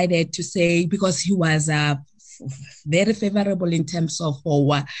decided to say, because he was very favorable in terms of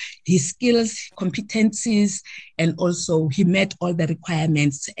his skills, competencies, and also he met all the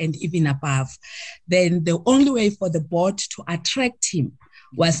requirements and even above, then the only way for the board to attract him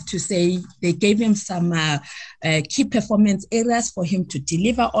was to say they gave him some key performance areas for him to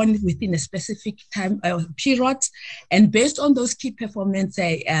deliver on within a specific time period. And based on those key performance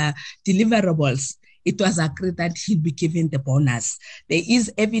deliverables, it was agreed that he'll be given the bonus. There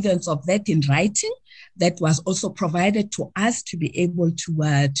is evidence of that in writing that was also provided to us to be able to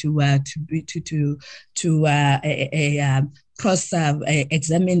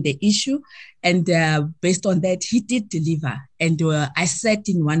cross-examine the issue. And based on that, he did deliver. And I sat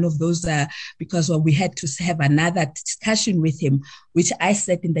in one of those, because we had to have another discussion with him, which I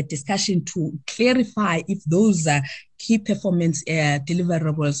sat in the discussion to clarify if those key performance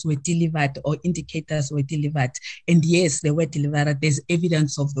deliverables were delivered, or indicators were delivered. And yes, they were delivered. There's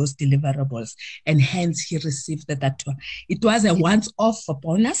evidence of those deliverables. And hence, he received that one. It was a once-off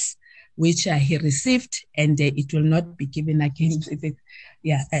bonus, which he received, and it will not be given again.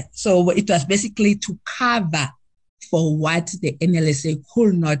 So it was basically to cover for what the NLSA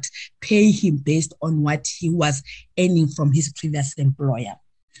could not pay him based on what he was earning from his previous employer.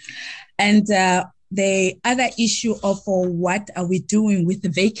 And the other issue of what are we doing with the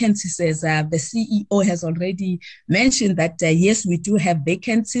vacancies is the CEO has already mentioned that, yes, we do have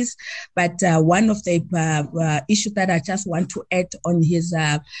vacancies, but one of the issues that I just want to add on his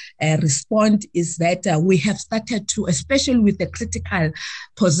response is that we have started to, especially with the critical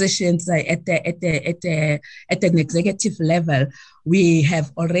positions at an executive level, we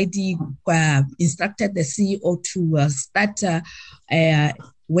have already instructed the CEO to start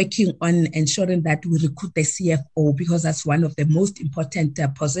working on ensuring that we recruit the CFO, because that's one of the most important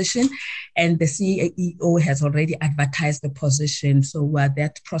positions. And the CEO has already advertised the position. So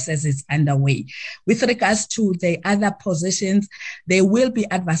that process is underway. With regards to the other positions, they will be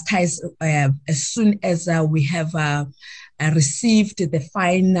advertised as soon as we have received the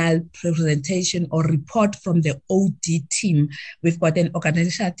final presentation or report from the OD team. We've got an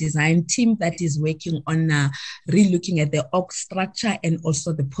organizational design team that is working on re-looking at the org structure and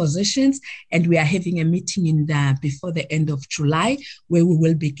also the positions. And we are having a meeting before the end of July, where we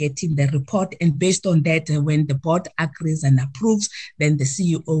will be getting the report. And based on that, when the board agrees and approves, then the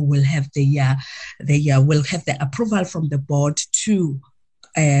CEO will have the approval from the board to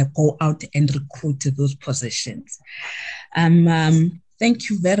go out and recruit those positions.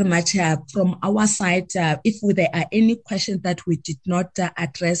 Thank you very much. From our side, if there are any questions that we did not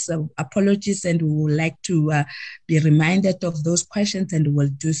address, apologies, and we would like to be reminded of those questions, and we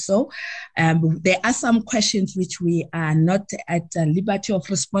will do so. There are some questions which we are not at liberty of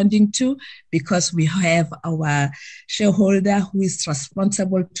responding to because we have our shareholder who is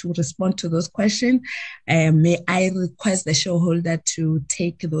responsible to respond to those questions. May I request the shareholder to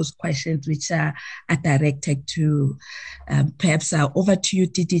take those questions which are directed to perhaps over to you,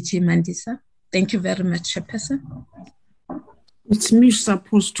 DDG Mandisa. Thank you very much, Chairperson. It's me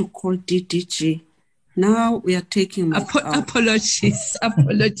supposed to call DDG. Now we are taking apologies.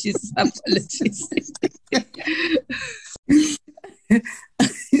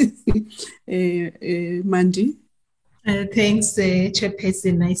 Mandy. Thanks,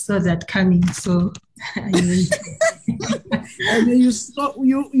 Chairperson. I saw that coming, so I and you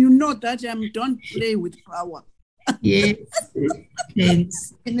know that I don't play with power. Yes,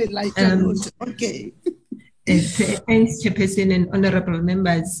 thanks. Okay. Thanks, Chairperson and honorable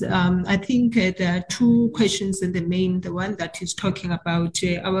members. I think there are two questions in the main. The one that is talking about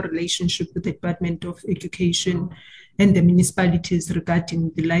our relationship with the Department of Education and the municipalities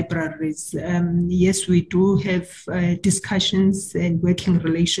regarding the libraries. Yes, we do have discussions and working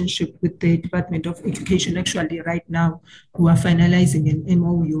relationship with the Department of Education. Actually, right now, we are finalizing an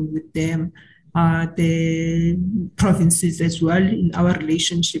MOU with them. The provinces as well in our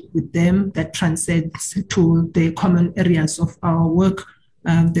relationship with them that transcends to the common areas of our work.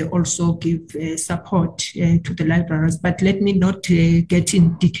 They also give support to the libraries. But let me not get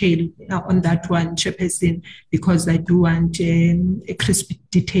in detail on that one, Chairperson, because I do want a crisp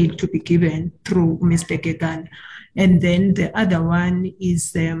detail to be given through Mr. Gegan. And then the other one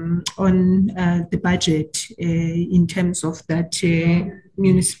is on the budget in terms of that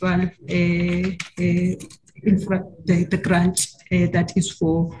municipal the grant that is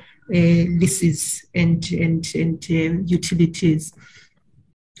for leases and utilities.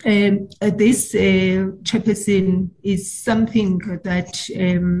 This, Chairperson, is something that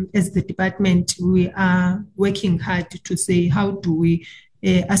as the department we are working hard to say how do we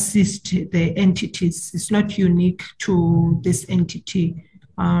assist the entities. It's not unique to this entity.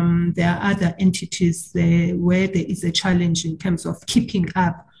 There are other entities where there is a challenge in terms of keeping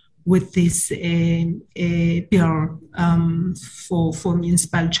up with this bill for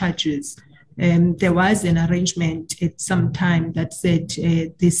municipal charges. There was an arrangement at some time that said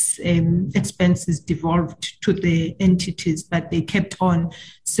this expenses devolved to the entities, but they kept on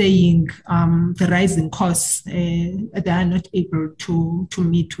saying the rising costs they are not able to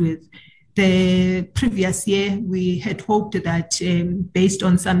meet with. The previous year, we had hoped that based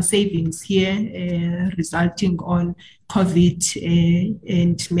on some savings here resulting on COVID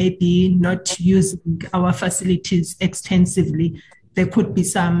and maybe not using our facilities extensively, there could be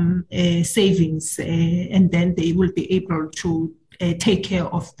some savings and then they will be able to take care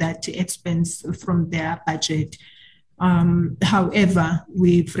of that expense from their budget. However,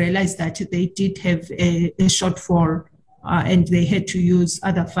 we've realized that they did have a shortfall and they had to use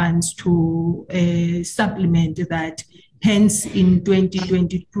other funds to supplement that. Hence, in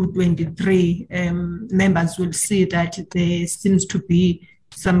 2022-23, members will see that there seems to be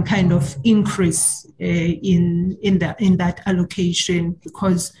some kind of increase in that allocation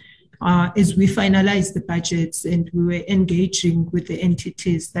because as we finalize the budgets and we were engaging with the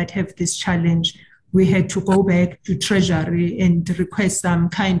entities that have this challenge, we had to go back to Treasury and request some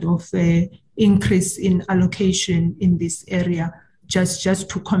kind of increase in allocation in this area, just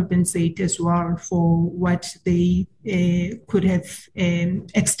to compensate as well for what they could have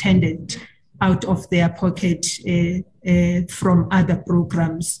extended out of their pocket from other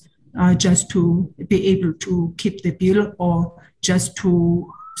programs, just to be able to keep the bill or just to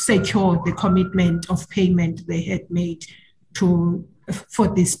secure the commitment of payment they had made for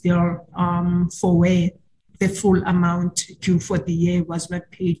this bill for where the full amount due for the year was not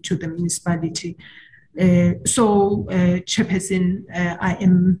paid to the municipality. So, Chairperson, I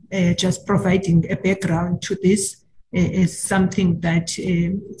am just providing a background to this. Is something that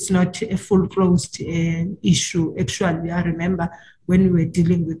it's not a full closed issue. Actually, I remember when we were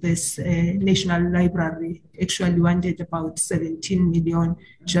dealing with this National Library, actually wanted about 17 million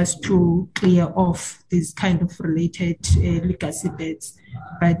just to clear off these kind of related legacy debts.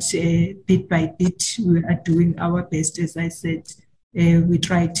 But bit by bit, we are doing our best. As I said, we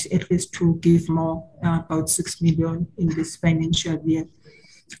tried at least to give more, about 6 million in this financial year.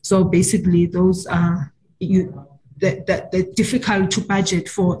 So basically, those are the difficult to budget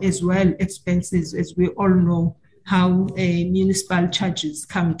for as well expenses, as we all know how municipal charges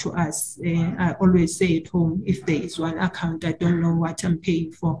come to us. I always say at home, if there is one account I don't know what I'm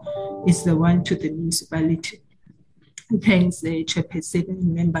paying for, it's the one to the municipality. Thanks, Chairperson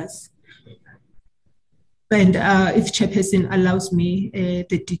and members. And if Chairperson allows me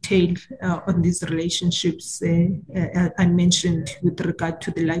the detail on these relationships I mentioned with regard to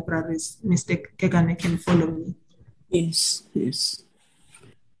the libraries, Mr. Kegane can follow me. Yes, yes.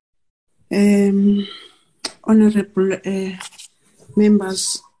 Honorable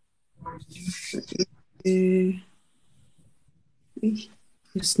members,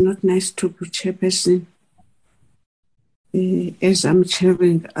 it's not nice to be chairperson. As I'm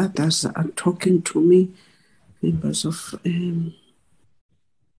chairing, others are talking to me, members of...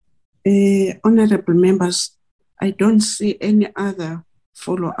 honorable members, I don't see any other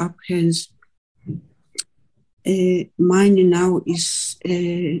follow-up hands. Mine now is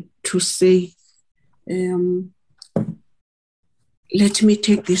to say, let me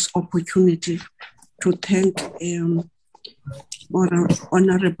take this opportunity to thank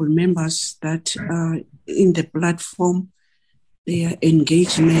honorable members that are in the platform, their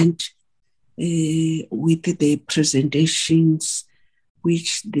engagement with the presentations,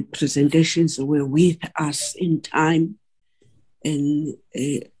 which the presentations were with us in time. And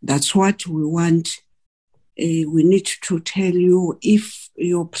that's what we want. We need to tell you if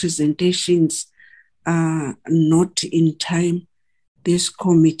your presentations are not in time, this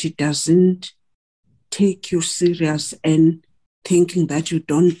committee doesn't take you serious and thinking that you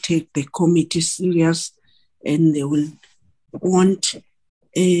don't take the committee serious and they won't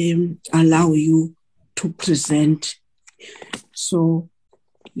allow you to present. So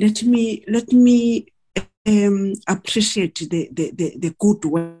let me appreciate the good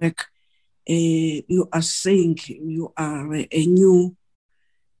work. You are saying you are a new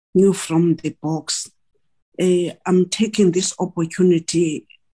from the box. I'm taking this opportunity,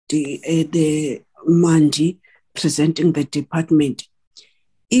 the Mandi presenting the department.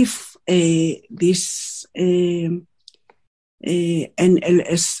 If this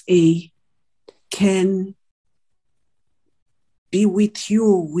NLSA can be with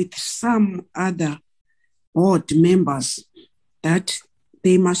you with some other board members, that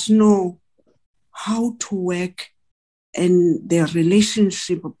they must know how to work and their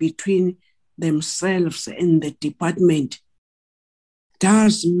relationship between themselves and the department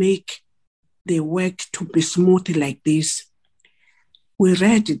does make the work to be smooth like this. We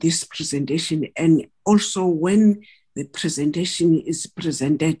read this presentation, and also when the presentation is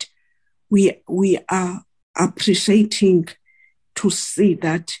presented, we are appreciating to see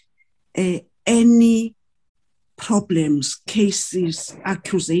that any problems, cases,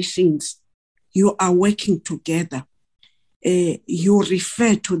 accusations, you are working together. You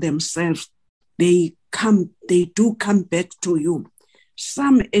refer to themselves. They do come back to you.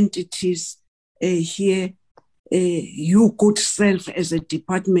 Some entities here, you good self as a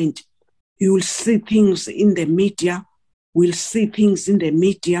department, you will see things in the media, will see things in the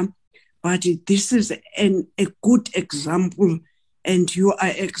media, but this is a good example, and you are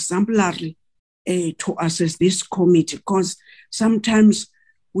exemplary to us as this committee, because sometimes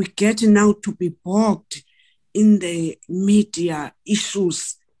we get now to be bogged in the media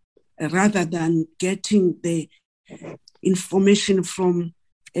issues rather than getting the information from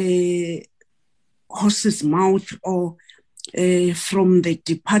a horse's mouth or from the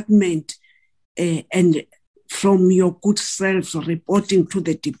department and from your good self reporting to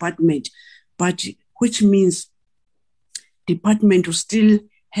the department, but which means department will still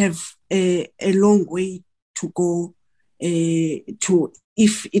have a long way to go to,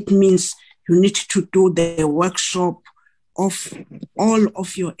 if it means you need to do the workshop of all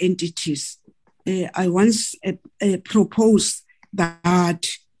of your entities. I once proposed that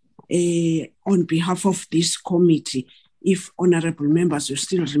on behalf of this committee, if honorable members you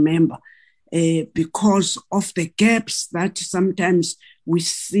still remember, because of the gaps that sometimes we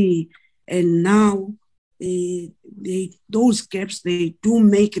see, and now those gaps, they do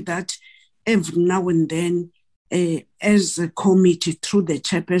make that every now and then, as a committee through the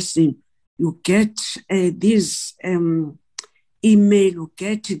chairperson, you get these email, you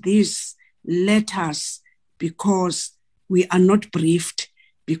get these letters, because we are not briefed,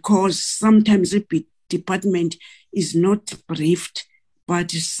 because sometimes the department is not briefed,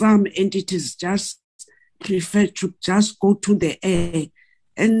 but some entities just prefer to just go to the air.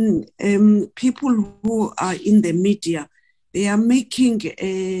 And people who are in the media, they are making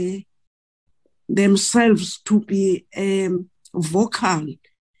themselves to be vocal.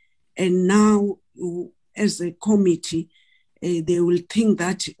 And now, as a committee, they will think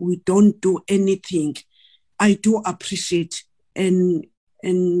that we don't do anything. I do appreciate, and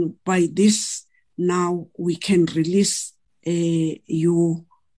by this now we can release you,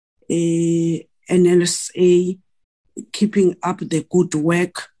 NLSA, keeping up the good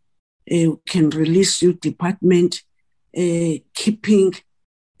work. Can release you, department, keeping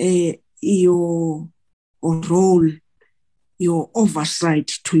your role, your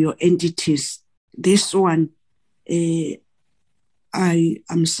oversight to your entities. This one, I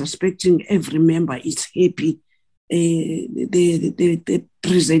am suspecting every member is happy. The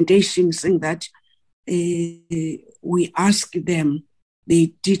presentation saying that we asked them,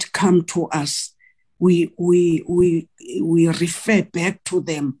 they did come to us. We refer back to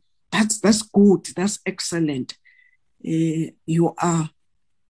them. That's good. That's excellent. You are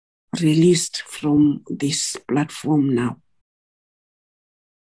released from this platform now.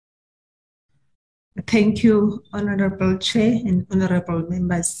 Thank you, Honorable Chair and honorable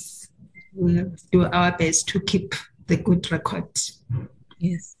members. We'll do our best to keep the good record.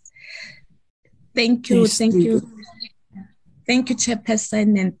 Yes. Thank you. Yes, thank you. Thank you,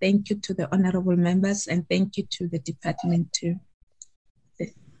 Chairperson, and thank you to the honorable members, and thank you to the department too.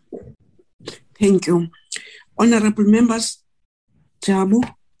 Thank you. Honorable members, Jabu,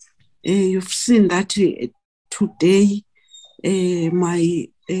 you've seen that today my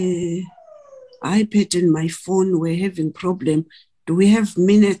iPad and my phone were having problem. Do we have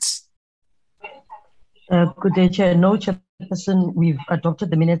minutes? Good day, Chair. No, Chairperson, we've adopted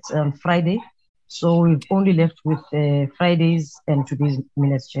the minutes on Friday, so we've only left with Friday's and today's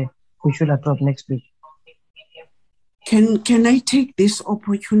minutes, Chair. We should adopt next week. Can I take this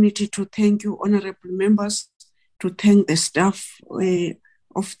opportunity to thank you, honorable members, to thank the staff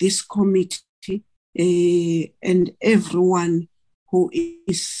of this committee and everyone who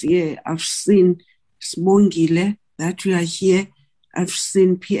is here. I've seen Smongile, that you are here. I've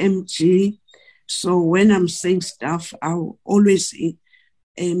seen PMG. So when I'm saying staff, I'll always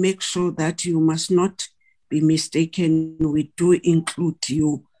make sure that you must not be mistaken. We do include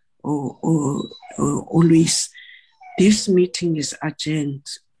you or always. This meeting is adjourned.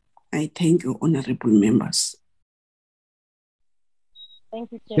 I thank you, honorable members.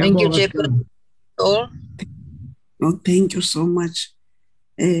 Thank you, Chair. Thank you, Chairperson. All. Oh, thank you so much.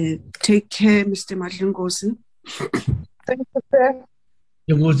 Take care, Mr. Madlingosi. Thank you, sir.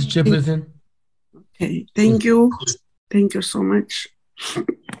 You go to Chairperson. Okay, thank you. Thank you so much.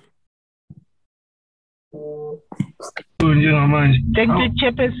 Thank you,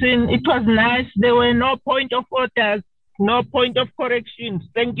 Chairperson. It was nice. There were no point of orders, no point of corrections.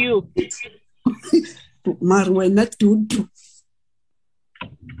 Thank you. Marwena Tutu.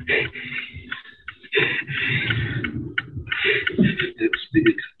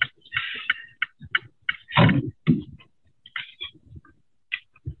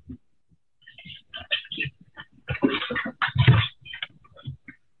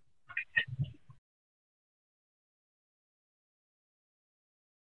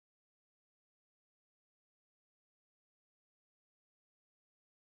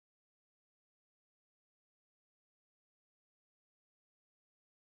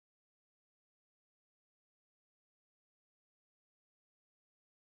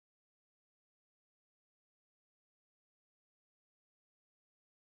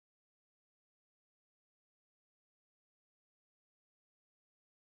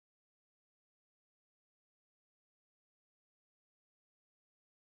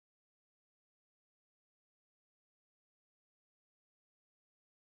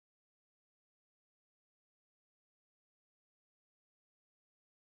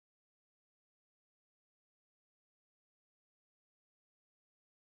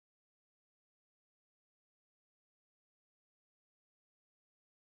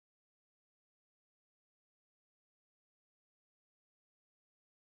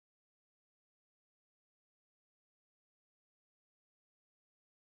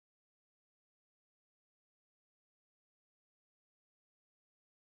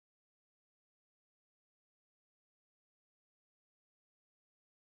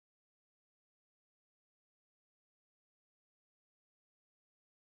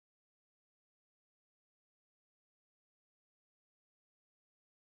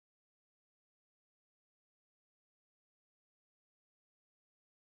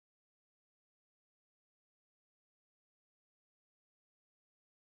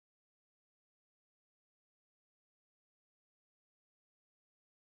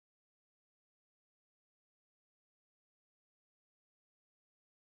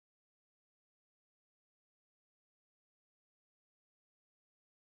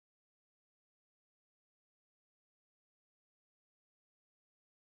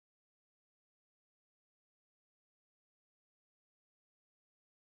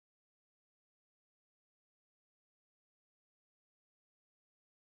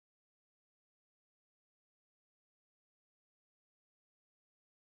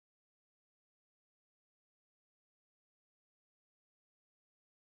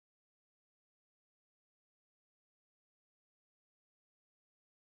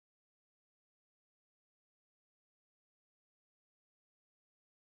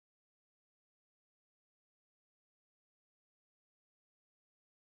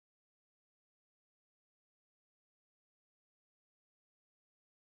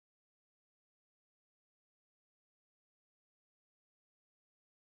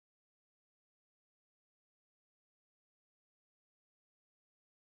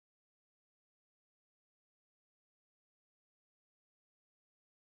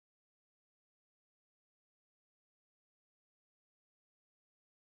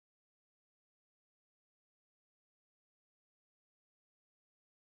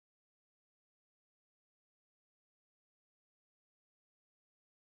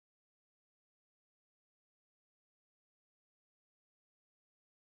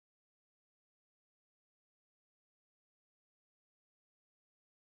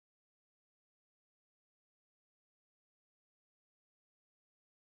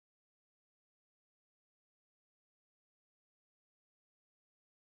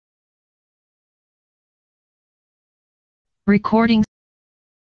 Recording